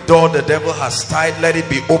 Every door the devil has tied, let it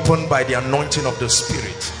be opened by the anointing of the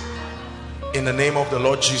Spirit. In the name of the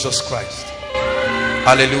Lord Jesus Christ.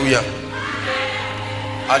 Hallelujah.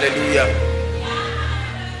 Hallelujah.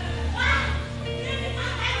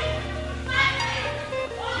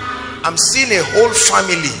 I'm seeing a whole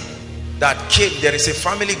family that came. There is a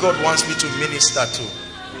family God wants me to minister to.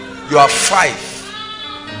 You are 5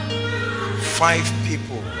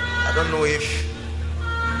 people. I don't know if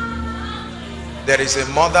there is a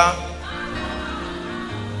mother.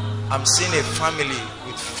 I'm seeing a family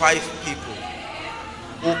with 5 people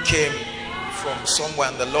who came from somewhere,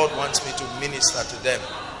 and the Lord wants me to minister to them.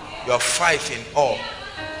 You are 5 in all.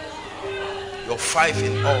 You're 5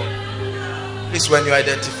 in all. Please, when you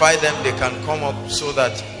identify them, they can come up so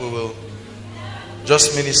that we will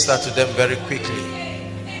just minister to them very quickly.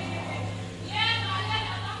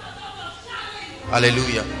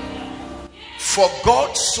 Hallelujah. For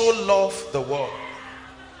God so loved the world.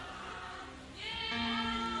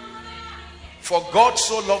 For God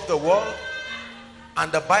so loved the world,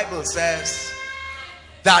 and the Bible says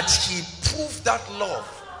that he proved that love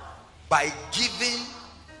by giving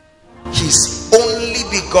his only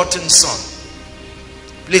begotten son.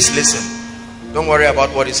 Please listen. Don't worry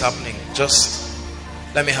about what is happening. Just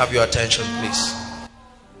let me have your attention, please.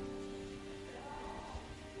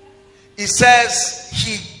 It says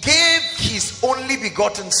he gave his only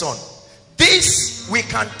begotten son. This, we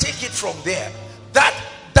can take it from there.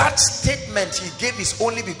 That statement, he gave his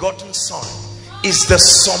only begotten son, is the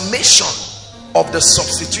summation of the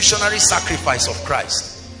substitutionary sacrifice of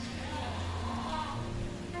Christ.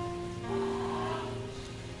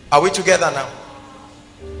 Are we together now?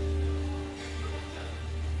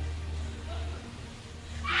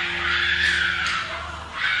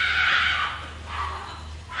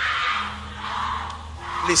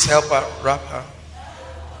 Please help her, wrap her.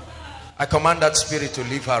 I command that spirit to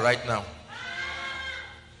leave her right now.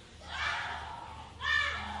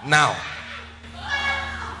 Now.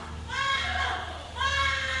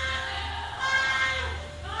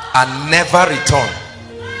 And never return.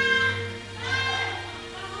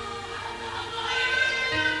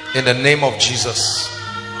 In the name of Jesus.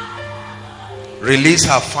 Release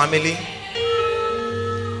her family.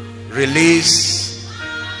 Release.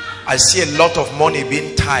 I see a lot of money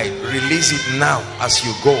being tied. Release it now as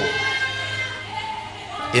you go.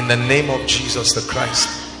 In the name of Jesus the Christ.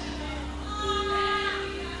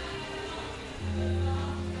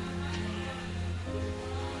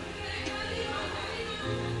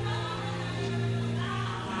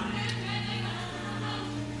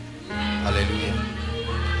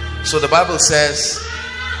 Hallelujah. So the Bible says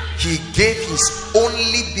he gave his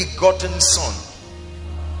only begotten son.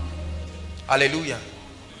 Hallelujah.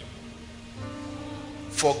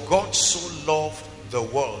 For God so loved the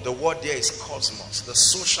world. The word there is cosmos, the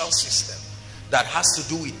social system that has to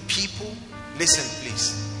do with people. Listen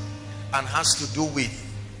please. And has to do with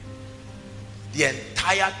the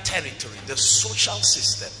entire territory, the social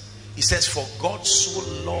system. He says, for God so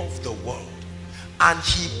loved the world. And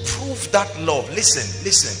he proved that love. Listen,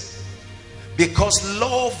 listen. Because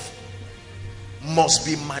love must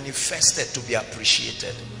be manifested to be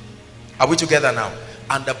appreciated. Are we together now?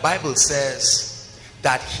 And the Bible says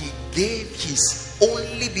that he gave his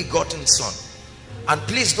only begotten son. And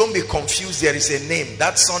please don't be confused. There is a name.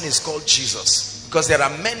 That son is called Jesus. Because there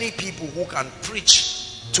are many people who can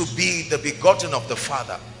preach to be the begotten of the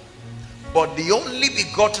Father. But the only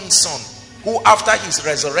begotten son, who after his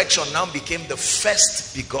resurrection now became the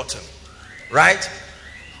first begotten, right?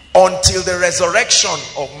 Until the resurrection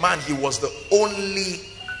of man, he was the only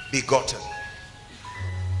begotten.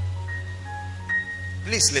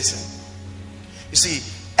 Please listen. You see,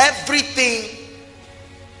 everything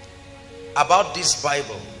about this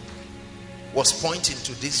Bible was pointing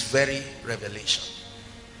to this very revelation.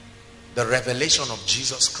 The revelation of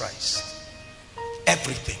Jesus Christ.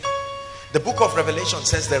 Everything. The book of Revelation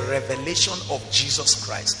says the revelation of Jesus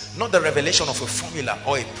Christ, not the revelation of a formula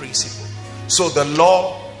or a principle. So the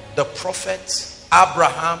law, the prophets,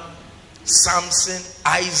 Abraham, Samson,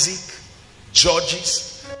 Isaac,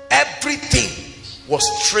 Judges, everything was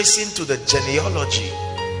tracing to the genealogy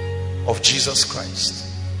of Jesus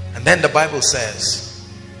Christ. And then the Bible says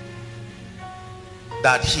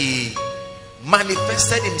that he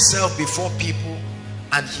manifested himself before people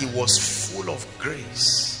and he was full of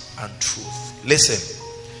grace and truth. Listen,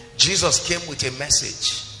 Jesus came with a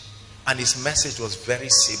message, and his message was very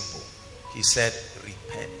simple. He said,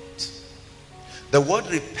 repent. The word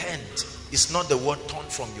repent is not the word turn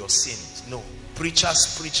from your sins. No,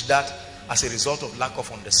 preachers preach that as a result of lack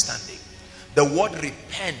of understanding. The word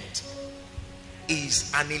repent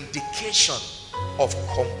is an indication of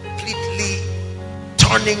completely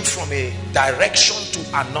turning from a direction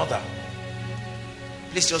to another.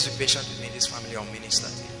 Please just be patient with me. This family I'll minister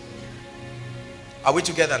to you. Are we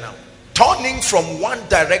together now? Turning from one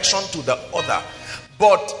direction to the other.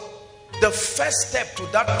 But The first step to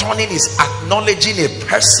that turning is acknowledging a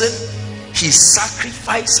person, his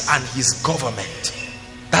sacrifice, and his government.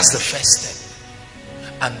 That's the first step.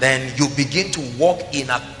 And then you begin to walk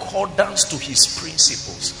in accordance to his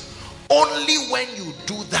principles. Only when you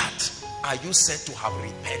do that are you said to have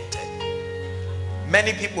repented.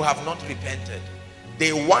 Many people have not repented.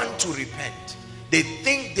 They want to repent. They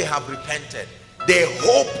think they have repented. They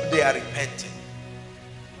hope they are repenting.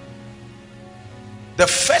 The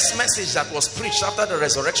first message that was preached after the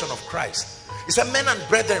resurrection of Christ, he said, men and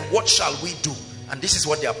brethren, what shall we do? And this is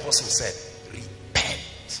what the apostle said: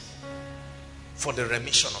 repent for the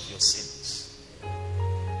remission of your sins.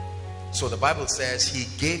 So the Bible says he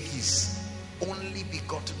gave his only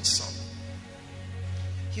begotten son.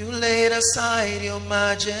 You laid aside your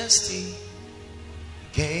majesty,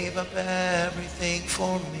 gave up everything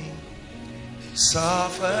for me,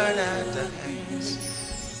 suffered at the hands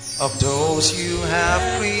of those you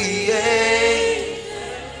have created.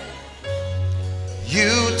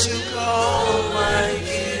 You took all my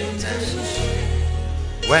guilt and shame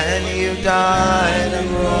when you died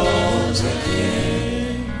and rose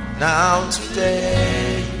again. Now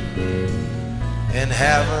today in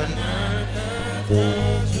heaven,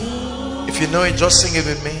 if you know it, just sing it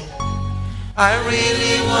with me. I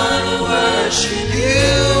really want to worship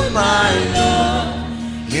you, my Lord.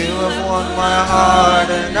 You have won my heart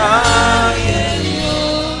and I am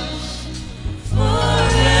yours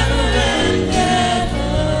forever and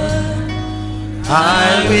ever.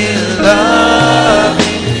 I will love you.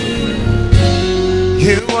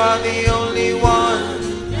 You are the only one.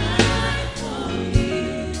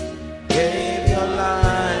 Gave your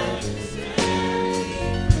life.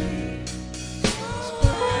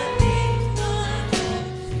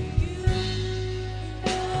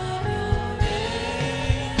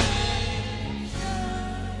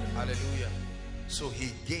 Hallelujah. So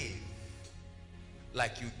he gave,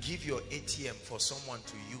 like you give your ATM for someone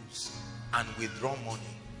to use and withdraw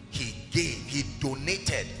money. He gave, he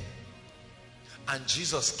donated. And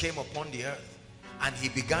Jesus came upon the earth and he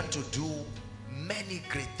began to do many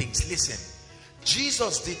great things. Listen,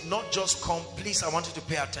 Jesus did not just come. Please, I want you to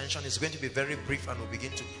pay attention. It's going to be very brief and we'll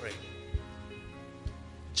begin to pray.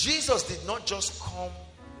 Jesus did not just come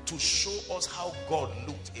to show us how God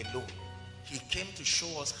looked alone. He came to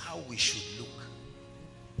show us how we should look.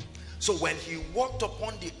 So when he walked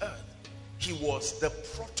upon the earth, he was the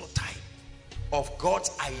prototype of God's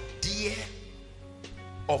idea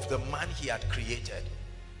of the man he had created.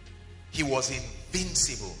 He was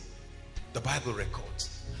invincible, the Bible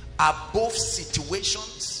records, above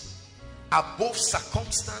situations, above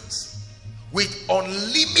circumstance, with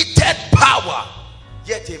unlimited power,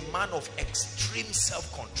 yet a man of extreme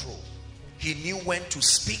self-control. He knew when to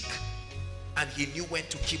speak and he knew when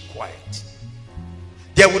to keep quiet.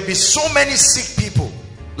 There would be so many sick people,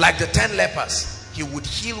 like the 10 lepers. He would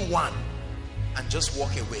heal one and just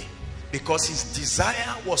walk away, because his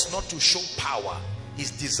desire was not to show power.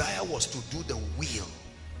 His desire was to do the will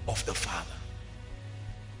of the Father.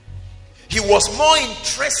 He was more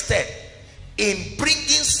interested in bringing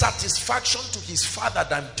satisfaction to his Father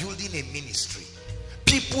than building a ministry.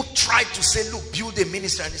 People tried to say, look, build a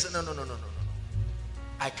ministry, and he said, no.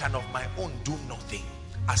 I can of my own do nothing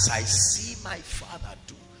as I see my Father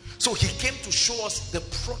do. So he came to show us the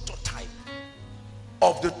prototype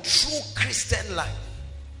of the true Christian life.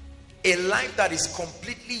 A life that is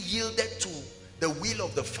completely yielded to the will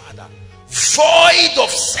of the Father, void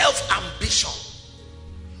of self-ambition,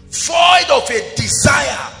 void of a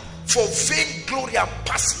desire for vain glory and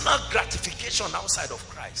personal gratification outside of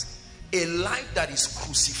Christ. A life that is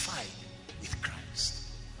crucified with Christ.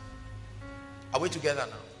 Are we together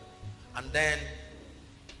now? And then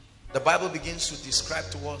the Bible begins to describe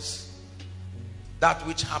to us that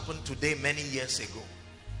which happened today many years ago.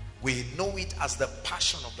 We know it as the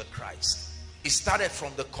passion of the Christ. It started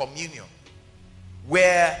from the communion,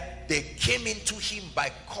 where they came into him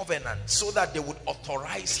by covenant so that they would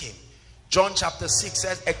authorize him. John chapter 6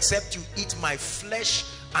 says, except you eat my flesh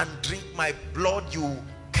and drink my blood, you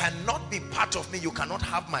cannot be part of me. You cannot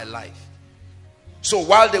have my life. So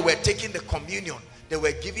while they were taking the communion, they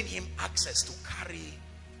were giving him access to carry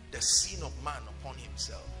the sin of man upon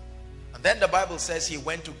himself. And then the Bible says he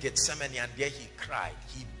went to Gethsemane and there he cried.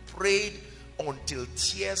 He prayed until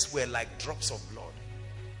tears were like drops of blood.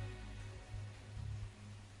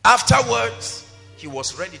 Afterwards, he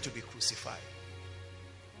was ready to be crucified.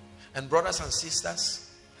 And brothers and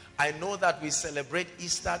sisters, I know that we celebrate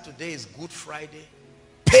Easter. Today is Good Friday.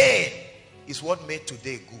 Pain is what made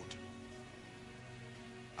today good.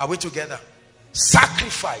 Are we together?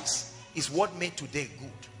 Sacrifice is what made today good.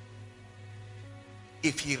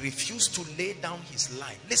 if he refused to lay down his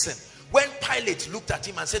life. Listen, when Pilate looked at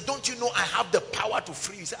him and said, don't you know I have the power to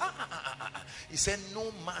free you? He said, He said, no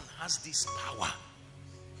man has this power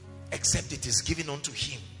except it is given unto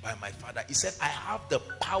him by my Father. He said, I have the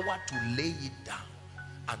power to lay it down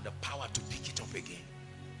and the power to pick it up again.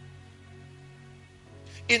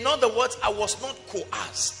 In other words, I was not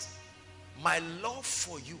coerced. My love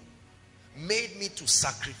for you made me to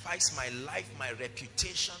sacrifice my life, my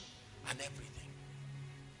reputation, and everything.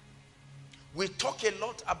 We talk a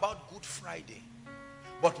lot about Good Friday,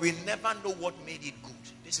 but we never know what made it good.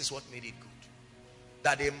 This is what made it good.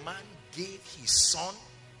 That a man gave his son,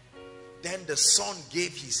 then the son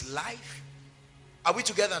gave his life. Are we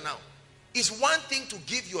together now? It's one thing to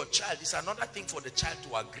give your child. It's another thing for the child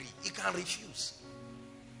to agree. He can refuse.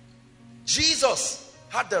 Jesus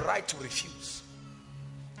had the right to refuse.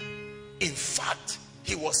 In fact,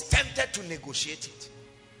 he was tempted to negotiate it.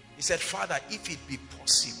 He said, Father, if it be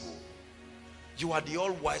possible, you are the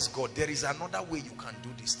all-wise God. There is another way you can do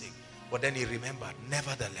this thing. But then he remembered,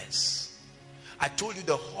 nevertheless. I told you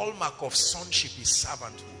the hallmark of sonship is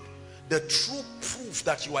servanthood. The true proof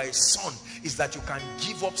that you are a son is that you can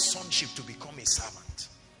give up sonship to become a servant.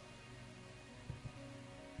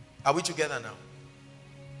 Are we together now?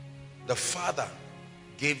 The Father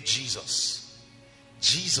gave Jesus.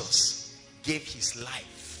 Jesus gave his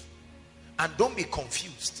life. And don't be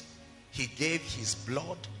confused. He gave his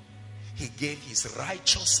blood. He gave his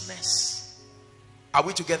righteousness. Are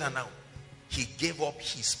we together now? He gave up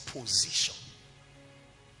his position.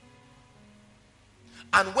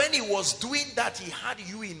 And when he was doing that, he had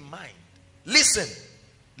you in mind. Listen,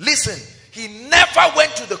 listen. He never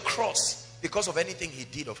went to the cross because of anything he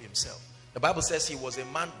did of himself. The Bible says he was a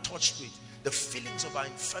man touched with the feelings of our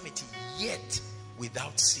infirmity, yet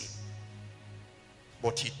without sin.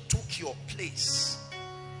 But he took your place,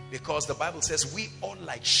 because the Bible says we all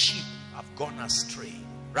like sheep have gone astray.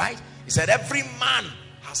 Right? He said every man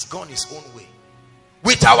has gone his own way.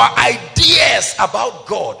 With our ideas about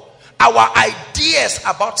God, our ideas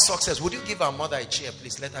about success. Would you give our mother a chair,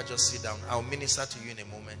 please? Let her just sit down. I'll minister to you in a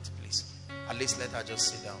moment, please. At least let her just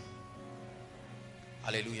sit down.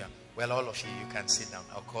 Hallelujah. Well, all of you, you can sit down.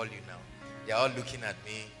 I'll call you now. They're all looking at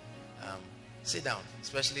me. Sit down.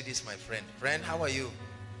 Especially this, my friend. Friend, how are you?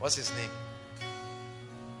 What's his name?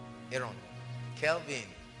 Aaron. Kelvin.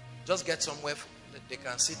 Just get somewhere that they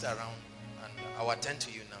can sit around, and I'll attend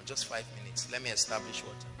to you now. Just 5 minutes. Let me establish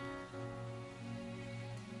what.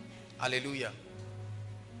 Hallelujah.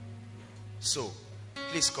 So,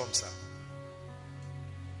 please come, sir.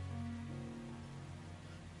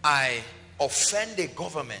 I offend a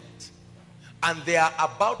government and they are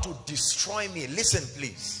about to destroy me. Listen,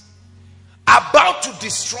 please. About to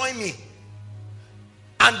destroy me.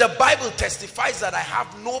 And the Bible testifies that I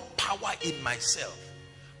have no power in myself.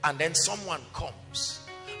 And then someone comes,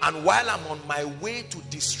 and while I'm on my way to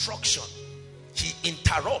destruction, he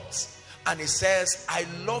interrupts. And he says, I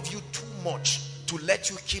love you too much to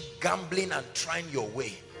let you keep gambling and trying your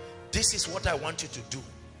way. This is what I want you to do.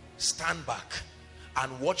 Stand back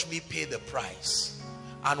and watch me pay the price.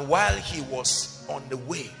 And while he was on the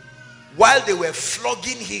way, while they were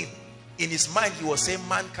flogging him, in his mind he was saying,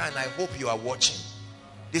 mankind, I hope you are watching.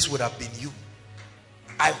 This would have been you.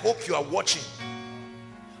 I hope you are watching.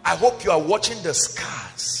 I hope you are watching the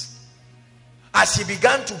scars. As he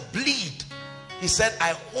began to bleed, he said,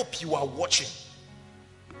 I hope you are watching.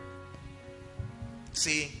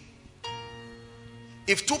 See,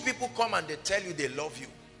 if two people come and they tell you they love you,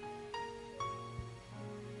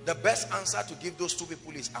 the best answer to give those two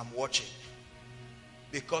people is, I'm watching.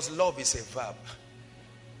 Because love is a verb.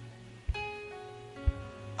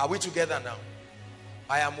 Are we together now?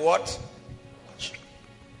 I am what? Watching.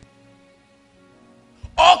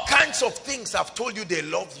 All kinds of things have told you they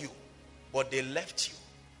love you, but they left you.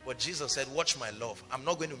 But Jesus said, watch my love. I'm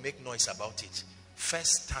not going to make noise about it.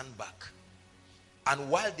 First, stand back. And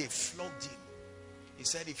while they flogged him, he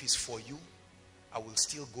said, if it's for you, I will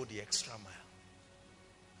still go the extra mile.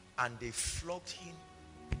 And they flogged him.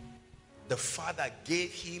 The Father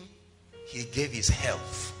gave him, he gave his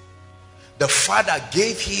health. The Father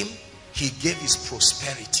gave him, he gave his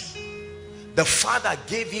prosperity. The Father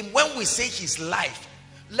gave him, when we say his life,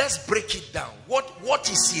 let's break it down. What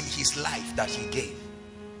is in his life that he gave?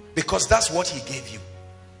 Because that's what he gave you.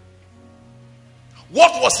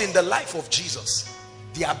 What was in the life of Jesus?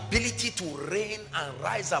 The ability to reign and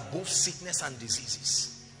rise above sickness and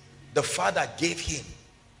diseases. The Father gave him.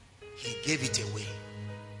 He gave it away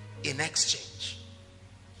in exchange.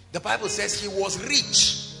 The Bible says he was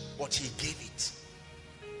rich, but he gave it.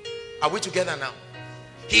 Are we together now?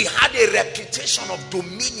 He had a reputation of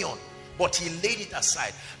dominion, but he laid it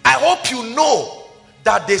aside. I hope you know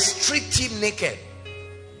that they stripped him naked.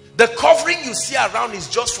 The covering you see around is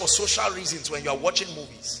just for social reasons when you are watching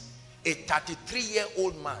movies. A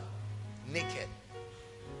 33-year-old man, naked.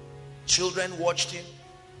 Children watched him.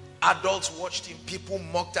 Adults watched him. People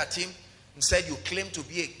mocked at him and said, you claim to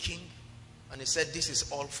be a king. And he said, this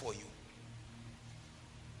is all for you.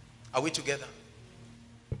 Are we together?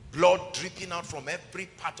 Blood dripping out from every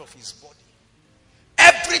part of his body.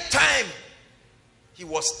 Every time he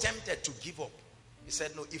was tempted to give up, he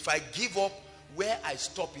said, no, if I give up, where I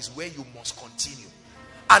stop is where you must continue.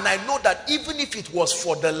 And I know that even if it was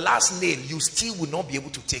for the last nail, you still will not be able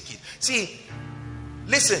to take it. See,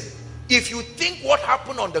 listen, if you think what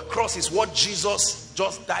happened on the cross is what Jesus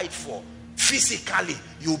just died for, physically,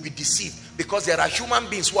 you will be deceived, because there are human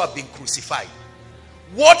beings who have been crucified.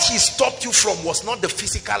 What he stopped you from was not the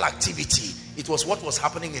physical activity. It was what was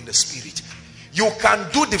happening in the spirit. You can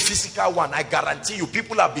do the physical one. I guarantee you,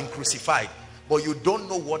 people have been crucified, but you don't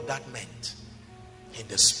know what that meant in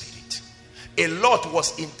the spirit. A lot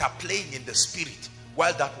was interplaying in the spirit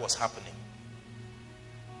while that was happening.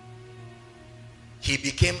 He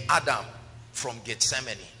became Adam from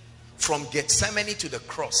Gethsemane. From Gethsemane to the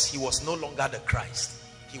cross, he was no longer the Christ.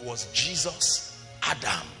 He was Jesus,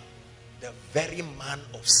 Adam, the very man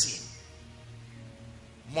of sin.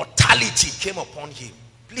 Mortality came upon him.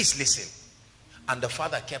 Please listen. And the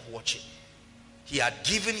Father kept watching. He had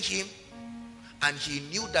given him, and he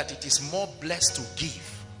knew that it is more blessed to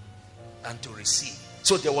give than to receive.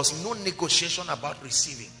 So there was no negotiation about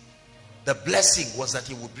receiving. The blessing was that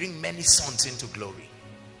he would bring many sons into glory.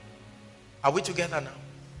 Are we together now?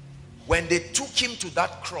 When they took him to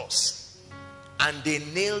that cross and they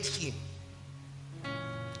nailed him,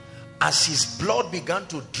 as his blood began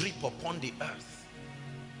to drip upon the earth,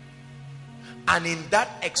 and in that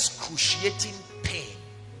excruciating pain,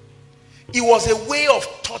 it was a way of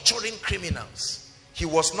torturing criminals. He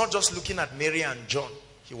was not just looking at Mary and John.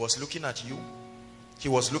 He was looking at you. He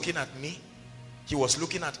was looking at me. He was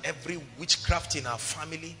looking at every witchcraft in our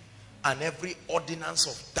family and every ordinance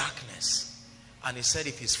of darkness. And he said,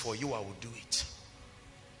 if it's for you, I will do it.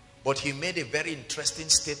 But he made a very interesting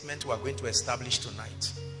statement we are going to establish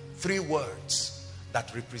tonight. 3 words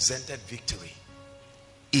that represented victory.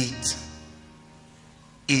 It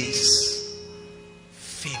is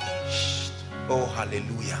finished. Oh,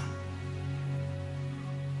 hallelujah.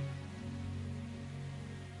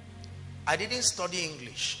 I didn't study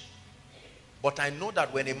English, but I know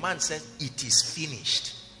that when a man says it is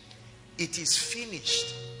finished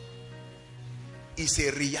is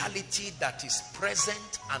a reality that is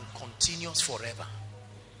present and continuous forever.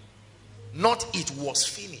 Not it was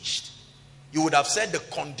finished. You would have said the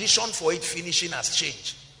condition for it finishing has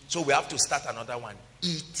changed. So we have to start another one.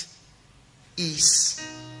 It is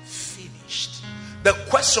finished. The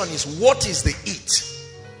question is, what is the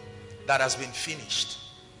it that has been finished?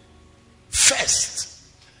 First,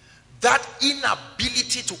 that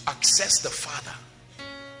inability to access the Father.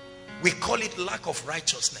 We call it lack of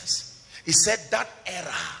righteousness. He said that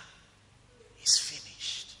era is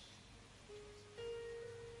finished.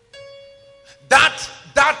 That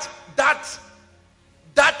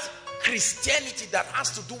Christianity that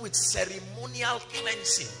has to do with ceremonial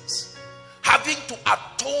cleansings, having to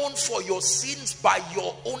atone for your sins by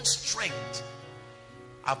your own strength,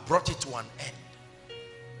 I've brought it to an end.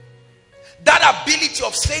 That ability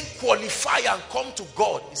of saying qualify and come to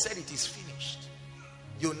God, he said it is finished.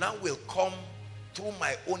 You now will come through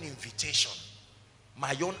my own invitation,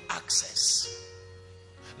 my own access.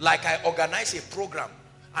 Like I organize a program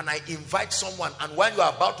and I invite someone, and while you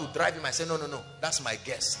are about to drive him, I say, no, that's my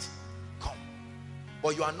guest. Come.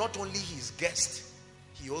 But you are not only his guest,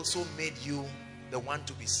 he also made you the one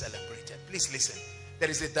to be celebrated. Please listen. There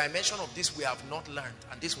is a dimension of this we have not learned,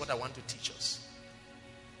 and this is what I want to teach us.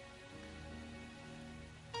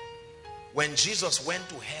 When Jesus went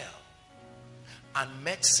to hell and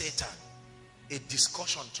met Satan, a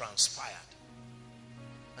discussion transpired.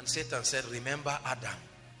 And Satan said, remember Adam?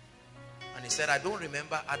 And he said, I don't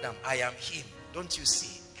remember Adam. I am him. Don't you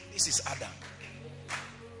see? This is Adam.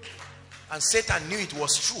 And Satan knew it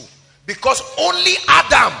was true, because only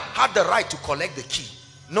Adam had the right to collect the key.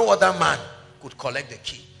 No other man could collect the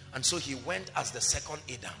key. And so he went as the second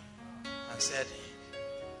Adam and said,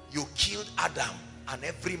 you killed Adam and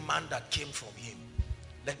every man that came from him.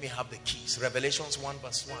 Let me have the keys. Revelations 1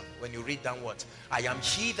 verse 1. When you read downwards, I am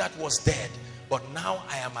he that was dead, but now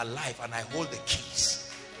I am alive and I hold the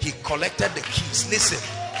keys. He collected the keys. Listen.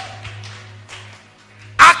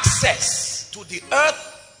 Access to the earth,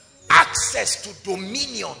 access to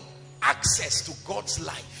dominion, access to God's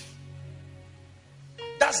life.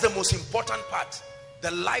 that's the most important part.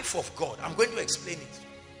 The life of God. I'm going to explain it.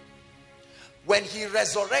 When he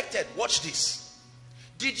resurrected, watch this.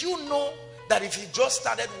 Did you know that if he just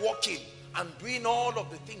started walking and doing all of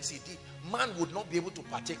the things he did, man would not be able to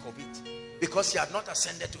partake of it because he had not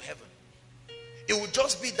ascended to heaven? It would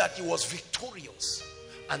just be that he was victorious.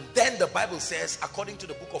 And then the Bible says, according to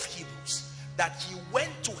the book of Hebrews, that he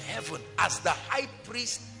went to heaven as the high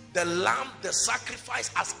priest, the lamb, the sacrifice,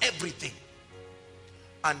 as everything.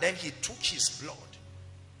 And then he took his blood,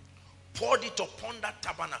 poured it upon that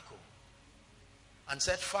tabernacle, and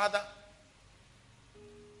said, Father,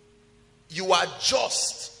 you are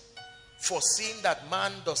just for seeing that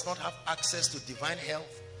man does not have access to divine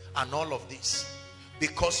health and all of this,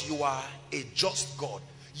 because you are a just God.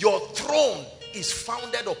 Your throne is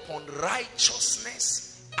founded upon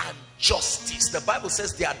righteousness and justice. The Bible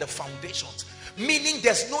says they are the foundations, meaning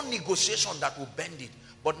there's no negotiation that will bend it.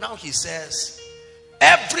 But now he says,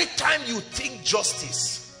 every time you think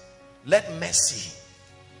justice, let mercy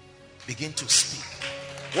begin to speak.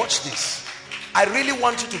 Watch this. I really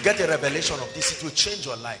want you to get a revelation of this. It will change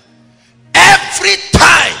your life. Every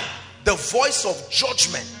time the voice of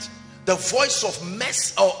judgment, the voice of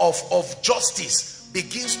mess of justice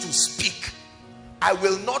begins to speak, I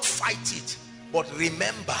will not fight it, but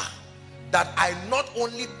remember that I not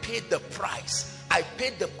only paid the price, I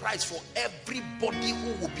paid the price for everybody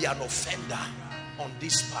who will be an offender on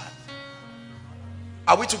this path.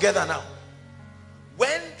 Are we together now?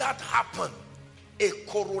 When that happened, a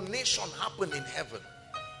coronation happened in heaven.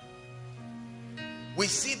 We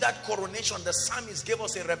see that coronation. The psalmist gave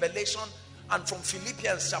us a revelation, and from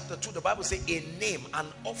Philippians chapter 2, the Bible says a name, an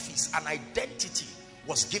office, an identity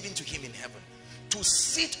was given to him in heaven, to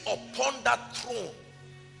sit upon that throne.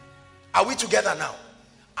 Are we together now?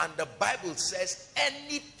 And the Bible says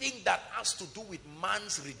anything that has to do with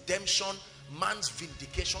man's redemption, man's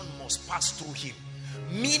vindication must pass through him.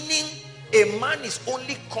 Meaning a man is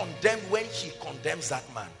only condemned when he condemns that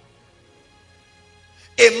man.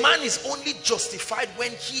 A man is only justified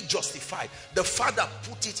when he justified. The Father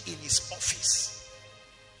put it in his office.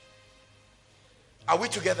 Are we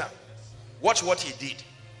together? Watch what he did.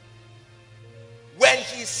 When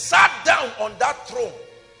he sat down on that throne,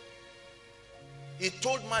 he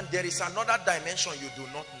told man, there is another dimension you do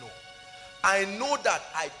not know. I know that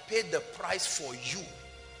I paid the price for you,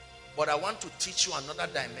 but I want to teach you another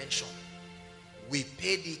dimension. We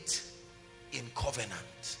paid it in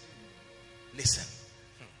covenant. Listen.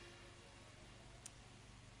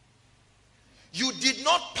 You did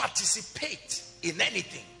not participate in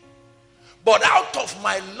anything, but out of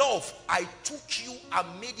my love, I took you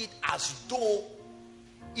and made it as though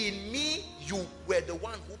in me you were the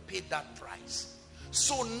one who paid that price.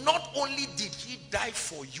 So not only did he die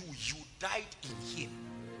for you, you died in him.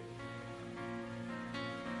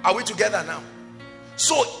 Are we together now?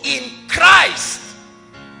 So in Christ,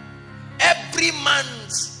 every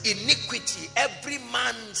man's iniquity, every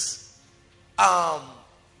man's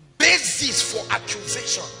basis for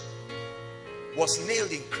accusation was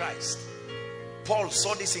nailed in Christ. Paul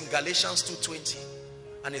saw this in Galatians 2:20,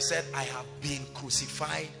 and he said, I have been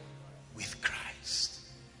crucified with Christ.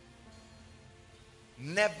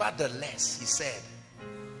 Nevertheless, he said,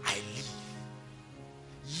 I live.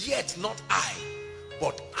 Yet not I,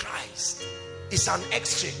 but Christ. It's an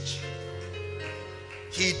exchange.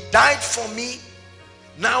 He died for me.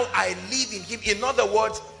 Now I live in him. In other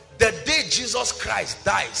words, the day Jesus Christ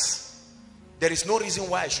dies, there is no reason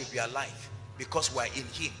why I should be alive, because we are in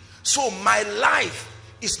him. So my life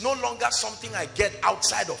is no longer something I get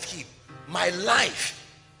outside of him. My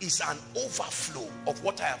life is an overflow of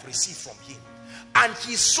what I have received from him. And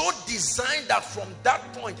he's so designed that from that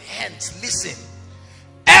point hence, listen,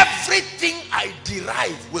 everything I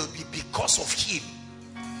derive will be because of him,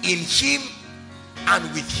 in him and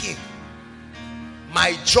with him.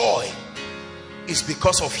 My joy is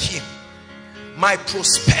because of him. My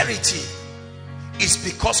prosperity is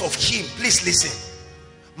because of him. Please listen.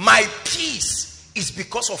 My peace is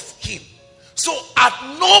because of him. So at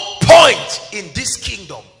no point in this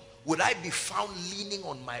kingdom would I be found leaning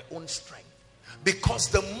on my own strength. Because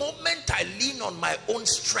the moment I lean on my own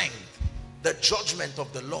strength, the judgment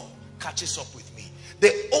of the law catches up with me.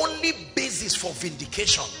 The only basis for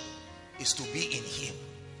vindication is to be in him.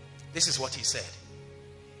 This is what he said.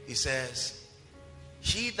 He says,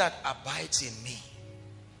 he that abides in me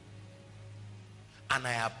and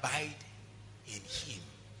I abide in him,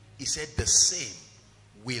 he said, the same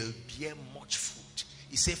will bear much fruit.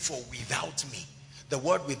 He said, for without me, the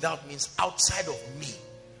word without means outside of me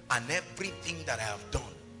and everything that I have done,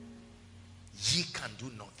 ye can do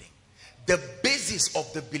nothing. The basis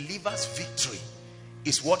of the believer's victory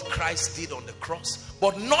is what Christ did on the cross.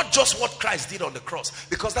 But not just what Christ did on the cross.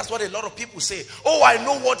 Because that's what a lot of people say. Oh, I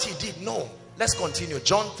know what he did. No. Let's continue.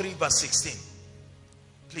 John 3 verse 16.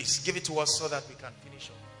 Please give it to us so that we can finish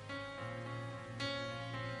up.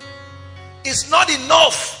 It's not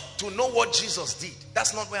enough to know what Jesus did.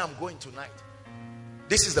 That's not where I'm going tonight.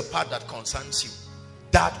 This is the part that concerns you.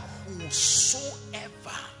 That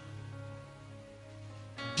whosoever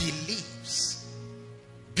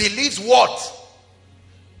believes what?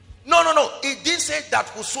 No. It didn't say that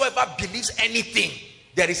whosoever believes anything.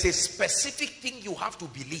 There is a specific thing you have to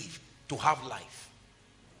believe to have life.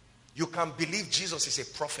 You can believe Jesus is a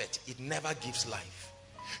prophet. It never gives life.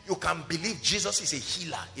 You can believe Jesus is a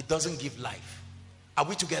healer. It doesn't give life. Are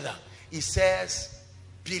we together? It says,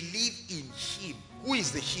 believe in him. Who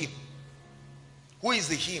is the him? Who is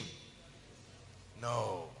the him?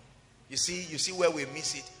 No. You see where we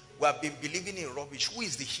miss it? We have been believing in rubbish. Who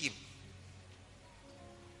is the him?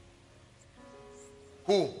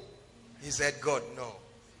 Who? He said God. No.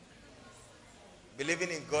 Believing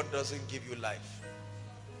in God doesn't give you life.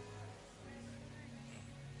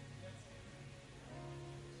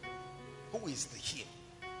 Who is the him?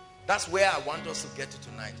 That's where I want us to get to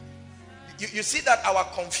tonight. You see that our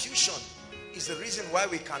confusion is the reason why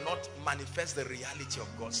we cannot manifest the reality of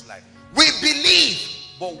God's life. We believe,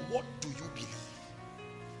 but what do you believe?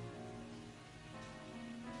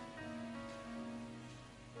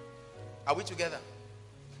 Are we together?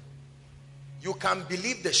 You can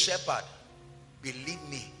believe the shepherd. Believe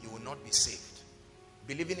me, you will not be saved.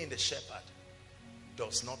 Believing in the shepherd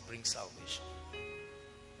does not bring salvation.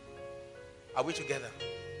 Are we together?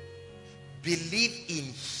 Believe in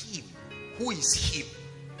him. Who is him?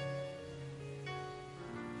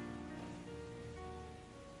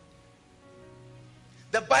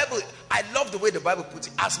 The Bible, I love the way the Bible puts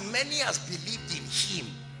it. As many as believed in him.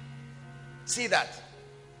 See that?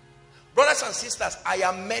 Brothers and sisters, I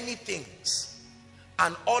am many things.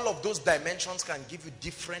 And all of those dimensions can give you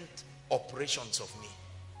different operations of me.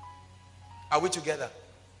 Are we together?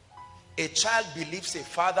 A child believes a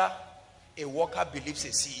father. A worker believes a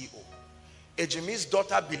CEO. A Jimmy's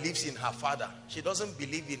daughter believes in her father. She doesn't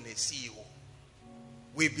believe in a CEO.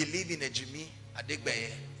 We believe in a Jimmy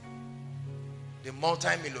Adegbeye, the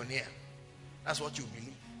multi-millionaire. That's what you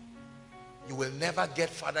believe. You will never get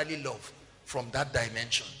fatherly love from that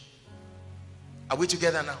dimension. Are we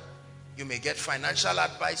together now? You may get financial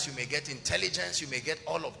advice, you may get intelligence, you may get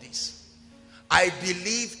all of this. I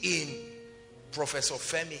believe in Professor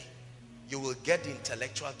Femi. You will get the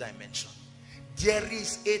intellectual dimension. There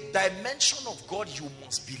is a dimension of God you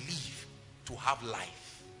must believe to have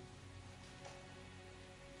life.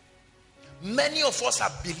 Many of us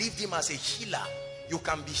have believed him as a healer. You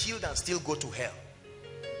can be healed and still go to hell.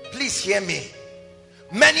 Please hear me.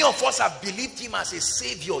 Many of us have believed him as a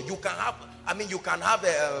savior. You can have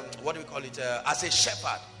a, what do we call it, as a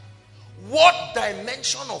shepherd. What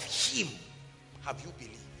dimension of him have you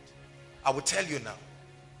believed? I will tell you now.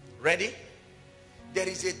 Ready? There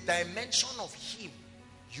is a dimension of him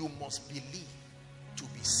you must believe to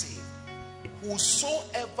be saved.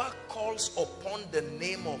 Whosoever calls upon the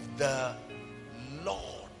name of the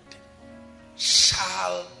Lord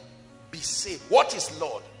shall be saved. What is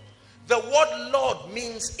Lord? The word Lord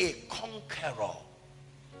means a conqueror.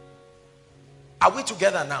 Are we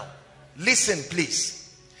together now? Listen,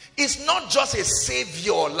 please. It's not just a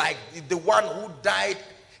savior like the one who died.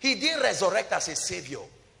 He didn't resurrect as a savior.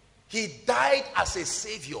 He died as a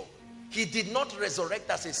savior. He did not resurrect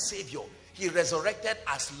as a savior. He resurrected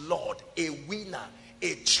as Lord, a winner,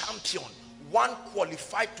 a champion, one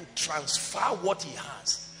qualified to transfer what he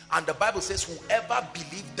has. And the Bible says whoever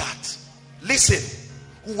believes that, listen,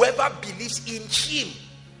 whoever believes in him,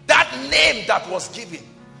 that name that was given,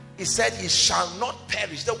 he said he shall not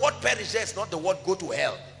perish. The word perish there is not the word go to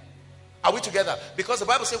hell. Are we together? Because the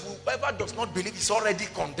Bible says whoever does not believe is already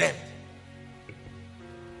condemned.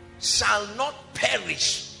 Shall not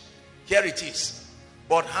perish. Here it is.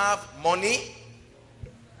 But have money.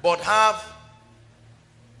 But have.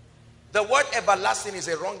 The word everlasting is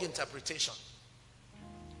a wrong interpretation.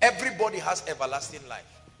 Everybody has everlasting life.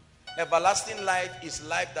 Everlasting life is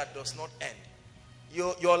life that does not end.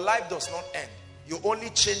 Your life does not end. You only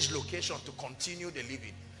change location to continue the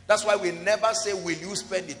living. That's why we never say, will you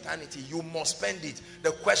spend eternity? You must spend it.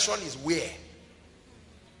 The question is where?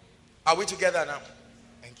 Are we together now?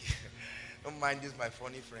 Thank you. Don't mind this, my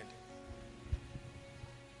funny friend.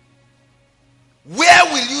 Where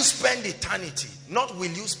will you spend eternity? Not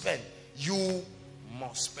will you spend. You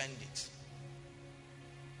must spend it.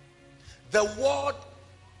 The word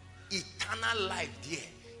eternal life there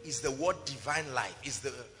is the word divine life. Is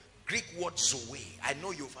the Greek word zoe. I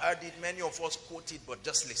know you've heard it. Many of us quote it, but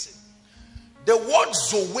just listen. The word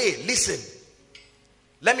zoe, listen.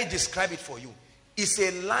 Let me describe it for you. It's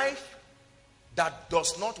a life that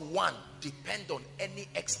does not, one, depend on any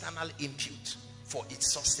external input for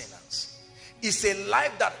its sustenance. It's a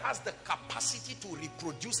life that has the capacity to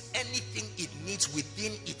reproduce anything it needs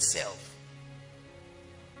within itself.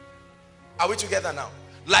 Are we together now?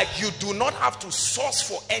 Like you do not have to source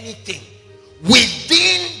for anything.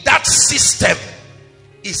 Within that system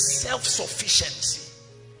is self-sufficiency.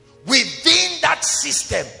 Within that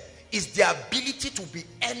system is the ability to be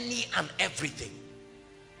any and everything.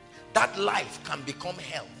 That life can become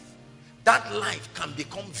health. That life can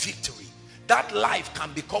become victory. That life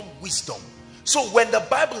can become wisdom. So when the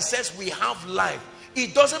Bible says we have life,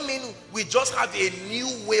 it doesn't mean we just have a new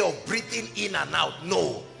way of breathing in and out.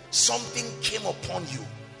 No. Something came upon you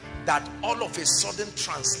that all of a sudden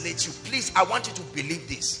translates you. Please, I want you to believe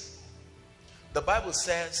this. The Bible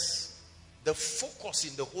says the focus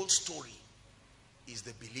in the whole story is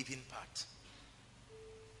the believing part.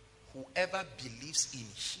 Whoever believes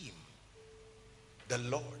in him, the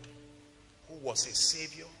Lord, who was a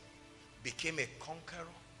savior, became a conqueror,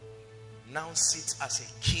 now sits as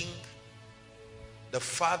a king. The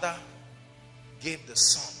Father gave the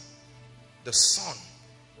Son. The Son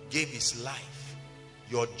gave his life.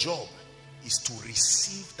 Your job is to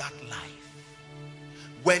receive that life.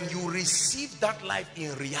 When you receive that life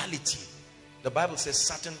in reality, the Bible says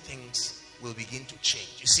certain things will begin to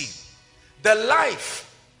change. You see, the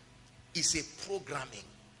life is a programming.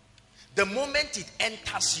 The moment it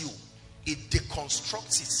enters you, it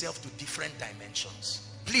deconstructs itself to different dimensions.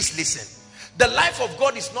 Please listen. The life of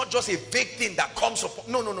God is not just a vague thing that comes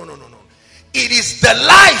upon. No. It is the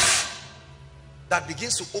life that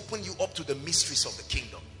begins to open you up to the mysteries of the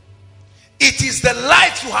kingdom. It is the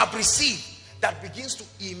life you have received that begins to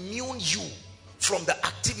immune you from the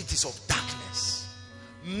activities of darkness.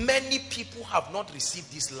 Many people have not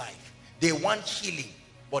received this life. They want healing,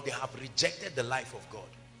 but they have rejected the life of God.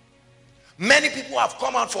 Many people have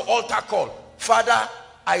come out for altar call. Father,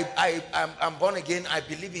 I'm born again. I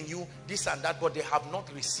believe in you, this and that, but they have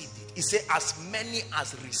not received it. He said, as many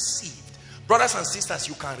as received. Brothers and sisters,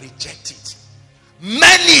 you can reject it.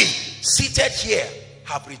 Many seated here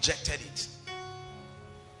have rejected it.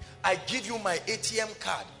 I give you my ATM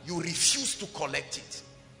card. You refuse to collect it.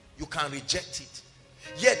 You can reject it.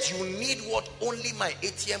 Yet you need what only my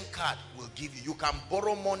ATM card will give you. You can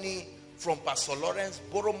borrow money from Pastor Lawrence,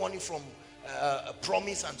 borrow money from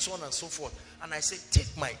Promise and so on and so forth. And I say,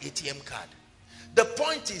 take my ATM card. The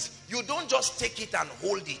point is, you don't just take it and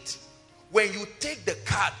hold it. When you take the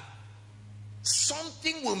card,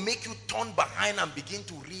 something will make you turn behind and begin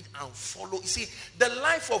to read and follow. You see, the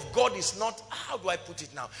life of God is not, how do I put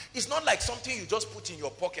it now? It's not like something you just put in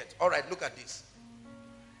your pocket. All right, look at this.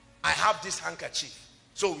 I have this handkerchief.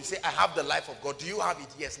 So we say, I have the life of God. Do you have it?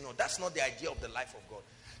 Yes. No, that's not the idea of the life of God.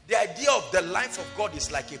 The idea of the life of God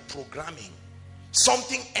is like a programming.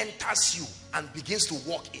 Something enters you and begins to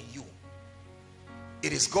work in you.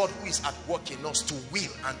 It is God who is at work in us to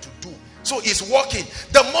will and to do. So it's working.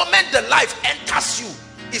 The moment the life enters you,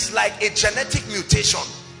 it's like a genetic mutation.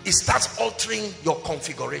 It starts altering your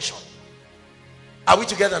configuration. Are we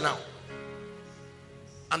together now?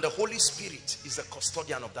 And the Holy Spirit is the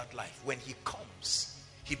custodian of that life. When he comes,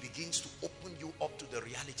 he begins to open you up to the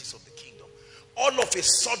realities of the kingdom. All of a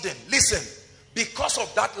sudden, listen, because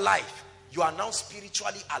of that life, you are now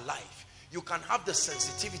spiritually alive. You can have the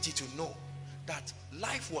sensitivity to know that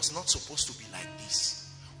life was not supposed to be like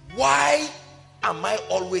this. Why am I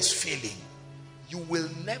always failing? You will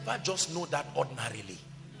never just know that ordinarily.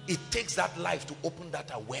 It takes that life to open that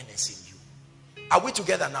awareness in you. Are we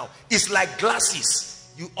together now? It's like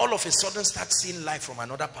glasses. You all of a sudden start seeing life from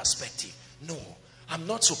another perspective. No, I'm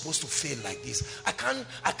not supposed to fail like this. I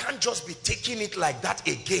can't just be taking it like that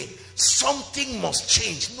again. Something must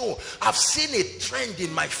change. No, I've seen a trend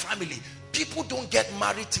in my family. People don't get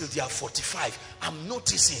married till they are 45. I'm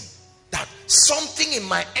noticing that something in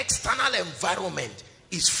my external environment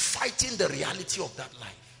is fighting the reality of that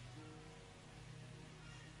life.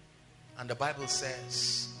 And the Bible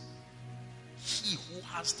says, he who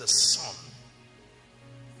has the Son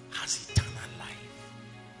has eternal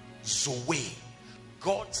life. Zoe,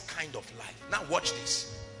 God's kind of life. Now watch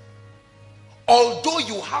this. Although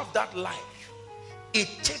you have that life, it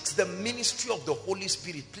takes the ministry of the Holy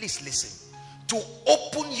Spirit, please listen, to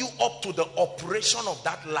open you up to the operation of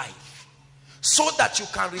that life, so that you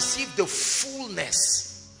can receive the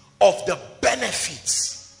fullness of the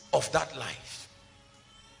benefits of that life.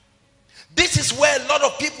 This is where a lot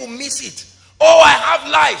of people miss it. Oh, I have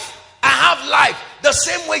life. I have life. The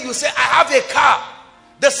same way you say, I have a car.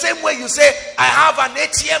 The same way you say, I have an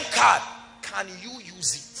ATM card. Can you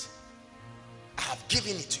use it? I have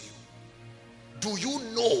given it to you. Do you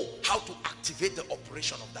know how to activate the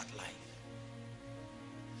operation of that life?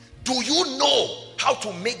 Do you know how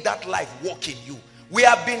to make that life work in you? We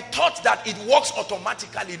have been taught that it works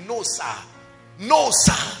automatically. No, sir. No,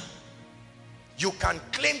 sir. You can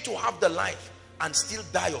claim to have the life and still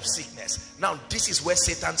die of sickness. Now, this is where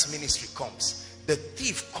Satan's ministry comes. The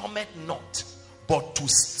thief cometh not, but to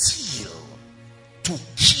steal, to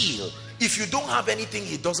kill. If you don't have anything,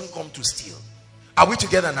 he doesn't come to steal. Are we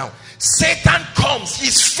together now? Satan comes.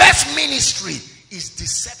 His first ministry is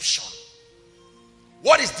deception.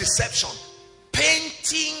 What is deception?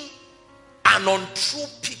 Painting an untrue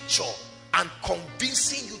picture and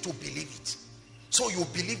convincing you to believe it. So you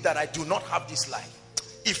believe that I do not have this life.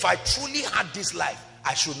 If I truly had this life,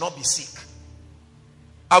 I should not be sick.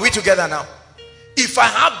 Are we together now? If I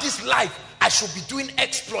have this life, I should be doing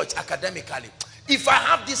exploits academically. If I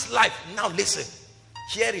have this life, now listen.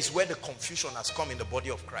 Here is where the confusion has come in the body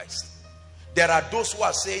of Christ. There are those who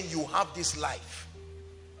are saying you have this life.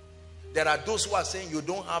 There are those who are saying you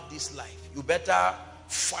don't have this life. You better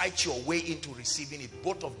fight your way into receiving it.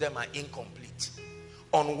 Both of them are incomplete.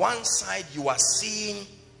 On one side, you are seeing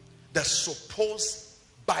the supposed,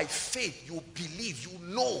 by faith, you believe, you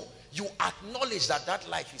know, you acknowledge that that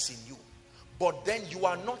life is in you. But then you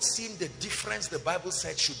are not seeing the difference the Bible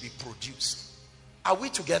said should be produced. Are we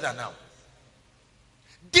together now?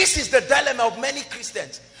 This is the dilemma of many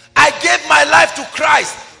Christians. I gave my life to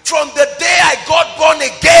Christ. From the day I got born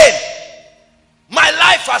again, my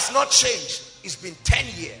life has not changed. It's been 10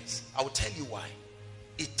 years. I will tell you why.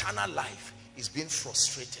 Eternal life is being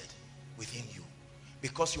frustrated within you.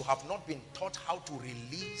 Because you have not been taught how to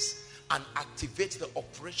release and activate the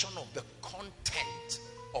operation of the content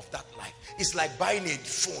of that life. It's like buying a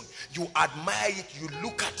phone. You admire it, you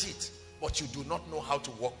look at it, but you do not know how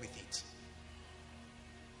to work with it.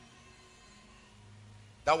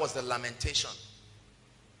 That was the lamentation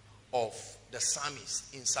of the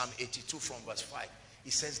psalmist in Psalm 82 from verse 5.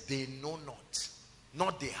 He says, they know not,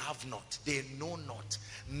 not they have not, they know not,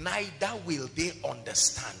 neither will they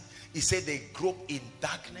understand. He said they grope in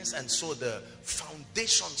darkness, and so the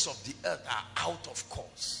foundations of the earth are out of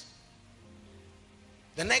course.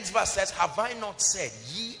 The next verse says, have I not said,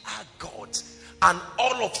 ye are gods, and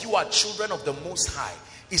all of you are children of the Most High?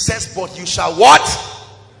 He says, but you shall what?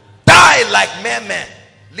 Die like mere men.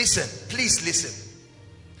 Listen, please listen.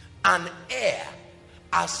 An heir,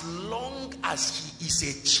 as long as he is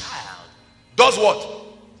a child, does what?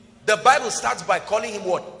 The Bible starts by calling him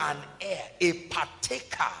what? An heir, a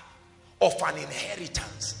partaker of an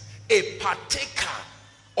inheritance, a partaker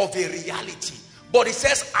of a reality. But it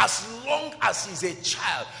says as long as he's a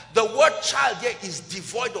child. The word child here is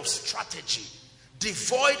devoid of strategy,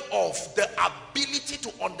 devoid of the ability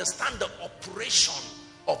to understand the operation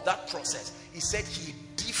of that process. He said he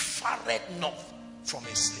differed not from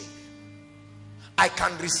a slave. I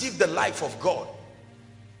can receive the life of God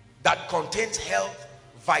that contains health,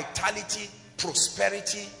 vitality,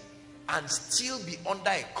 prosperity, and still be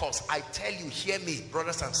under a curse. I tell you, hear me,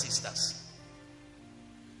 brothers and sisters.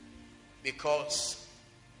 Because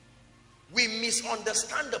we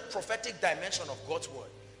misunderstand the prophetic dimension of God's word.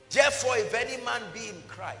 Therefore, if any man be in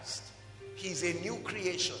Christ, he is a new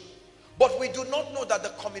creation. But we do not know that the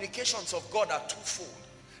communications of God are twofold.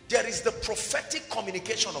 There is the prophetic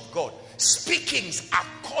communication of God, speakings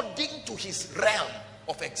according to his realm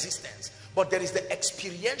of existence. But there is the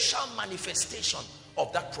experiential manifestation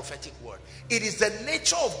of that prophetic word. It is the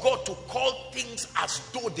nature of God to call things as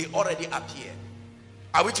though they already appear.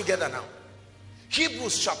 Are we together now?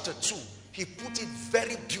 Hebrews chapter 2, he put it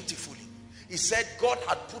very beautifully. He said God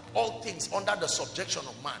had put all things under the subjection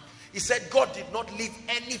of man. He said God did not leave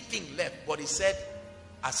anything left, but he said,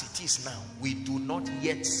 as it is now, we do not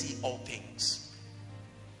yet see all things.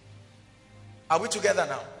 Are we together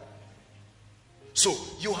now? So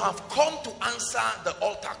you have come to answer the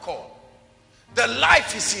altar call. The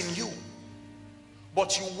life is in you,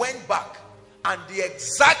 but you went back, and the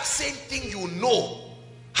exact same thing you know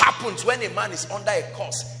happens when a man is under a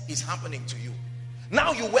curse is happening to you.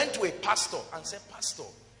 Now you went to a pastor and said, pastor,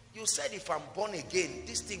 you said if I'm born again,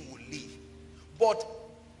 this thing will leave. But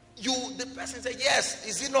the person said, yes,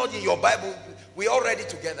 is it not in your Bible? We're already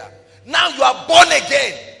together. Now you are born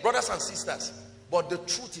again, brothers and sisters. But the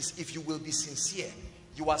truth is, if you will be sincere,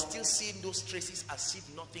 you are still seeing those traces as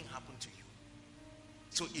if nothing happened to you.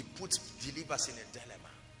 So it puts believers in a dilemma.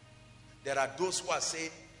 There are those who are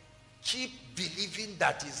saying, keep believing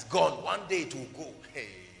that it's gone. One day it will go. Hey,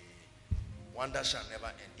 Wonder shall never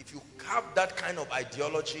end. If you have that kind of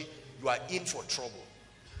ideology, you are in for trouble.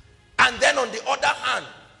 And then on the other hand,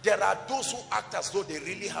 there are those who act as though they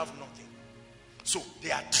really have nothing. So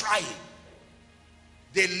they are trying.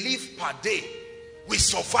 They live per day. We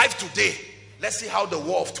survive today. Let's see how the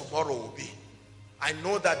war of tomorrow will be. I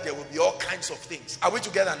know that there will be all kinds of things. Are we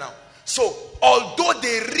together now? So, although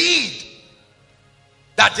they read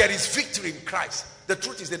that there is victory in Christ, the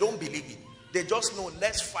truth is they don't believe it. They just know,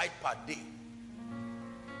 let's fight per day.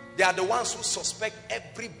 They are the ones who suspect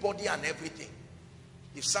everybody and everything.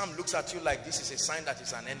 If Sam looks at you like this, is a sign that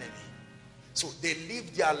he's an enemy. So they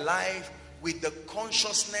live their life with the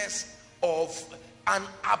consciousness of an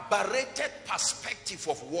aberrated perspective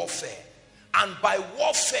of warfare. And by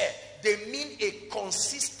warfare, they mean a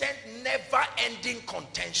consistent, never-ending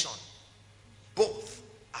contention. Both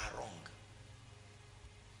are wrong.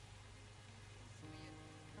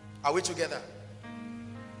 Are we together?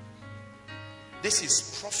 This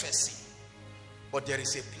is prophecy. But there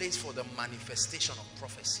is a place for the manifestation of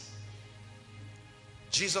prophecy.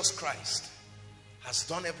 Jesus Christ has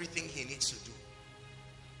done everything he needs to do.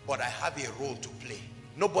 But I have a role to play.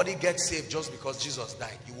 Nobody gets saved just because Jesus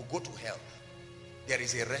died. You will go to hell. There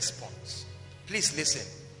is a response. Please listen.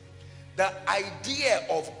 The idea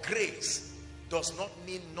of grace does not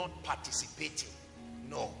mean not participating.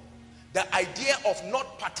 No. The idea of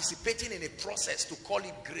not participating in a process to call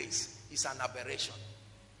it grace is an aberration.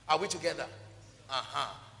 Are we together?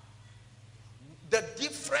 The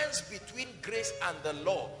difference between grace and the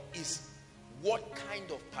law is what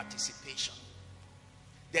kind of participation.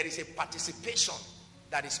 There is a participation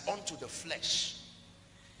that is unto the flesh.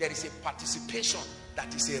 There is a participation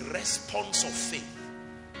that is a response of faith.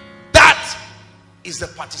 That is the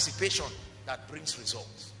participation that brings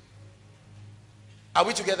results. Are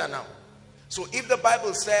we together now? So if the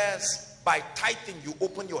Bible says by tithing you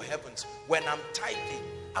open your heavens, when I'm tithing,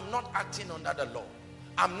 I'm not acting under the law.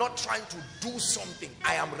 I'm not trying to do something.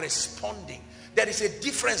 I am responding. There is a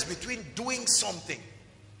difference between doing something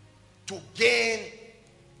to gain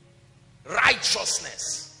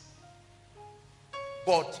righteousness.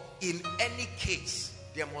 But in any case,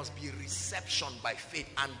 there must be reception by faith.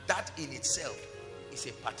 And that in itself is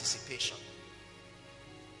a participation.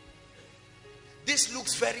 This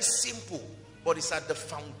looks very simple, but it's at the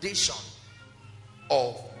foundation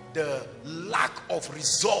of the lack of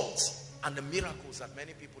results and the miracles that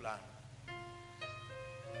many people are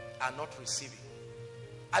not receiving.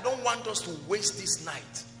 I don't want us to waste this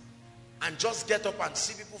night and just get up and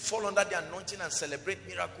see people fall under the anointing and celebrate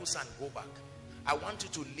miracles and go back. I want you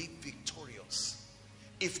to live victorious.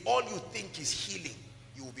 If all you think is healing,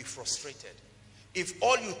 you will be frustrated. If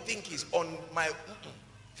all you think is on my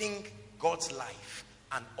think God's life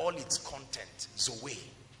and all its content, Zoe,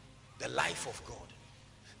 the life of God,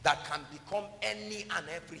 that can become any and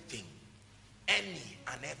everything. Any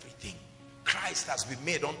and everything. Christ has been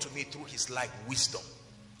made unto me through his life wisdom.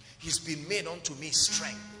 He's been made unto me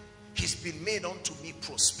strength. He's been made unto me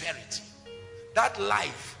prosperity. That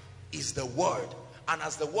life is the word. And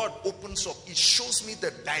as the word opens up, it shows me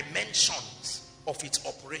the dimensions of its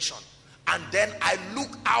operation. And then I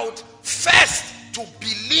look out first to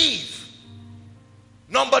believe.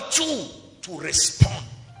 Number two, to respond.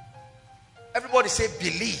 Everybody say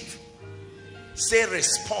believe. Say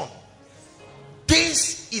respond.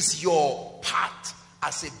 This is your part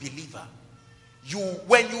as a believer.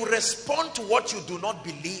 When you respond to what you do not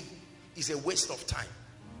believe, is a waste of time.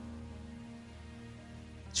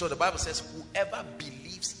 So the Bible says, whoever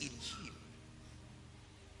believes in him,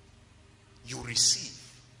 you receive.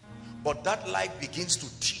 But that life begins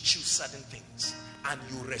to teach you certain things, and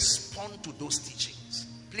you respond to those teachings.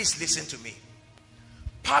 Please listen to me.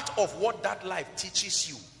 Part of what that life teaches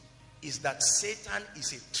you is that Satan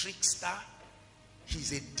is a trickster.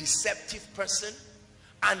 He's a deceptive person,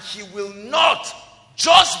 and he will not,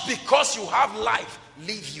 just because you have life,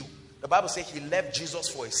 leave you. The Bible says he left Jesus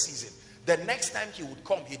for a season. The next time he would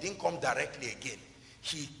come, he didn't come directly again.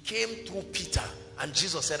 He came through Peter, and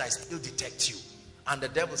Jesus said, I still detect you. And the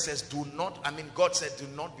devil says, God said, do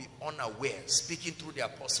not be unaware, speaking through the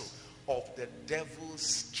apostle, of the devil's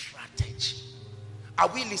strategy. Are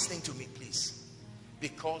we listening to me, please?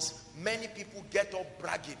 Because many people get up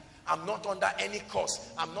bragging, I'm not under any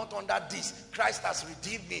curse. I'm not under this. Christ has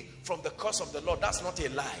redeemed me from the curse of the Lord. That's not a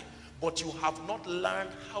lie. But you have not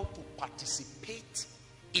learned how to participate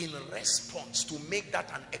in response to make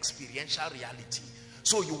that an experiential reality.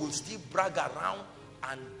 So you will still brag around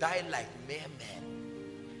and die like mere men.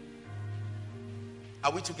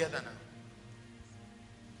 Are we together now?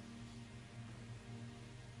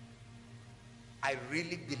 I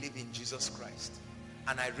really believe in Jesus Christ.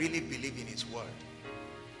 and I really believe in his word.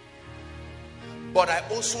 But I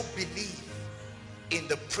also believe in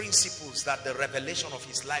the principles that the revelation of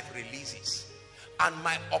his life releases. And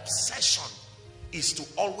my obsession is to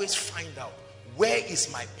always find out, where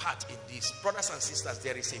is my part in this? Brothers and sisters,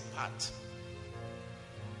 there is a part.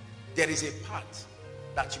 There is a part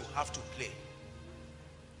that you have to play.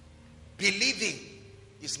 Believing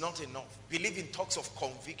is not enough. Believing talks of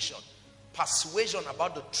conviction, persuasion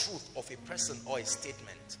about the truth of a person or a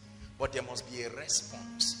statement. But there must be a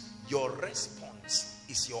response. Your response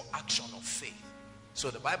is your action of faith. So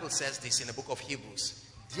the Bible says this in the book of Hebrews: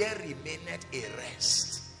 there remaineth a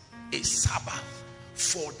rest, a Sabbath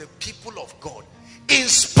for the people of God. In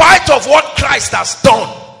spite of what Christ has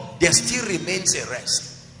done, there still remains a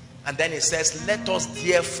rest. And then it says, let us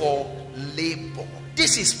therefore labor.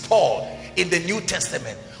 This is Paul in the New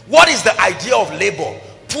Testament. What is the idea of labor?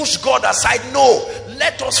 Push God aside? No.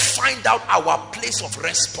 Let us find out our place of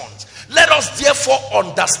response. Let us therefore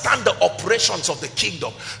understand the operations of the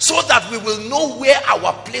kingdom, so that we will know where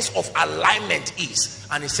our place of alignment is.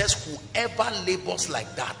 And it says, whoever labors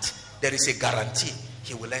like that, there is a guarantee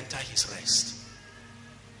he will enter his rest.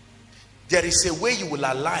 There is a way you will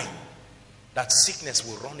align that sickness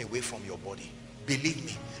will run away from your body. Believe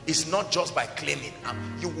me, it's not just by claiming.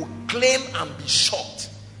 You will claim and be shocked.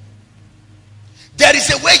 There is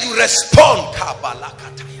a way you respond.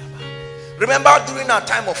 Remember, during our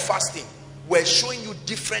time of fasting, we're showing you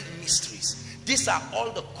different mysteries. These are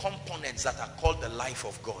all the components that are called the life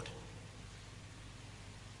of God.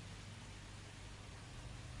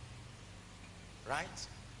 Right?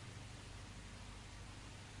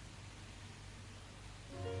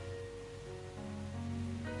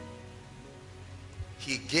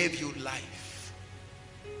 He gave you life.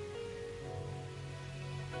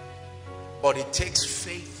 But it takes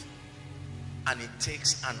faith, and it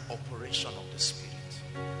takes an operation of the Spirit.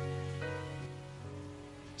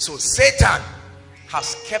 So Satan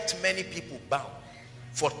has kept many people bound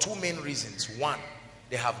for two main reasons. One,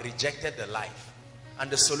 they have rejected the life. And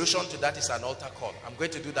the solution to that is an altar call. I'm going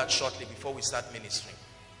to do that shortly before we start ministering.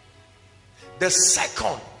 The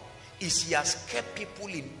second is he has kept people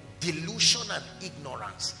in delusion and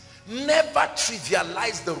ignorance. Never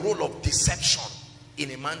trivialize the role of deception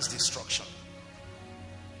in a man's destruction.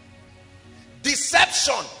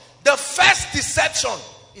 Deception, the first deception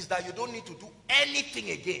is that you don't need to do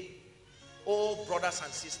anything again. Oh, brothers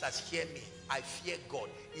and sisters, hear me. I fear God.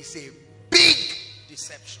 It's a big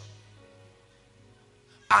deception.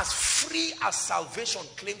 As free as salvation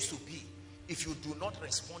claims to be, if you do not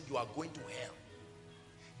respond, you are going to hell.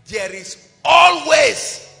 There is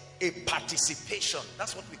always a participation.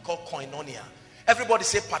 That's what we call koinonia. Everybody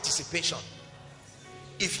say participation.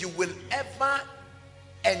 If you will ever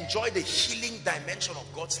enjoy the healing dimension of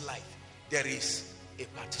God's life, there is a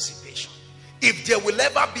participation. If there will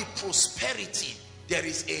ever be prosperity, there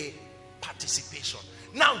is a participation.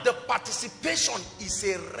 Now, the participation is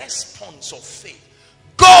a response of faith.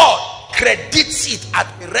 God credits it as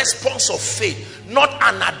a response of faith, not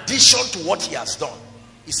an addition to what he has done.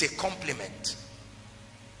 It's a compliment.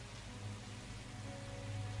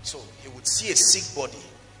 So he would see a sick body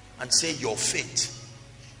and say, your faith,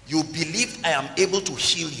 you believed I am able to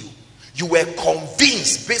heal you. You were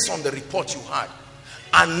convinced based on the report you had.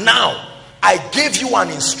 And now I gave you an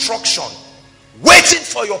instruction, waiting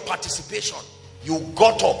for your participation. You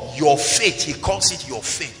got up. Your faith, he calls it your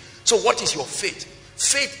faith. So what is your faith?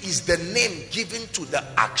 Faith is the name given to the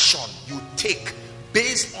action you take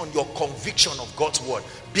based on your conviction of God's word.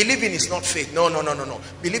 Believing is not faith. No.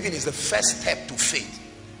 Believing is the first step to faith.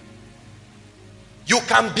 You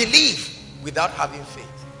can believe without having faith.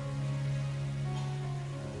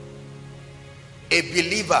 A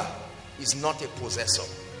believer is not a possessor.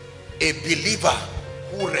 A believer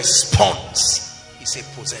who responds is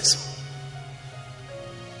a possessor.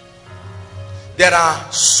 There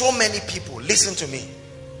are so many people, listen to me,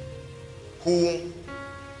 who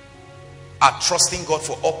are trusting God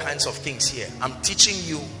for all kinds of things here. I'm teaching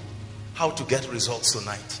you how to get results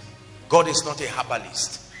tonight. God is not a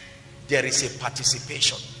herbalist. There is a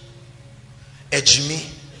participation.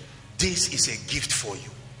 Ejimi, this is a gift for you.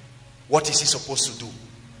 What is he supposed to do?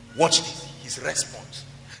 Watch this, his response.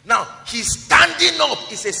 Now, his standing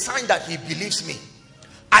up is a sign that he believes me.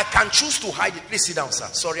 I can choose to hide it. Please sit down, sir.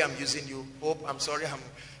 Sorry I'm using you. Hope, I'm sorry I'm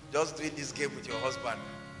just doing this game with your husband.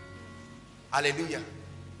 Hallelujah.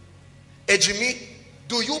 Ejimi,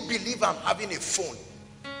 do you believe I'm having a phone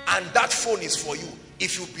and that phone is for you?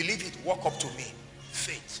 If you believe it, walk up to me.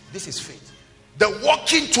 Faith. This is faith. The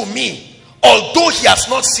walking to me, although he has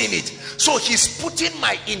not seen it. So he's putting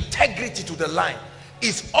my integrity to the line.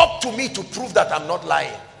 it's up to me to prove that I'm not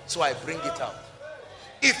lying. So I bring it out.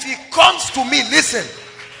 If he comes to me, listen,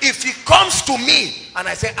 if he comes to me and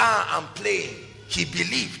I say, I'm playing, he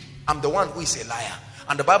believed, I'm the one who is a liar.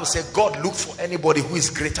 And the Bible says God looked for anybody who is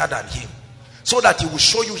greater than him, so that he will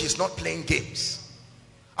show you he's not playing games.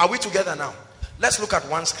 Are we together now? Let's look at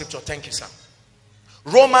one scripture. Thank you, sir.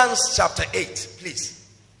 Romans chapter 8, please.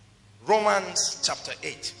 Romans chapter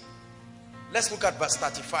 8. Let's look at verse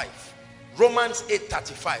 35. Romans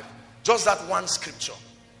 8:35. Just that one scripture.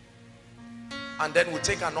 And then we'll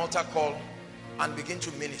take an altar call and begin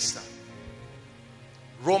to minister.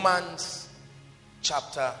 Romans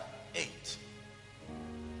chapter 8.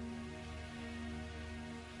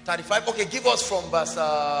 35. Okay, give us from verse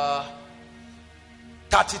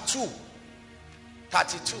 32.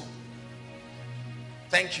 32.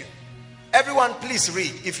 Thank you. Everyone, please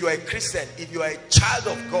read. If you are a Christian, if you are a child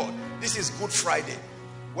of God, this is Good Friday.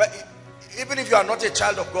 Well, even if you are not a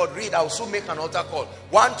child of God, read. I will soon make an altar call.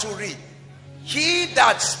 1, 2, read. He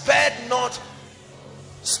that spared not.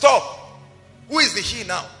 Stop. Who is the he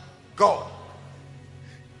now? God.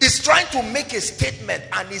 He's trying to make a statement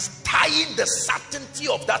and is tying the certainty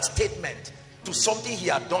of that statement to something he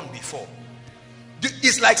had done before.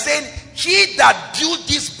 It's like saying, he that built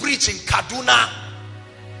this bridge in Kaduna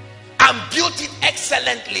and built it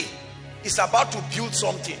excellently is about to build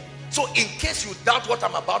something. So in case you doubt what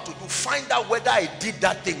I'm about to do, find out whether I did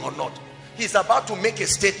that thing or not. He's about to make a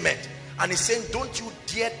statement and he's saying, don't you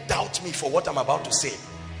dare doubt me for what I'm about to say.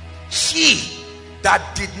 He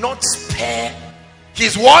that did not spare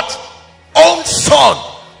his what? Own son,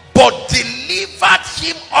 but delivered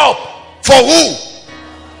him up for who?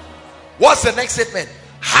 What's the next statement?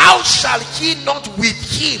 How shall he not with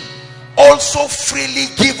him also freely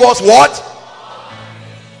give us what?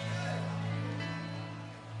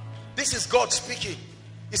 This is God speaking.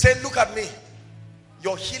 He said, look at me.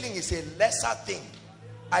 Your healing is a lesser thing.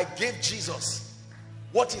 I gave Jesus.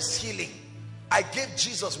 What is healing? I gave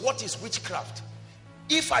Jesus. What is witchcraft?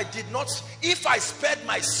 If I did not, if I spared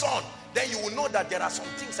my son, then you will know that there are some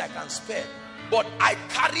things I can spare. But I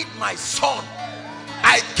carried my son.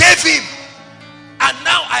 I gave him. And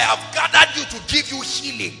now I have gathered you to give you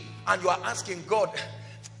healing. And you are asking God,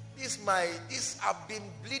 I've been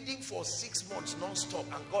bleeding for 6 months non-stop.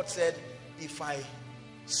 And God said, if I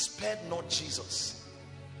spared not Jesus,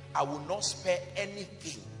 I will not spare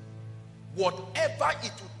anything. Whatever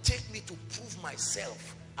it will take me to prove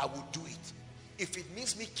myself, I will do it. If it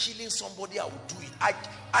means me killing somebody, I will do it.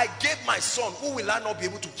 I gave my son. Who will I not be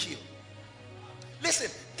able to kill? Listen,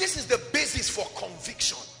 this is the basis for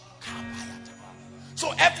conviction.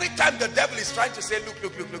 So every time the devil is trying to say, look,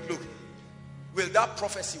 will that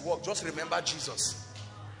prophecy work? Just remember Jesus.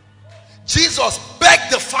 Jesus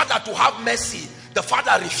begged the Father to have mercy. The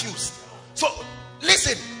Father refused. So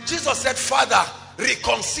listen, Jesus said, Father,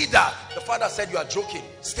 reconsider. The Father said, you are joking.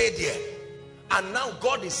 Stay there. And now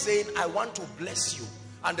God is saying, I want to bless you.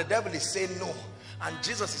 And the devil is saying no. And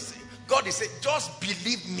Jesus is saying, God is saying, just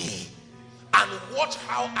believe me and watch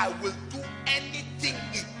how I will do anything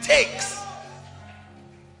it takes.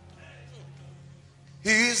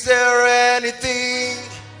 Is there anything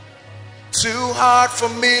too hard for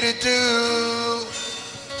me to do?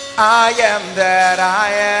 I am that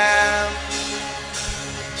I am.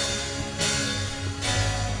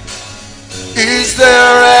 Is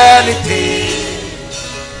there anything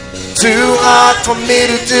too hard for me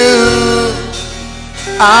to do?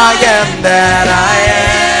 I am that I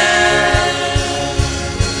am.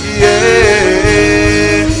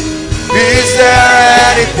 Yeah. Is there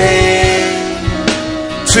anything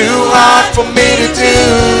too hard for me to do?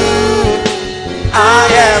 I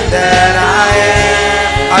am that I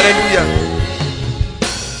am. Hallelujah.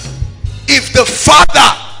 If the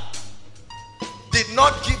Father did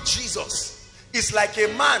not give Jesus, it's like a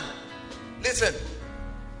man, listen,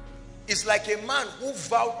 it's like a man who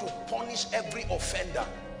vowed to punish every offender,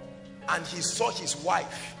 and he saw his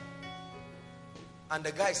wife, and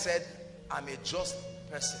the guy said, I'm a just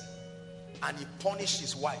person, and he punished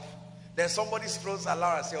his wife. Then somebody throws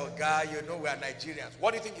alarm and says, oh guy, you know we are Nigerians.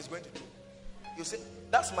 What do you think he's going to do? You say,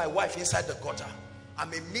 that's my wife inside the gutter. I'm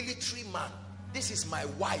a military man. This is my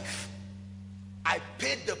wife. I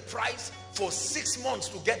paid the price for 6 months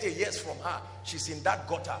to get a yes from her. She's in that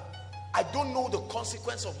gutter. I don't know the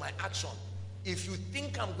consequence of my action. If you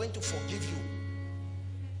think I'm going to forgive you,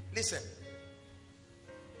 listen,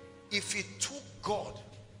 if it took God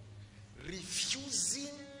refusing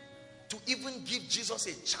to even give Jesus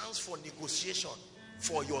a chance for negotiation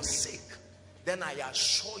for your sake, then I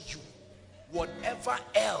assure you, whatever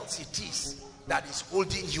else it is that is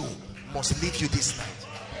holding you must leave you this night.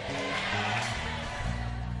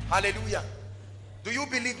 Hallelujah. Do you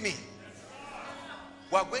believe me?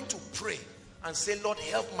 We are going to pray and say, Lord,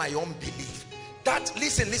 help my unbelief. That,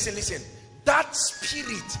 listen. That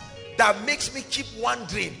spirit that makes me keep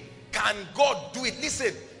wondering, can God do it?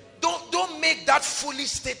 Listen, don't make that foolish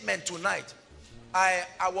statement tonight. I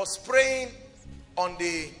was praying on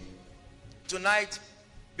tonight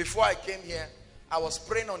before I came here. I was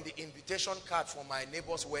praying on the invitation card for my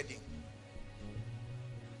neighbor's wedding.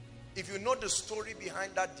 If you know the story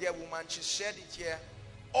behind that dear woman, she shared it here.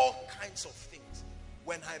 All kinds of things.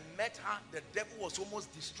 When I met her, the devil was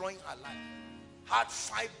almost destroying her life. Had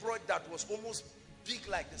fibroid that was almost big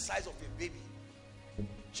like the size of a baby.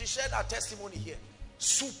 She shared her testimony here.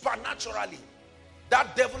 Supernaturally,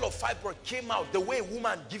 that devil of fibroid came out the way a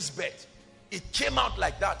woman gives birth. It came out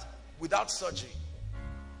like that without surgery.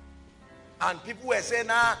 And people were saying,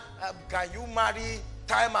 can you marry?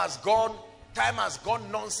 Time has gone. Time has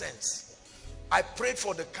gone. Nonsense. I prayed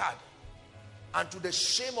for the card. And to the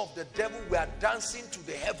shame of the devil, we are dancing to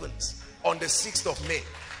the heavens on the 6th of May.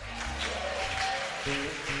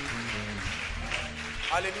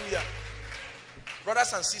 Hallelujah.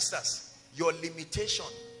 Brothers and sisters, your limitation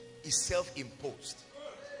is self-imposed.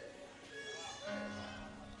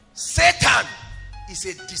 Satan is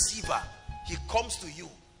a deceiver. He comes to you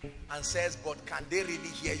and says, but can they really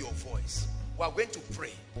hear your voice? We are going to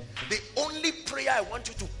pray. The only prayer I want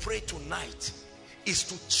you to pray tonight is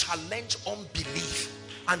to challenge unbelief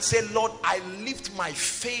and say, Lord, I lift my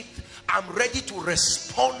faith. I'm ready to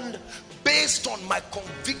respond based on my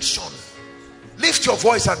conviction. Lift your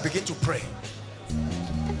voice and begin to pray.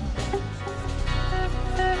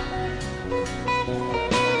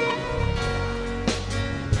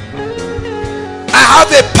 I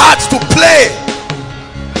have a part to play.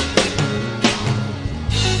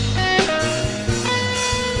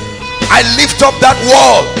 I lift up that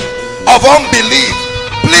wall of unbelief.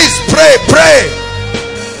 Please pray.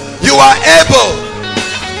 You are able.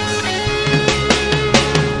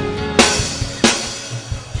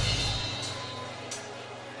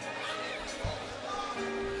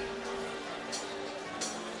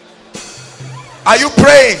 Are you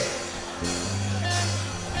praying?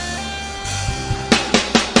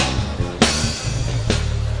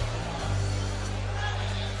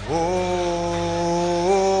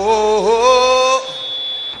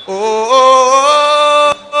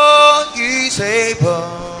 He's able.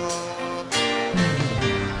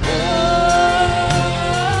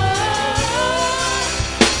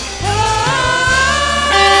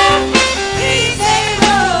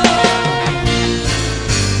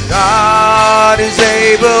 God is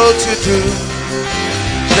able to do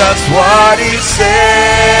just what he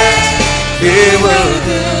says he will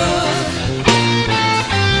do.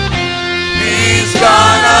 He's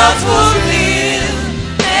gonna fulfill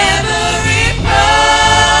every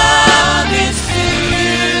promise to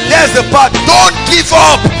you. There's the part. Don't give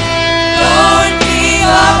up. Don't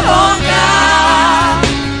give up on God,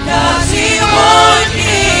 'cause he won't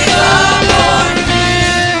give up on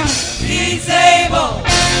you. He's able.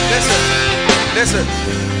 Listen.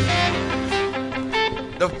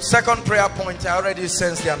 The second prayer point, I already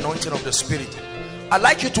sense the anointing of the Spirit. I'd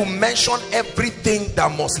like you to mention everything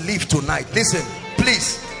that must leave tonight. Listen,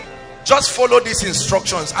 please, just follow these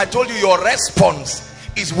instructions. I told you your response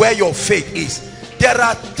is where your faith is. There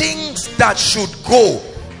are things that should go.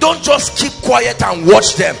 Don't just keep quiet and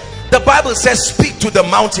watch them. The Bible says speak to the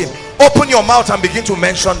mountain. Open your mouth and begin to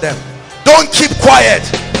mention them. Don't keep quiet.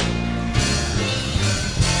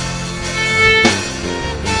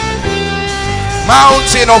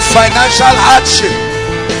 Mountain of financial hardship,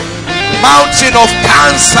 mountain of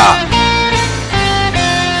cancer,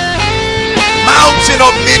 mountain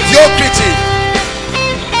of mediocrity,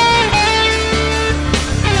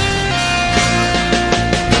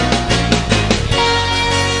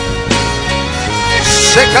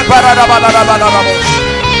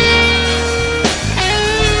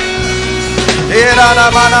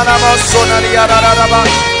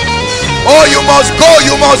 oh, you must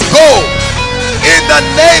go in the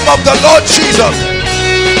name of the Lord Jesus.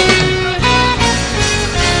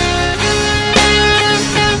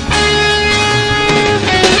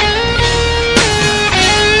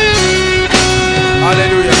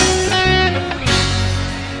 Hallelujah.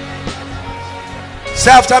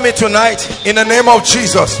 Say after me tonight, in the name of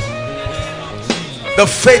Jesus. The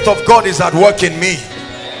faith of God is at work in me.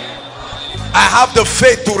 I have the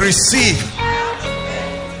faith to receive.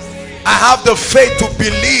 I have the faith to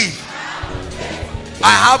believe. I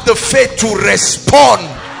have the faith to respond.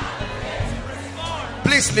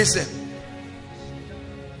 Please listen.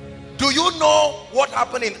 Do you know what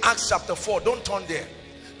happened in Acts chapter 4? Don't turn there.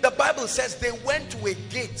 The Bible says they went to a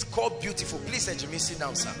gate called Beautiful. Please, Jimmy, sit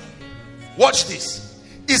down, sir. Watch this.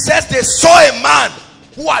 It says they saw a man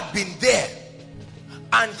who had been there,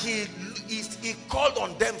 and he called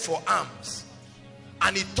on them for alms,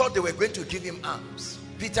 and he thought they were going to give him alms,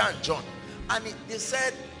 Peter and John. And they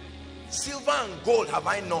said, silver and gold have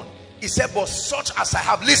I none. He said, but such as I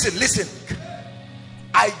have, listen,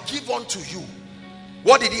 I give unto you.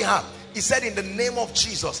 What did he have? He said, in the name of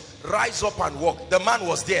Jesus, rise up and walk. The man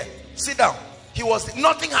was there. Sit down.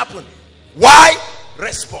 Nothing happened. Why?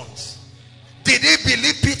 Response. Did he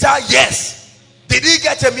believe Peter? Yes. Did he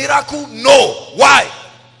get a miracle? No. Why?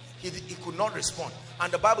 He could not respond.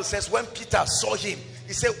 And the Bible says when Peter saw him,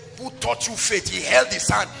 he said, who taught you faith? He held his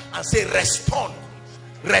hand and said, respond,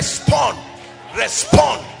 respond,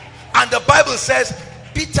 respond. And the Bible says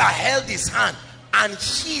Peter held his hand, and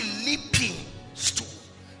he leaping stood.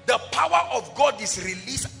 The power of God is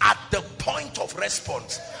released at the point of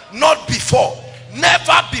response, not before.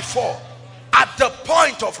 Never before. At the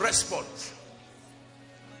point of response.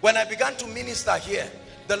 When I began to minister here,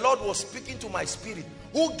 the Lord was speaking to my spirit,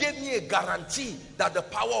 who gave me a guarantee that the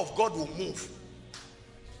power of God will move.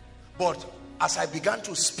 But as I began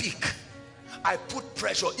to speak, I put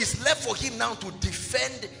pressure. It's left for him now to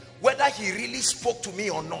defend whether he really spoke to me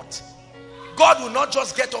or not. God will not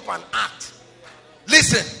just get up and act.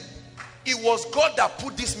 Listen, it was God that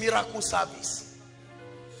put this miracle service.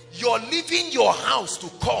 Your leaving your house to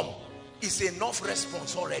come is enough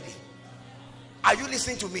response already. Are you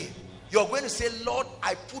listening to me? You're going to say, Lord,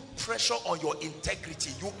 I put pressure on your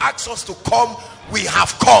integrity. You asked us to come, we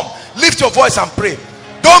have come. Lift your voice and pray.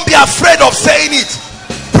 Don't be afraid of saying it.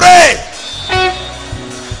 Pray.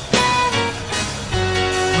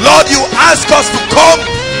 Lord, you asked us to come.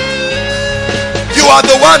 You are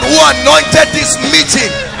the one who anointed this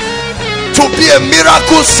meeting to be a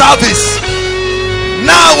miracle service.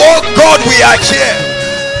 Now, oh God, we are here.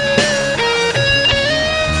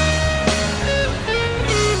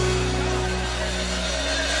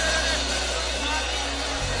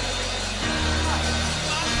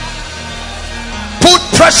 Put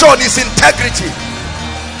pressure on his integrity.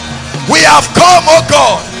 We have come, oh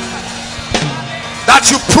God,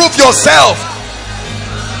 that you prove yourself.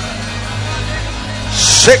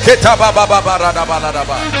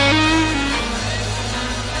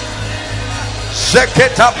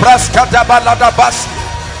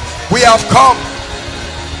 We have come.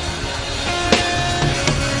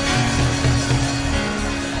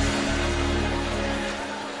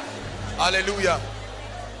 Hallelujah.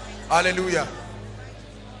 Hallelujah.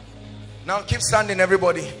 Now keep standing,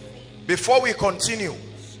 everybody. Before we continue,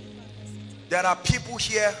 there are people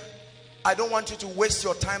here. I don't want you to waste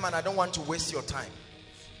your time, and I don't want to waste your time.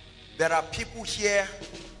 There are people here,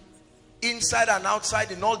 inside and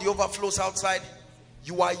outside, in all the overflows outside.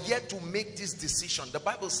 You are yet to make this decision. The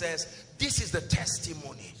Bible says this is the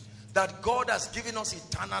testimony that God has given us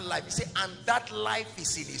eternal life. He said, and that life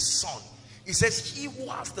is in his Son. He says, he who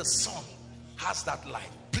has the Son has that life.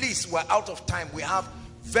 Please, we're out of time. We have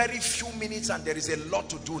very few minutes, and there is a lot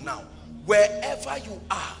to do now. Wherever you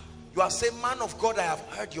are saying, man of God, I have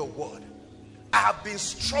heard your word. I have been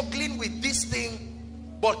struggling with this thing,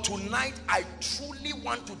 but tonight I truly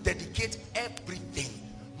want to dedicate everything,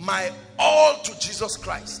 my all, to Jesus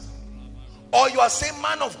Christ. Or you are saying,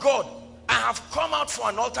 man of God, I have come out for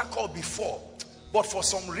an altar call before, but for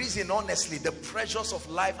some reason, honestly, the pressures of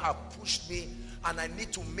life have pushed me, and I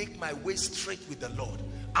need to make my way straight with the Lord.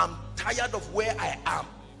 I'm tired of where I am.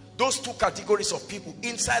 Those two categories of people,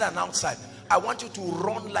 inside and outside, I want you to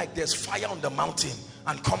run like there's fire on the mountain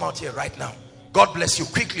and come out here right now. God bless you.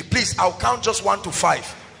 Quickly, please, I'll count just 1 to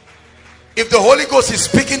 5. If the Holy Ghost is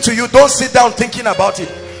speaking to you, don't sit down thinking about it.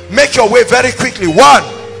 Make your way very quickly. 1.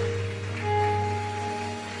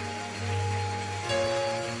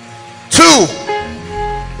 2.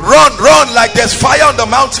 Run like there's fire on the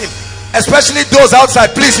mountain. Especially those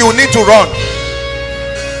outside, please, you will need to run.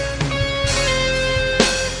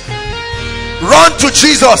 Run to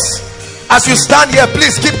Jesus. As you stand here,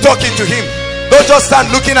 please keep talking to him. Don't just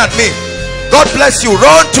stand looking at me. God bless you.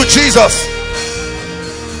 Run to Jesus.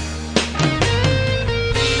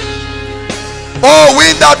 Oh,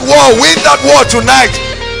 win that war tonight.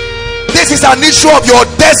 This is an issue of your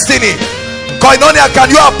destiny. Koinonia,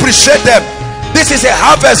 can you appreciate them? This is a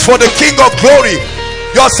harvest for the King of Glory.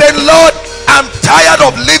 You're saying, Lord, I'm tired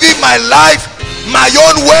of living my life my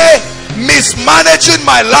own way, mismanaging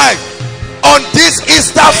my life. On this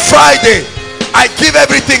Easter Friday, I give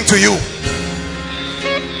everything to you.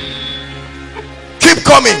 Keep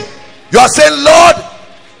coming. You are saying, Lord,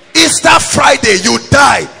 Easter Friday you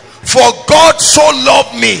died, for God so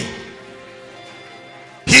loved me,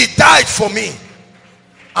 He died for me.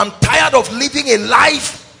 I'm tired of living a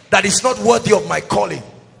life that is not worthy of my calling.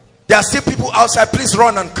 There are still people outside. Please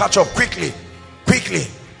run and catch up quickly. Quickly.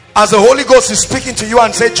 As the Holy Ghost is speaking to you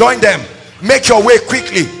and say, join them. Make your way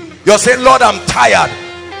quickly. You're saying, Lord, I'm tired.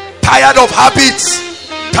 Tired of habits.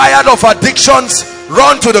 Tired of addictions.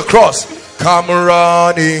 Run to the cross. Come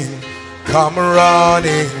running. Come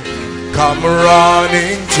running. Come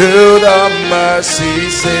running to the mercy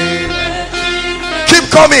seat. Keep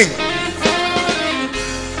coming.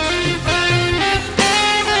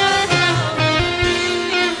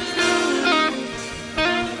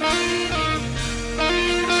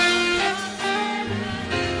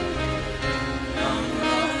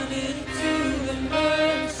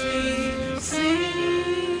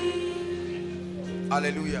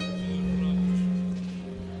 Hallelujah.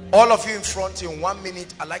 All of you in front, in 1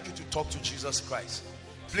 minute, I'd like you to talk to Jesus Christ.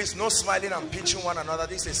 Please, no smiling and pinching one another.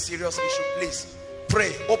 This is a serious issue. Please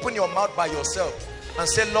pray. Open your mouth by yourself and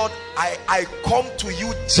say, Lord, I come to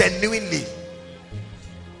you genuinely.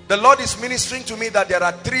 The Lord is ministering to me that there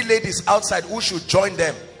are 3 ladies outside who should join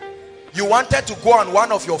them. You wanted to go and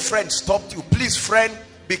one of your friends stopped you. Please, friend,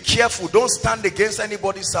 be careful. Don't stand against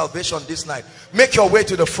anybody's salvation this night. Make your way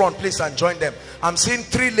to the front, please, and join them. I'm seeing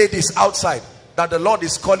 3 ladies outside that the Lord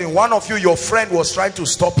is calling. One of you, your friend, was trying to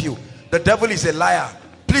stop you. The devil is a liar.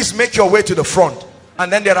 Please make your way to the front. And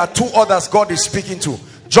then there are 2 others God is speaking to.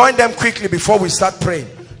 Join them quickly before we start praying.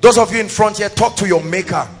 Those of you in front here, talk to your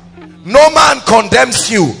maker. No man condemns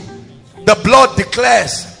you. The blood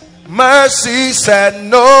declares. Mercy said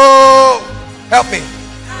no. Help me.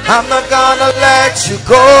 I'm not gonna let you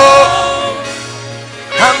go.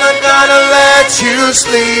 I'm not gonna let you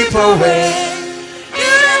sleep away. You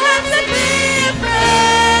don't have to be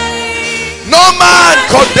afraid. No man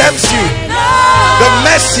condemns you. No. The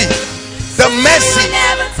mercy. The mercy. You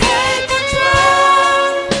never take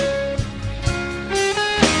control.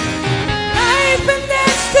 I've been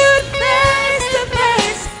there, stood face to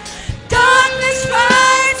face. Darkness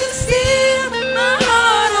tried to steal my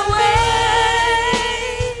heart away.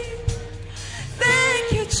 Thank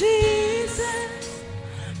you, Jesus.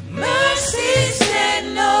 Mercy said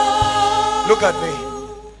no. Look at me.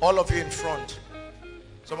 All of you in front.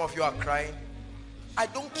 Some of you are crying. I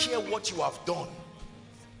don't care what you have done.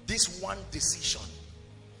 This one decision.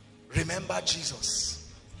 Remember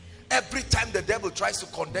Jesus. Every time the devil tries to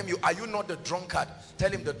condemn you, are you not the drunkard? Tell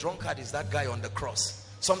him the drunkard is that guy on the cross.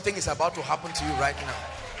 Something is about to happen to you right now.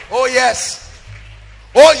 Oh yes.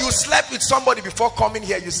 Oh, you slept with somebody before coming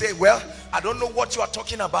here. You say, well, I don't know what you are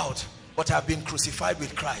talking about, but I've been crucified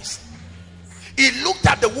with Christ. He looked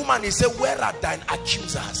at the woman. He said, where are thine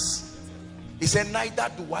accusers? He said, neither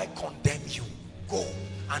do I condemn you. Go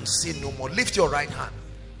and sin no more. Lift your right hand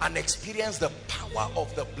and experience the power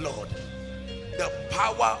of the blood, the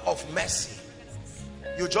power of mercy.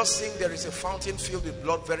 You just sing, there is a fountain filled with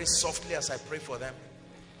blood, very softly as I pray for them.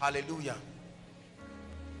 Hallelujah.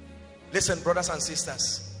 Listen, brothers and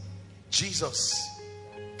sisters, Jesus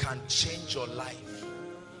can change your life.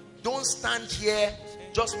 Don't stand here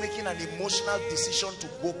just making an emotional decision to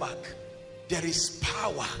go back. There is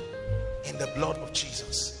power in the blood of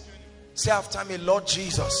Jesus. Say after me, Lord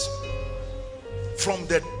Jesus, from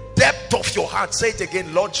the depth of your heart, say it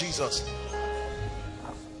again, Lord Jesus,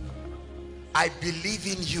 I believe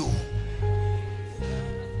in you,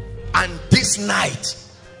 and this night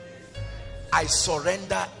I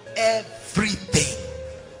surrender everything.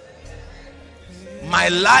 My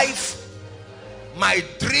life, my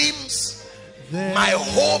dreams, my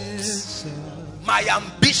hopes, my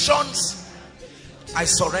ambitions, I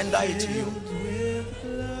surrender it to you.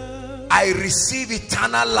 I receive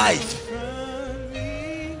eternal life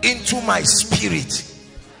into my spirit.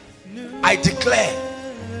 I declare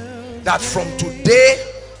that from today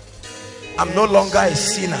I'm no longer a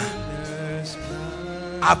sinner.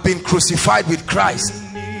 I've been crucified with Christ,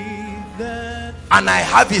 and I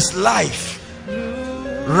have his life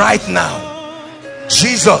right now.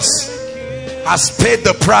 Jesus has paid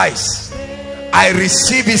the price. I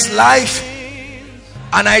receive his life,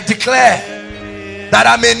 and I declare that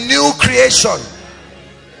I'm a new creation.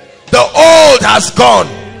 The old has gone.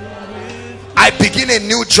 I begin a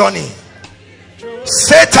new journey.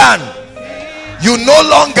 Satan, you no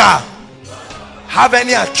longer have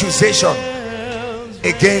any accusation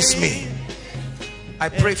against me. I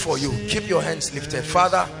pray for you. Keep your hands lifted.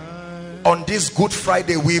 Father, on this Good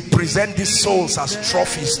Friday, we present these souls as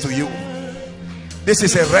trophies to you. This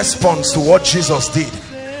is a response to what Jesus did.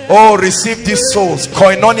 Oh, receive these souls.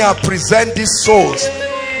 Koinonia, present these souls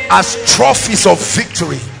as trophies of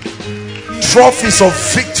victory. Trophies of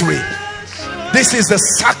victory. This is the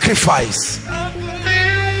sacrifice.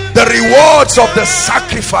 The rewards of the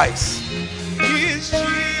sacrifice.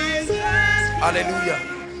 Hallelujah.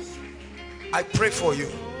 I pray for you.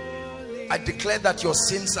 I declare that your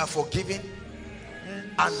sins are forgiven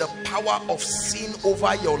and the power of sin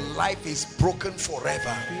over your life is broken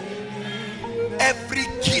forever. Every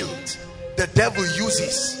guilt the devil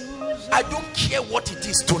uses, I don't care what it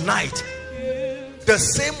is tonight, the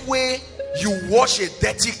same way you wash a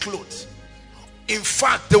dirty cloth, in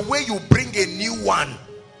fact the way you bring a new one,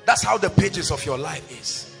 that's how the pages of your life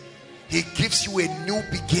is. He gives you a new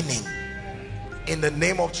beginning in the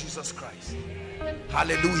name of Jesus Christ.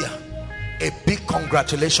 Hallelujah. A big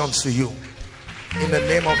congratulations to you in the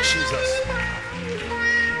name of Jesus.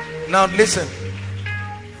 Now listen,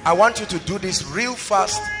 I want you to do this real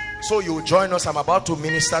fast so you will join us. I'm about to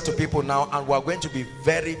minister to people now and we're going to be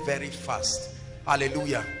very, very fast.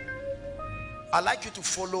 Hallelujah. I'd like you to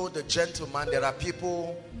follow the gentleman. There are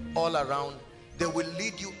people all around. They will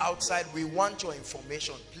lead you outside. We want your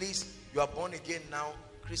information. Please, you are born again now.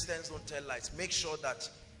 Christians don't tell lies. Make sure that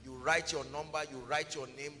you write your number, you write your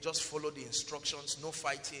name, just follow the instructions, no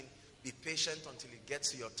fighting. Be patient until it gets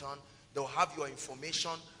to your turn. They'll have your information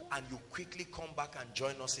and you quickly come back and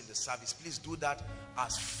join us in the service. Please do that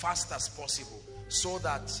as fast as possible so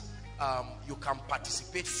that you can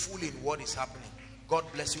participate fully in what is happening. God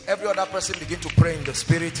bless you. Every other person begin to pray in the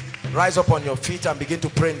spirit. Rise up on your feet and begin to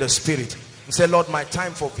pray in the spirit. And say, Lord, my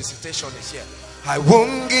time for visitation is here. I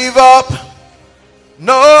won't give up.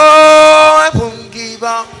 No, I won't give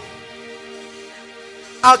up.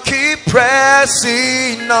 I'll keep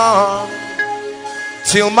pressing on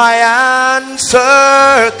till my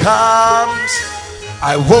answer comes.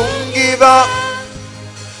 I won't give up.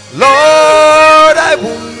 Lord, I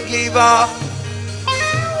won't give up.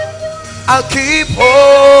 I'll keep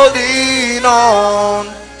holding on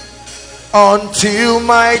until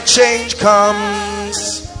my change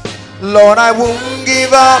comes. Lord, I won't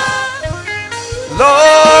give up.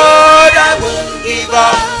 Lord, I won't give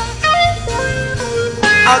up.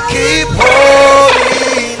 I'll keep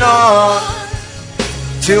holding on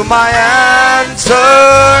till my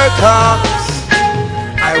answer comes.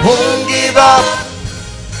 I won't give up.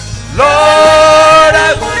 Lord,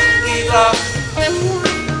 I won't give up.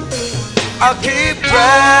 I'll keep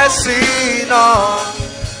pressing on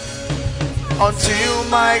until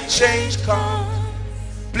my change comes.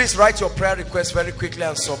 Please write your prayer requests very quickly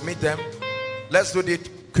and submit them. Let's do it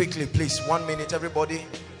quickly, please. 1 minute, everybody.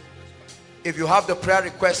 If you have the prayer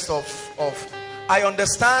request of I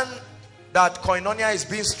understand that Koinonia is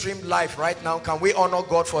being streamed live right now. Can we honor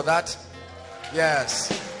God for that?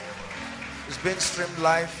 Yes. It's being streamed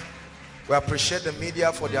live. We appreciate the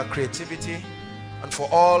media for their creativity. And for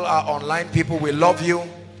all our online people, we love you.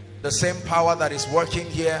 The same power that is working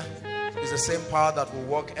here is the same power that will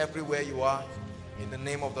work everywhere you are, in the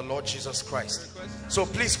name of the Lord Jesus Christ. So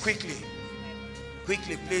please quickly,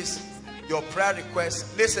 please, your prayer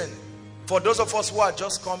requests. Listen, for those of us who are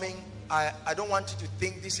just coming, I don't want you to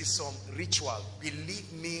think this is some ritual.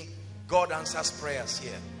 Believe me, God answers prayers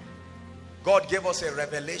here. God gave us a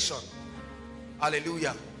revelation.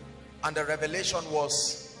 Hallelujah. And the revelation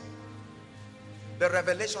was the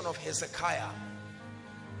revelation of Hezekiah.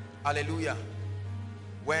 Hallelujah.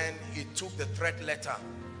 When he took the threat letter,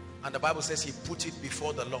 and the Bible says he put it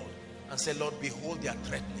before the Lord and said, Lord, behold their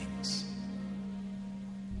threatenings.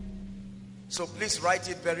 So please write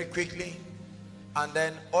it very quickly. And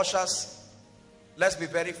then ushers, let's be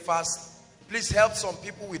very fast. Please help some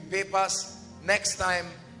people with papers. Next time,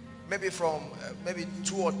 maybe from maybe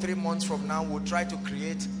 2 or 3 months from now, we'll try to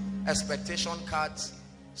create expectation cards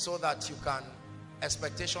so that you can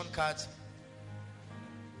expectation cards.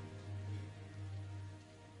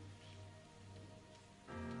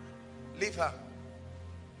 Leave her,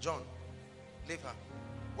 John, leave her.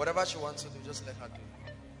 Whatever she wants to do, just let her do.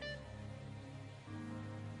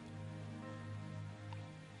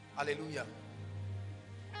 Hallelujah.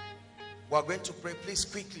 We are going to pray. Please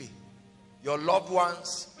quickly, your loved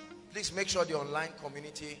ones, please make sure the online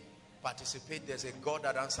community participate. There's a God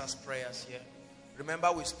that answers prayers here.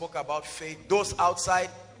 Remember, we spoke about faith. Those outside,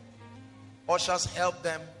 ushers, help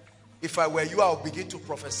them. If I were you, I would begin to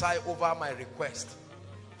prophesy over my request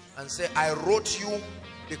and say, I wrote you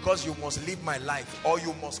because you must live my life, or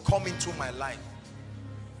you must come into my life.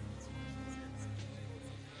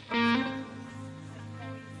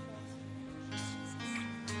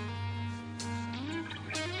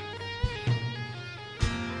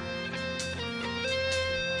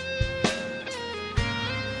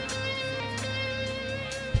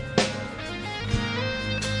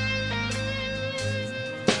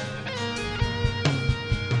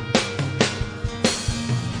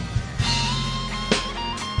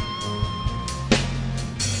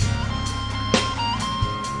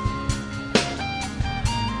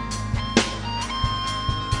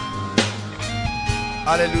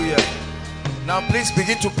 Hallelujah. Now please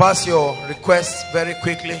begin to pass your requests very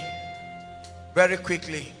quickly. Very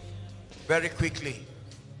quickly. Very quickly.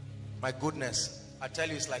 My goodness. I tell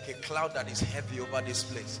you, it's like a cloud that is heavy over this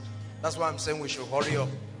place. That's why I'm saying we should hurry up.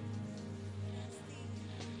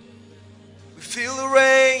 We feel the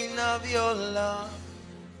rain of your love.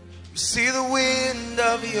 We see the wind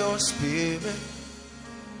of your spirit.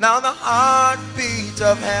 Now the heartbeat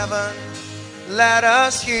of heaven, let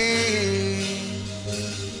us hear.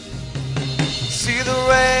 See the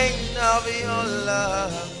rain of your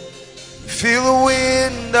love. Feel the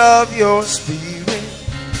wind of your spirit.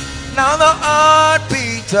 Now the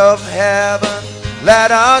heartbeat of heaven, let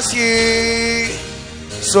us hear.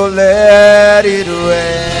 So let it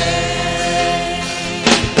rain.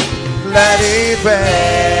 Let it rain.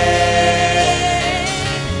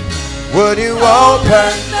 Would you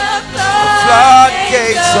open the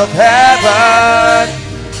floodgates of heaven?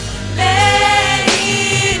 Let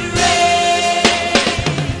it rain.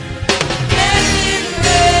 Let it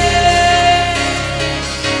rain.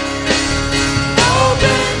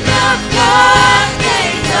 Open the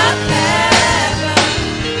floodgates of heaven.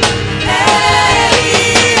 Let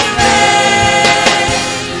it rain.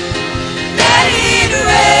 Let it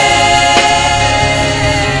rain.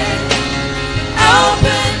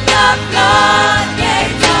 Open the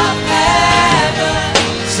floodgates of heaven.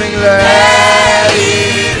 Sing Let let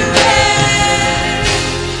it rain.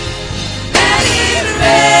 Let it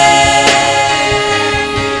rain.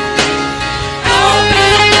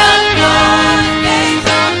 Open the floodgates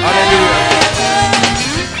of heaven. Let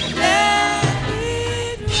it rain.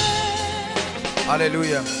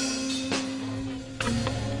 Hallelujah.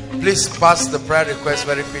 Please pass the prayer request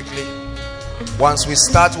very quickly. Once we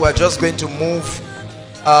start, we're just going to move.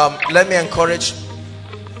 Let me encourage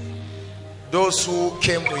those who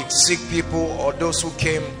came with sick people or those who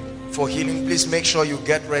came for healing. Please make sure you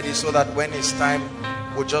get ready so that when it's time,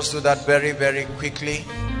 we'll just do that very, very quickly.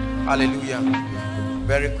 Hallelujah.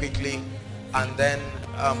 Very quickly. And then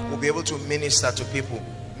we'll be able to minister to people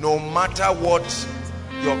no matter what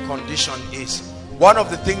your condition is. One of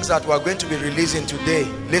the things that we're going to be releasing today,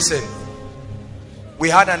 listen, we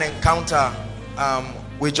had an encounter.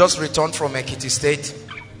 We just returned from Ekiti State.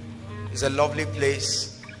 It's a lovely place.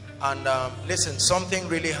 And listen, something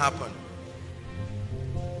really happened.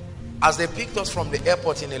 As they picked us from the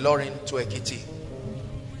airport in Ilorin to Ekiti,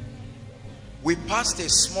 we passed a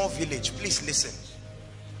small village. Please listen.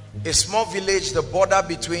 A small village, the border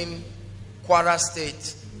between Kwara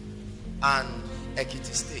State and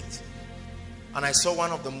Ekiti State. And I saw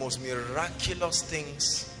one of the most miraculous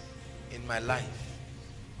things in my life.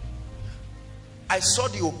 I saw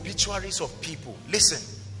the obituaries of people. Listen.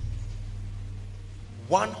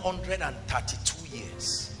 132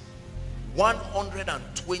 years.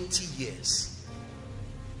 120 years.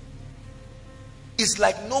 It's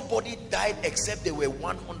like nobody died except they were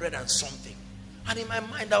 100 and something. And in my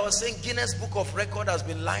mind I was saying, Guinness Book of Record has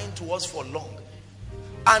been lying to us for long.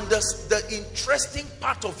 And the interesting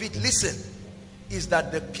part of it, listen, is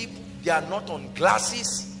that the people, they are not on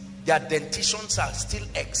glasses. Their dentitions are still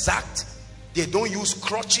exact. They don't use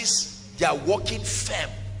crutches. They are walking firm.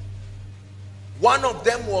 One of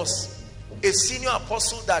them was a senior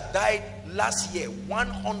apostle that died last year,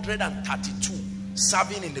 132,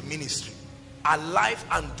 serving in the ministry, alive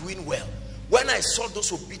and doing well. When I saw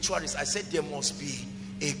those obituaries, I said there must be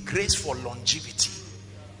a grace for longevity.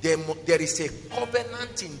 There is a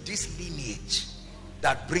covenant in this lineage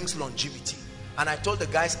that brings longevity. And I told the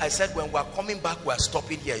guys, I said, when we're coming back, we're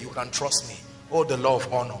stopping here. You can trust me. Oh, the law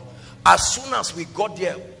of honor. As soon as we got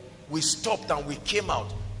there, we stopped and we came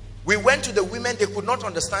out. We went to the women. They could not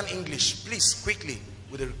understand English. Please, quickly,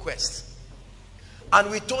 with a request. And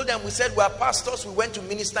we told them, we said, we are pastors. We went to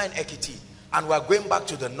minister in Ekiti. And we are going back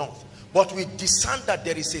to the north. But we discerned that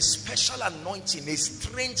there is a special anointing, a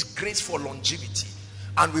strange grace for longevity.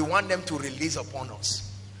 And we want them to release upon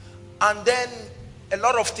us. And then a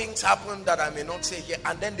lot of things happened that I may not say here.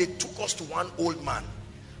 And then they took us to one old man.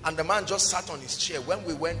 And the man just sat on his chair. When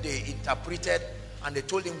we went, they interpreted. And they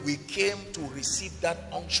told him we came to receive that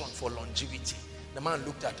unction for longevity. The man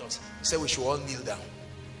looked at us. He said we should all kneel down.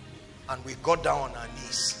 And we got down on our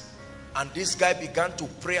knees. And this guy began to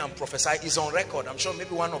pray and prophesy. It's on record. I'm sure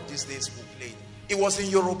maybe one of these days we'll play it. It was in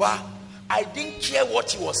Yoruba. I didn't care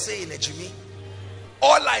what he was saying, Ejimi.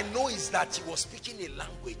 All I know is that he was speaking a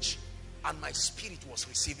language. And my spirit was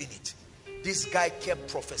receiving it. This guy kept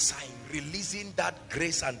prophesying, releasing that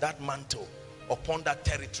grace and that mantle upon that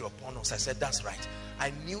territory upon us. I said, that's right.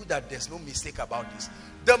 I knew that there's no mistake about this.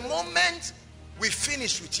 The moment we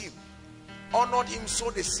finished with him, honored him,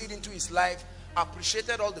 sowed a seed into his life,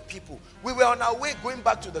 appreciated all the people. We were on our way going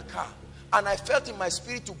back to the car, and I felt in my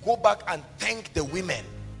spirit to go back and thank the women.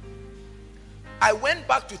 I went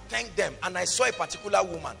back to thank them, and I saw a particular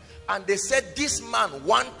woman, and they said, this man,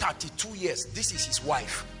 132 years, this is his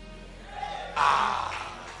wife.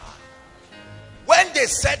 When they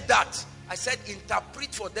said that, I said,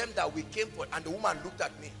 interpret for them that we came for, and the woman looked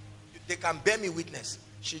at me. They can bear me witness.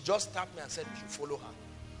 She just tapped me and said, we should follow her.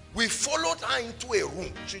 We followed her into a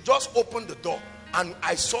room. She just opened the door, and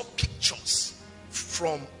I saw pictures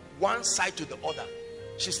from one side to the other.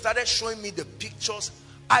 She started showing me the pictures.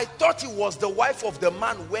 I thought it was the wife of the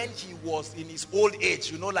man when he was in his old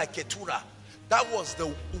age, you know, like Keturah. That was the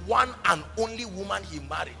one and only woman he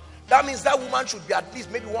married. That means that woman should be at least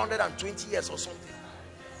maybe 120 years or something.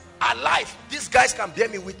 Alive. These guys can bear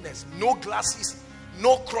me witness. No glasses,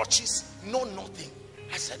 no crutches, no nothing.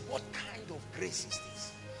 I said, what kind of grace is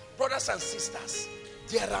this? Brothers and sisters,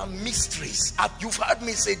 there are mysteries. You've heard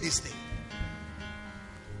me say this thing.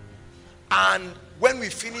 And when we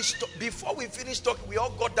finished, before we finished talking, we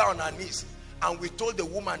all got down on our knees and we told the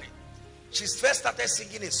woman, she first started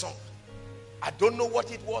singing a song. I don't know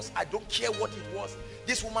what it was. I don't care what it was.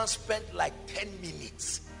 This woman spent like 10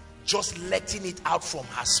 minutes just letting it out from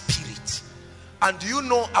her spirit. And do you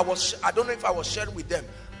know, I don't know if I was sharing with them,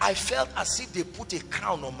 I felt as if they put a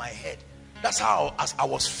crown on my head. That's how I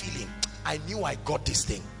was feeling. I knew I got this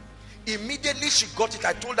thing. Immediately she got it.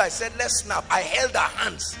 I told her, I said, let's snap. I held her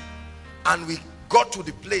hands and we got to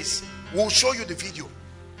the place. We'll show you the video.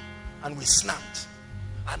 And we snapped.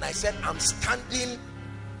 And I said, I'm standing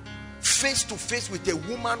face to face with a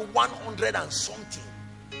woman 100 and something.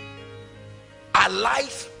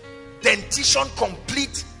 Alive, dentition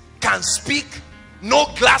complete, can speak, no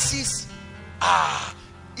glasses.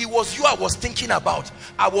 It was you I was thinking about.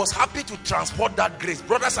 I was happy to transport that grace.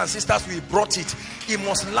 Brothers and sisters, we brought it. It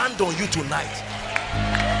must land on you tonight.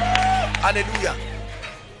 Hallelujah.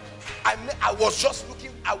 I was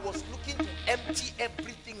looking to empty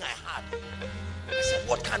everything I had. I said,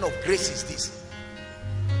 what kind of grace is this?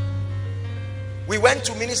 We went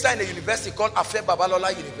to minister in a university called Afe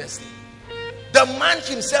Babalola University. The man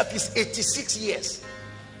himself is 86 years,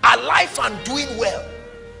 alive and doing well.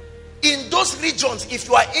 In those regions, if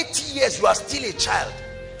you are 80 years, you are still a child.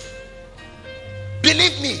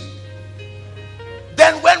 Believe me.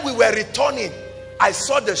 Then when we were returning, I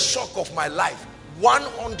saw the shock of my life.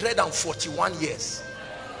 141 years.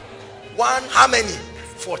 How many?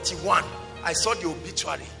 41. I saw the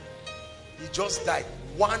obituary. He just died.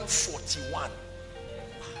 141.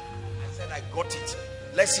 I said, I got it.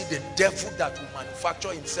 Let's see the devil that will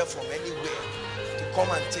manufacture himself from anywhere to come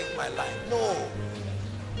and take my life. No.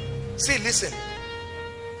 See, listen.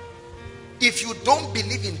 If you don't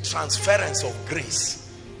believe in transference of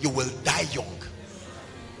grace, you will die young.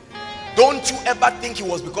 Don't you ever think it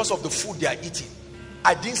was because of the food they are eating.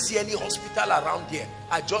 I didn't see any hospital around here.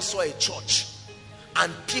 I just saw a church.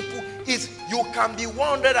 And people, you can be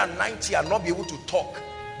 190 and not be able to talk,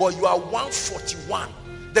 but you are 141.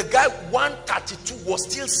 The guy 132 was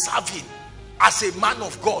still serving as a man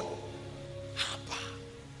of God.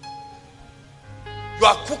 You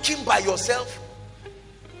are cooking by yourself,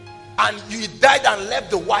 and you died and left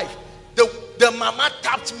the wife. The mama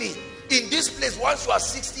tapped me. In this place, once you are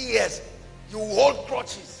 60 years, you hold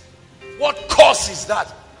crutches. What cause is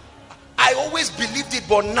that? I always believed it,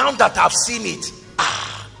 but now that I've seen it,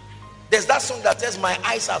 there's that song that says, my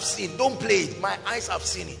eyes have seen. Don't play it. My eyes have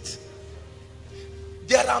seen it.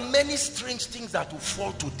 There are many strange things that will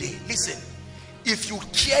fall today. Listen, if you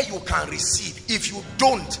care, you can receive. If you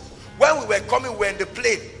don't, when we were coming, we were in the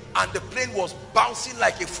plane, and the plane was bouncing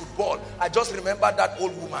like a football. I just remember that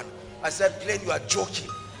old woman. I said, plane, you are joking.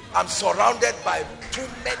 I'm surrounded by too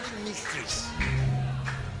many mysteries.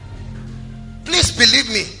 Please believe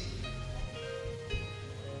me.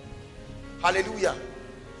 Hallelujah.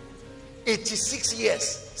 86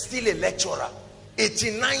 years, still a lecturer.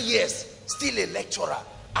 89 years, still a lecturer.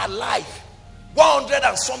 Alive. 100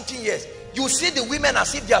 and something years. You see the women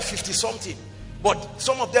as if they are 50 something, but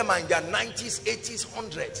some of them are in their 90s, 80s,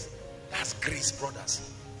 100s. That's grace,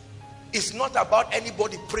 brothers. It's not about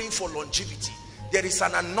anybody praying for longevity. There is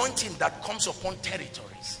an anointing that comes upon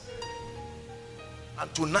territories.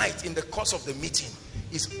 And tonight, in the course of the meeting,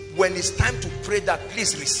 is when it's time to pray that,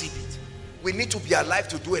 please receive it. We need to be alive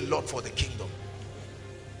to do a lot for the kingdom.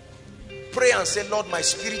 Pray and say, Lord, my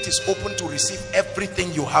spirit is open to receive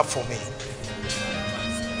everything you have for me.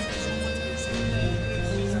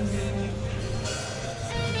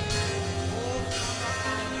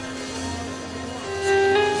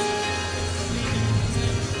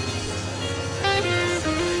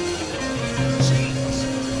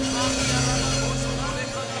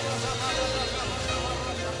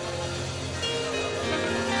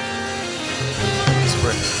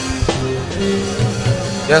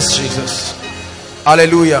 Yes, Jesus.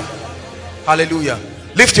 Hallelujah. Hallelujah.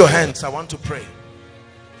 Lift your hands. I want to pray.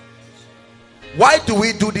 Why do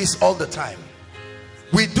we do this all the time?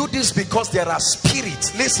 We do this because there are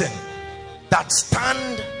spirits, listen, that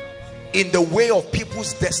stand in the way of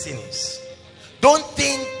people's destinies. Don't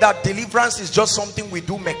think that deliverance is just something we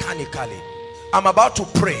do mechanically. I'm about to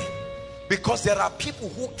pray because there are people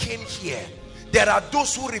who came here. There are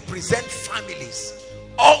those who represent families,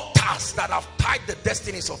 altars that have tied the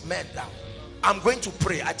destinies of men down. I'm going to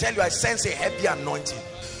pray. I tell you, I sense a heavy anointing.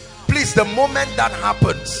 Please, the moment that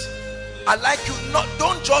happens, I like you,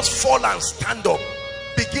 don't just fall and stand up.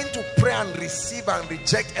 Begin to pray and receive and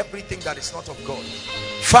reject everything that is not of God.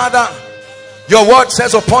 Father, your word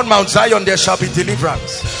says upon Mount Zion there shall be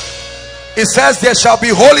deliverance. It says there shall be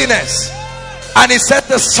holiness. And it said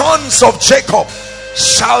the sons of Jacob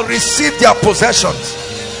shall receive their possessions.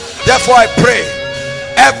 Therefore I pray,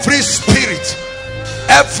 every spirit,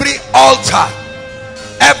 every altar,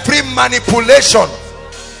 every manipulation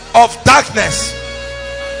of darkness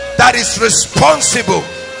that is responsible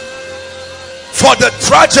for the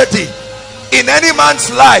tragedy in any man's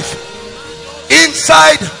life,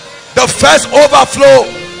 inside the first overflow,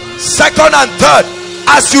 second and third,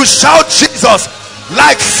 as you shout Jesus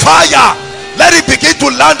like fire, let it begin to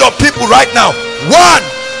land on people right now. 1,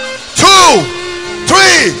 2,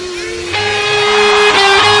 3.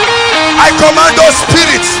 I command those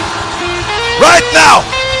spirits right now,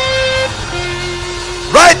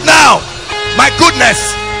 right now, my goodness,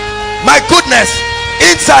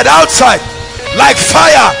 inside, outside, like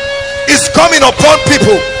fire is coming upon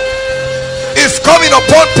people, is coming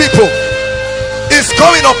upon people, is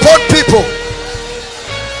coming upon people.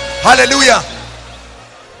 Hallelujah.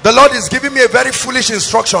 The Lord is giving me a very foolish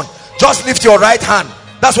instruction. Just lift your right hand.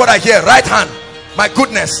 That's what I hear. Right hand. My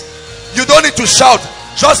goodness, you don't need to shout.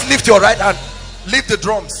 Just lift your right hand. Leave the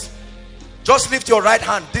drums. Just lift your right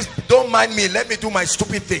hand. Don't mind me. Let me do my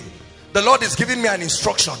stupid thing. The Lord is giving me an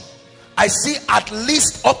instruction. I see at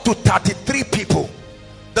least up to 33 people.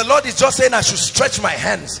 The Lord is just saying I should stretch my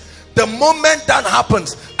hands. The moment that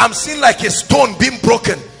happens, I'm seeing like a stone being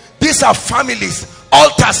broken. These are families,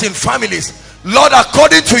 altars in families. Lord,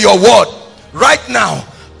 according to your word, right now,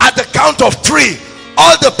 at the count of 3,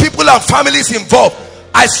 all the people and families involved,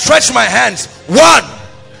 I stretch my hands. 1,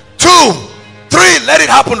 2, 3. Let it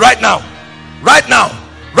happen right now. Right now.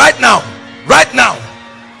 Right now. Right now.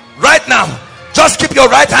 Right now. Just keep your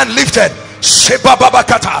right hand lifted.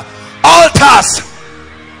 Altars.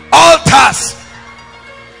 Altars.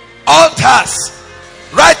 Altars.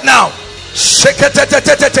 Right now.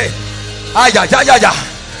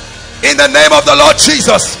 In the name of the Lord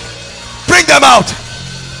Jesus, bring them out.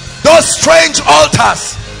 Those strange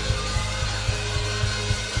altars.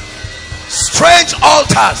 Strange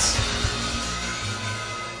altars.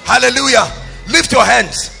 Hallelujah. Lift your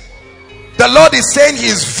hands. The Lord is saying he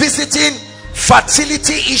is visiting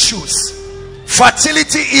fertility issues.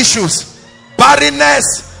 Fertility issues.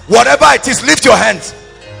 Barrenness. Whatever it is, lift your hands.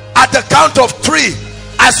 At the count of 3,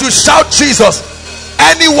 as you shout Jesus,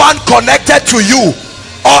 anyone connected to you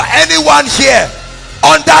or anyone here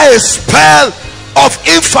under a spell of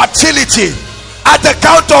infertility, at the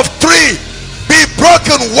count of 3, be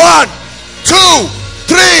broken. 1, 2,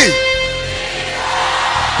 3.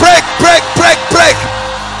 Break, break, break, break,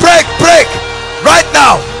 break, break. Right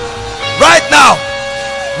now, right now,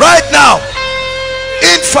 right now.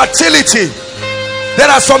 Infertility. There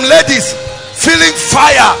are some ladies feeling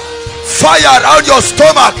fire around your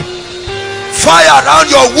stomach, fire around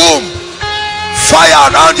your womb, fire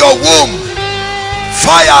around your womb,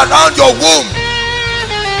 fire around your womb.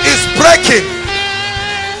 Is breaking,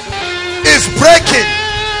 is breaking,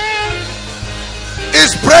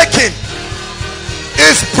 is breaking,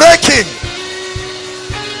 is breaking,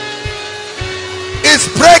 is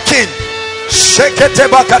breaking. Shekete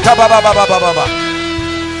bakata baba baba baba.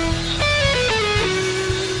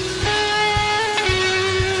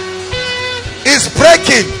 Is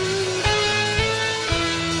breaking.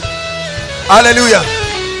 Hallelujah.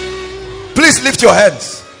 Please lift your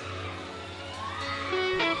hands.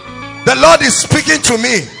 The Lord is speaking to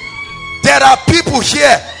me. There are people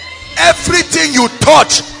here, everything you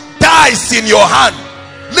touch dies in your hand.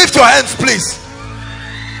 Lift your hands, please.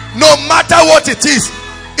 No matter what it is,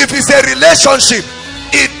 if it's a relationship,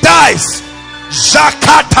 it dies.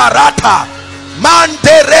 Jakatarata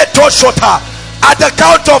Mandereto Shota. At the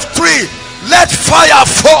count of 3, let fire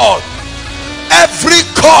fall. Every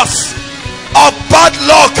cause of bad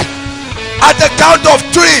luck, at the count of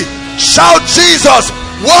 3, shout Jesus.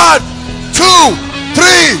 1, 2,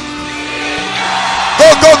 3. Go,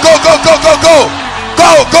 go, go, go, go, go, go,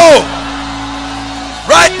 go, go.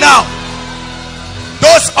 right now.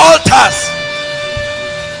 Those altars,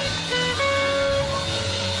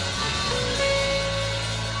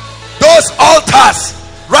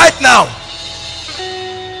 right now.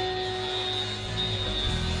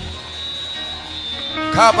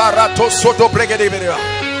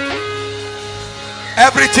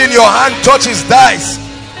 Everything your hand touches dies.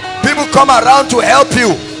 People come around to help you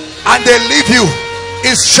and they leave you.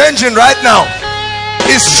 It's changing right now.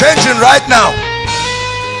 It's changing right now.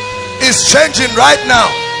 It's changing right now.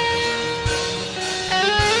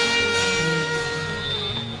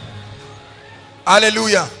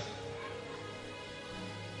 Hallelujah.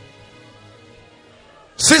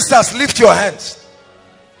 Sisters, lift your hands.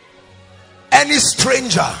 Any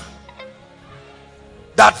stranger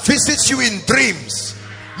that visits you in dreams,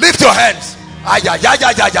 lift your hands.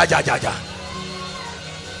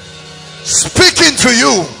 Speaking to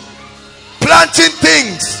you, planting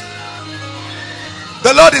things.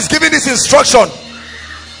 The Lord is giving this instruction.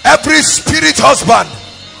 Every spirit husband,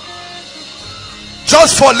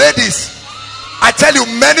 just for ladies, I tell you,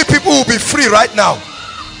 many people will be free right now.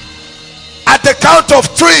 At the count of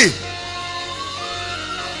 3,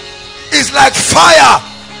 it's like fire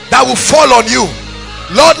that will fall on you.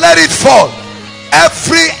 Lord, let it fall.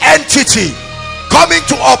 Every entity coming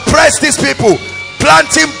to oppress these people,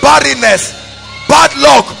 planting barrenness, bad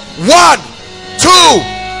luck. 1, 2,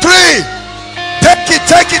 3. Take it,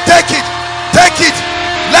 take it, take it, take it.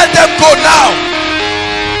 Let them go now.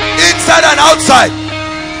 Inside and outside.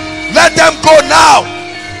 Let them go now.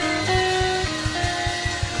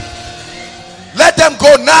 Let them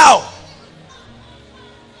go now.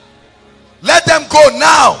 Let them go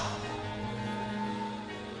now.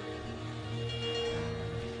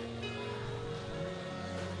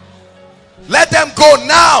 Let them go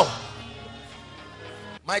now.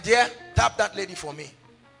 My dear, tap that lady for me.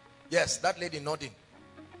 Yes, that lady nodding.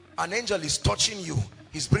 An angel is touching you.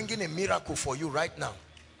 He's bringing a miracle for you right now.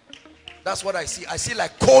 That's what I see. I see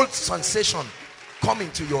like cold sensation coming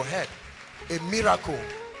to your head. A miracle.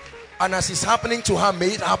 And as it's happening to her, may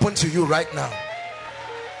it happen to you right now.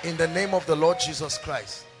 In the name of the Lord Jesus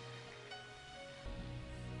Christ.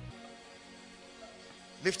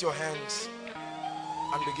 Lift your hands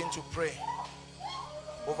and begin to pray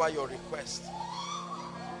over your request.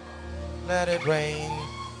 Let it rain.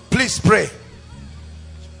 Please pray.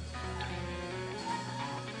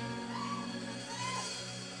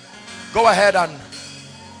 Go ahead and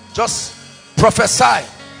just prophesy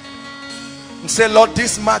and say, Lord,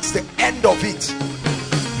 this marks the end of it.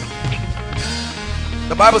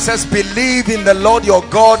 The Bible says, believe in the Lord your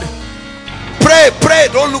God. Pray, pray.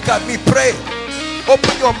 Don't look at me. Pray.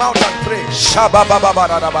 Open your mouth and pray.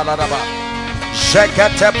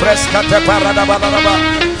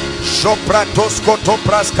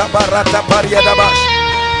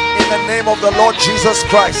 In the name of the Lord Jesus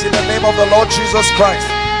Christ. In the name of the Lord Jesus Christ.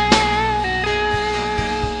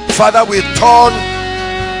 Father, we turn.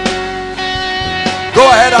 Go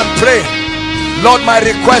ahead and pray. Lord, my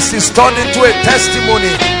request is turned into a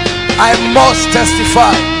testimony. I must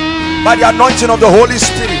testify by the anointing of the Holy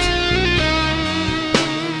Spirit.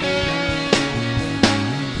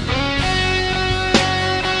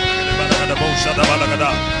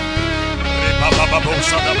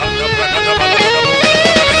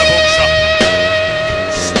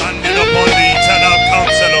 Standing upon the eternal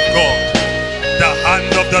counsel of God, the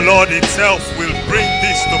hand of the Lord itself will bring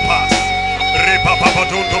this to pass.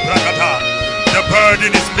 The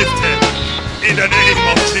burden is lifted in the name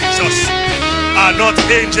of Jesus. Are not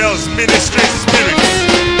angels ministering spirits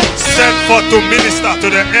sent forth to minister to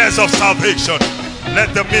the heirs of salvation?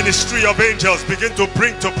 Let the ministry of angels begin to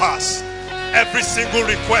bring to pass every single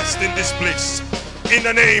request in this place. In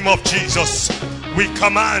the name of Jesus, we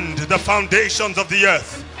command the foundations of the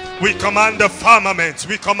earth, we command the firmaments,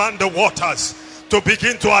 we command the waters to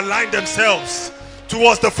begin to align themselves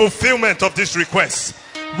towards the fulfillment of this request.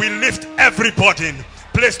 We lift every burden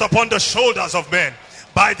placed upon the shoulders of men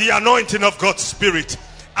by the anointing of God's Spirit,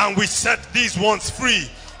 and we set these ones free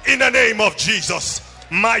in the name of Jesus.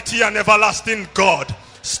 Mighty and everlasting God,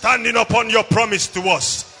 standing upon your promise to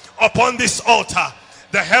us, upon this altar,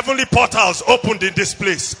 the heavenly portals opened in this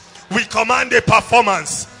place. We command a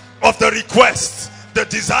performance of the requests, the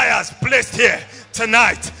desires placed here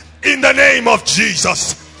tonight in the name of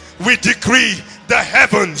Jesus. We decree the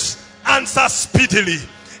heavens answer speedily.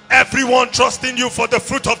 Everyone trusting you for the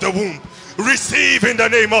fruit of the womb, receive in the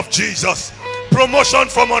name of Jesus. Promotion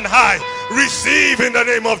from on high, receive in the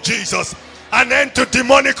name of Jesus. An end to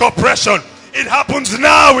demonic oppression, it happens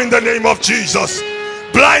now in the name of Jesus.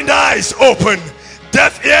 Blind eyes open,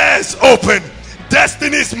 deaf ears open,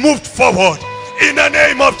 destinies moved forward in the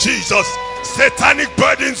name of Jesus. Satanic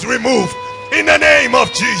burdens removed in the name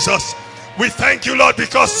of Jesus. We thank you, Lord,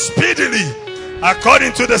 because speedily,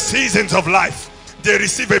 according to the seasons of life, they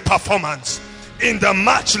receive a performance. In the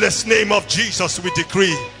matchless name of Jesus we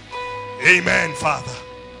decree. Amen, Father.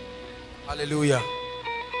 Hallelujah.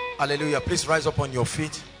 Hallelujah. Please rise up on your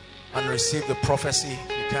feet and receive the prophecy if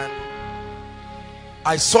you can.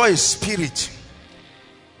 I saw a spirit,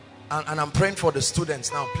 and I'm praying for the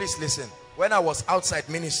students now. Please listen. When I was outside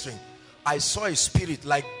ministering, I saw a spirit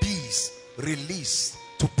like bees released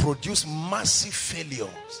to produce massive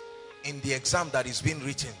failures in the exam that is being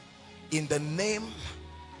written. In the name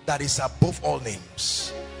that is above all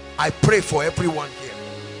names, I pray for everyone here.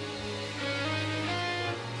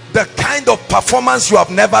 The kind of performance you have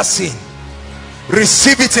never seen,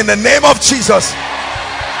 receive it in the name of Jesus.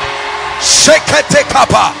 Shekete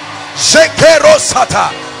kapa, shekero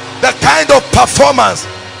sata. The kind of performance,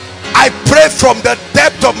 I pray from the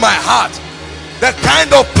depth of my heart, the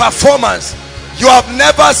kind of performance you have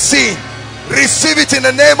never seen, receive it in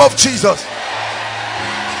the name of Jesus.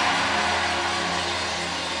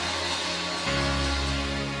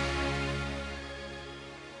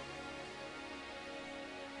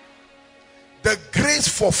 The grace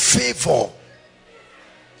for favor,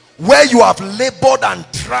 where you have labored and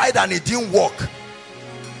tried and it didn't work,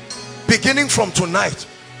 beginning from tonight,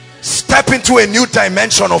 step into a new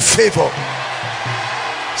dimension of favor.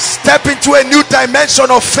 Step into a new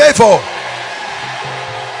dimension of favor.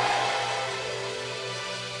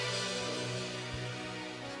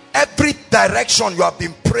 Every direction you have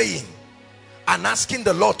been praying and asking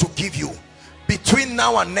the Lord to give you, between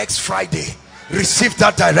now and next Friday, receive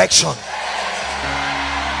that direction.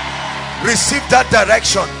 Receive that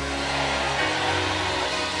direction.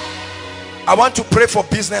 I want to pray for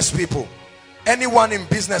business people. Anyone in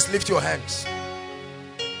business, lift your hands.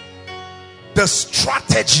 The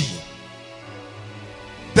strategy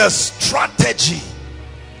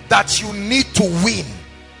that you need to win,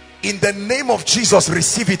 in the name of Jesus,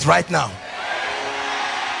 receive it right now.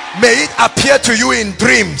 May it appear to you in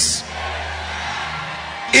dreams,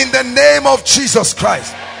 in the name of Jesus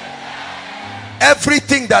Christ.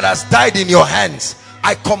 Everything that has died in your hands,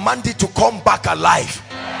 I command it to come back alive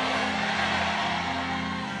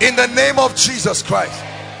in the name of Jesus Christ.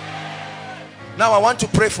 Now I want to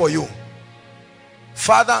pray for you.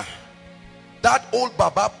 Father, that old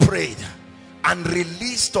Baba prayed and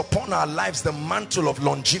released upon our lives the mantle of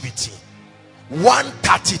longevity.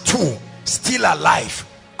 132 still alive.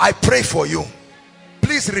 I pray for you.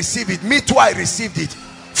 Please receive it. Me too, I received it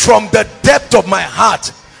from the depth of my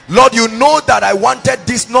heart. Lord, you know that I wanted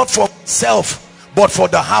this not for myself but for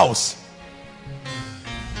the house.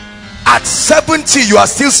 At 70 you are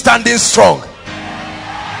still standing strong.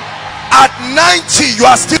 At 90 you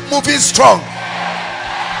are still moving strong.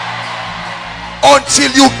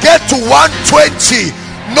 Until you get to 120,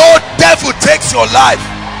 no devil takes your life.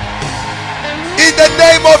 In the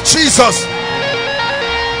name of Jesus.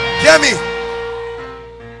 Hear me.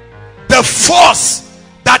 The force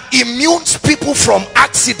that immunes people from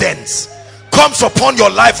accidents comes upon your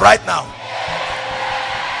life right now.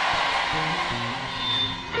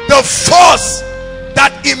 The force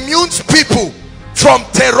that immunes people from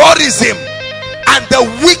terrorism and the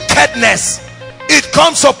wickedness, it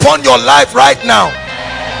comes upon your life right now.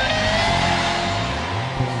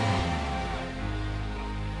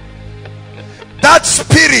 That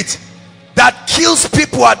spirit that kills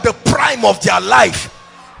people at the prime of their life,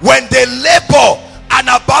 when they labor and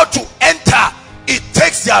about to enter, it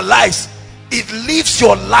takes their lives. It lives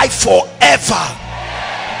your life forever.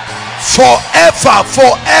 Forever,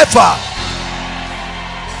 forever.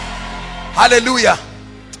 Hallelujah.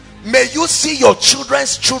 May you see your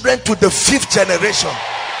children's children to the 5th generation.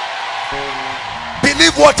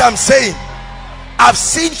 Believe what I'm saying. I've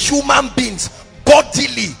seen human beings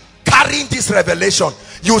bodily carrying this revelation.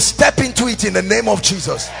 You step into it in the name of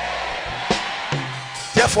Jesus.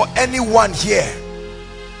 Therefore, anyone here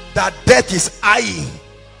that death is eyeing,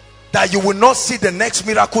 that you will not see the next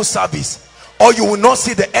miracle service, or you will not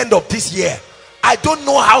see the end of this year, I don't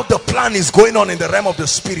know how the plan is going on in the realm of the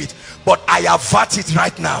spirit, but I avert it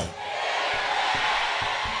right now.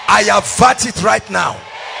 I avert it right now.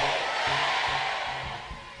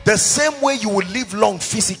 The same way you will live long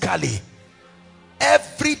physically,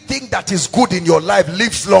 everything that is good in your life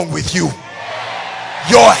lives long with you.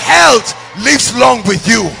 Your health lives long with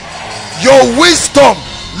you. Your wisdom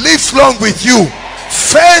lives long with you.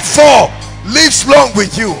 Faithful lives long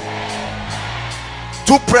with you.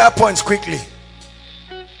 2 prayer points quickly.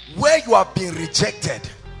 Where you have been rejected,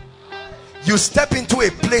 you step into a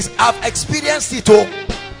place. I've experienced it all.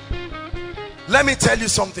 Let me tell you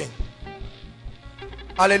something.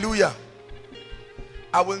 Hallelujah.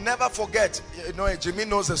 I will never forget, you know, Jimmy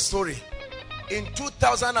knows the story. In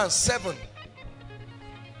 2007,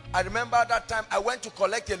 I remember that time I went to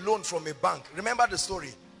collect a loan from a bank. Remember the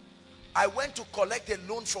story? I went to collect a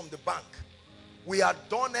loan from the bank. We had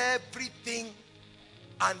done everything,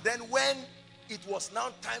 and then when it was now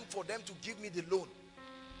time for them to give me the loan,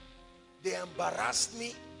 they embarrassed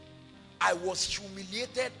me. I was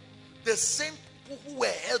humiliated. The same people who were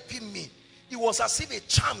helping me, it was as if a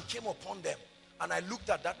charm came upon them. And I looked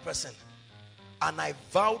at that person and I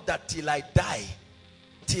vowed that till I die,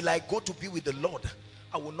 till I go to be with the Lord,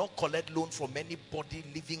 I will not collect loan from anybody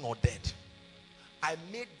living or dead. I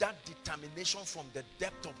made that determination from the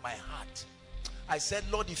depth of my heart. I said,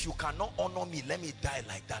 Lord, if you cannot honor me, let me die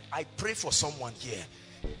like that. I pray for someone here.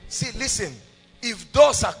 See, listen, if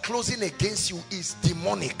doors are closing against you, it's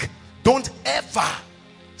demonic. Don't ever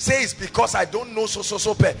say it's because I don't know so.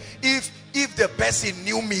 If the person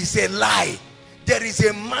knew me, it's a lie. There is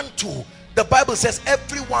a mantle. The Bible says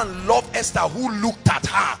everyone loved Esther who looked at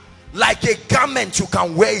her like a garment. You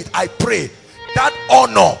can wear it. I pray that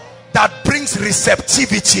honor that brings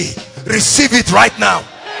receptivity, receive it right now.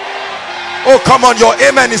 Oh, come on, your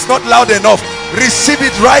amen is not loud enough. Receive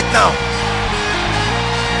it right now.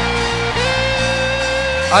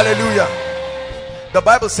 Hallelujah. The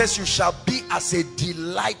Bible says you shall be as a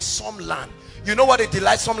delightsome land. You know what a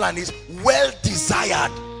delightsome land is? Well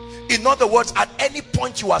desired. In other words, at any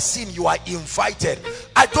point you are seen, you are invited.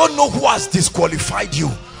 I don't know who has disqualified you,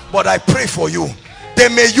 but I pray for you. They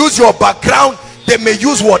may use your background, they may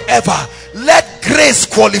use whatever. Let grace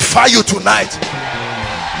qualify you tonight.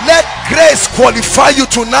 Let grace qualify you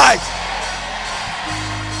tonight.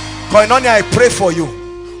 Koinonia, I pray for you.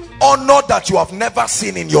 Honor that you have never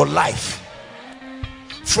seen in your life.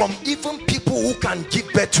 From even people who can give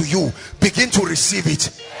birth to you, begin to receive it.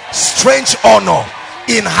 Strange honor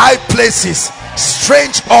in high places.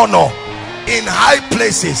 Strange honor in high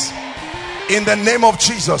places. In the name of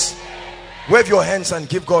Jesus. Wave your hands and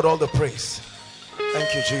give God all the praise.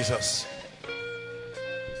 Thank you, Jesus.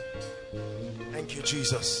 Thank you,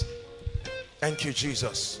 Jesus. Thank you,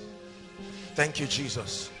 Jesus. Thank you,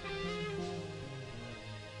 Jesus.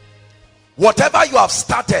 Whatever you have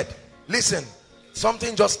started, listen,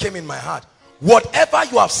 something just came in my heart. Whatever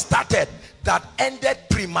you have started that ended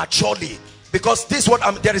prematurely, because this what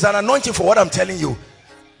there is an anointing for what I'm telling you.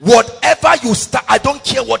 Whatever you start, I don't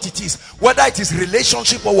care what it is, whether it is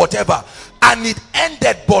relationship or whatever, and it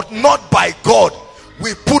ended but not by God,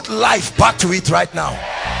 we put life back to it right now.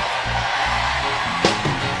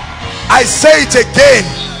 I say it again.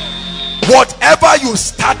 Whatever you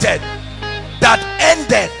started that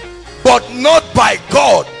ended but not by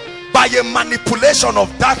God, by a manipulation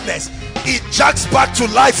of darkness, it jacks back to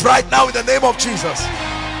life right now in the name of Jesus.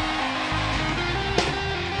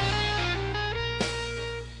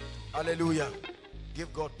 Hallelujah.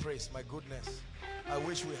 Give God praise. My goodness, I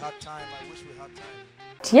wish we had time. I wish we had time.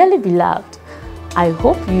 Dearly beloved, I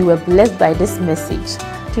hope you were blessed by this message.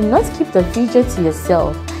 Do not keep the video to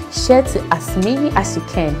yourself. Share to as many as you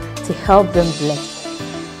can to help them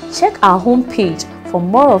bless. Check our homepage for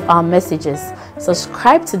more of our messages.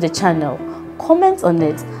 Subscribe to the channel, comment on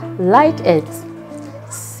it, like it.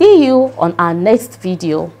 See you on our next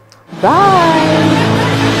video. Bye.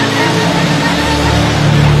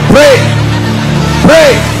 Pray,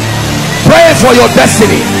 pray, pray for your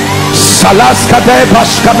destiny.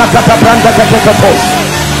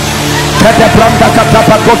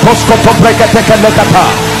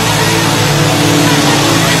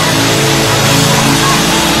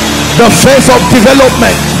 The phase of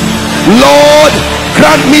development. Lord,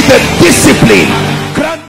 grant me the discipline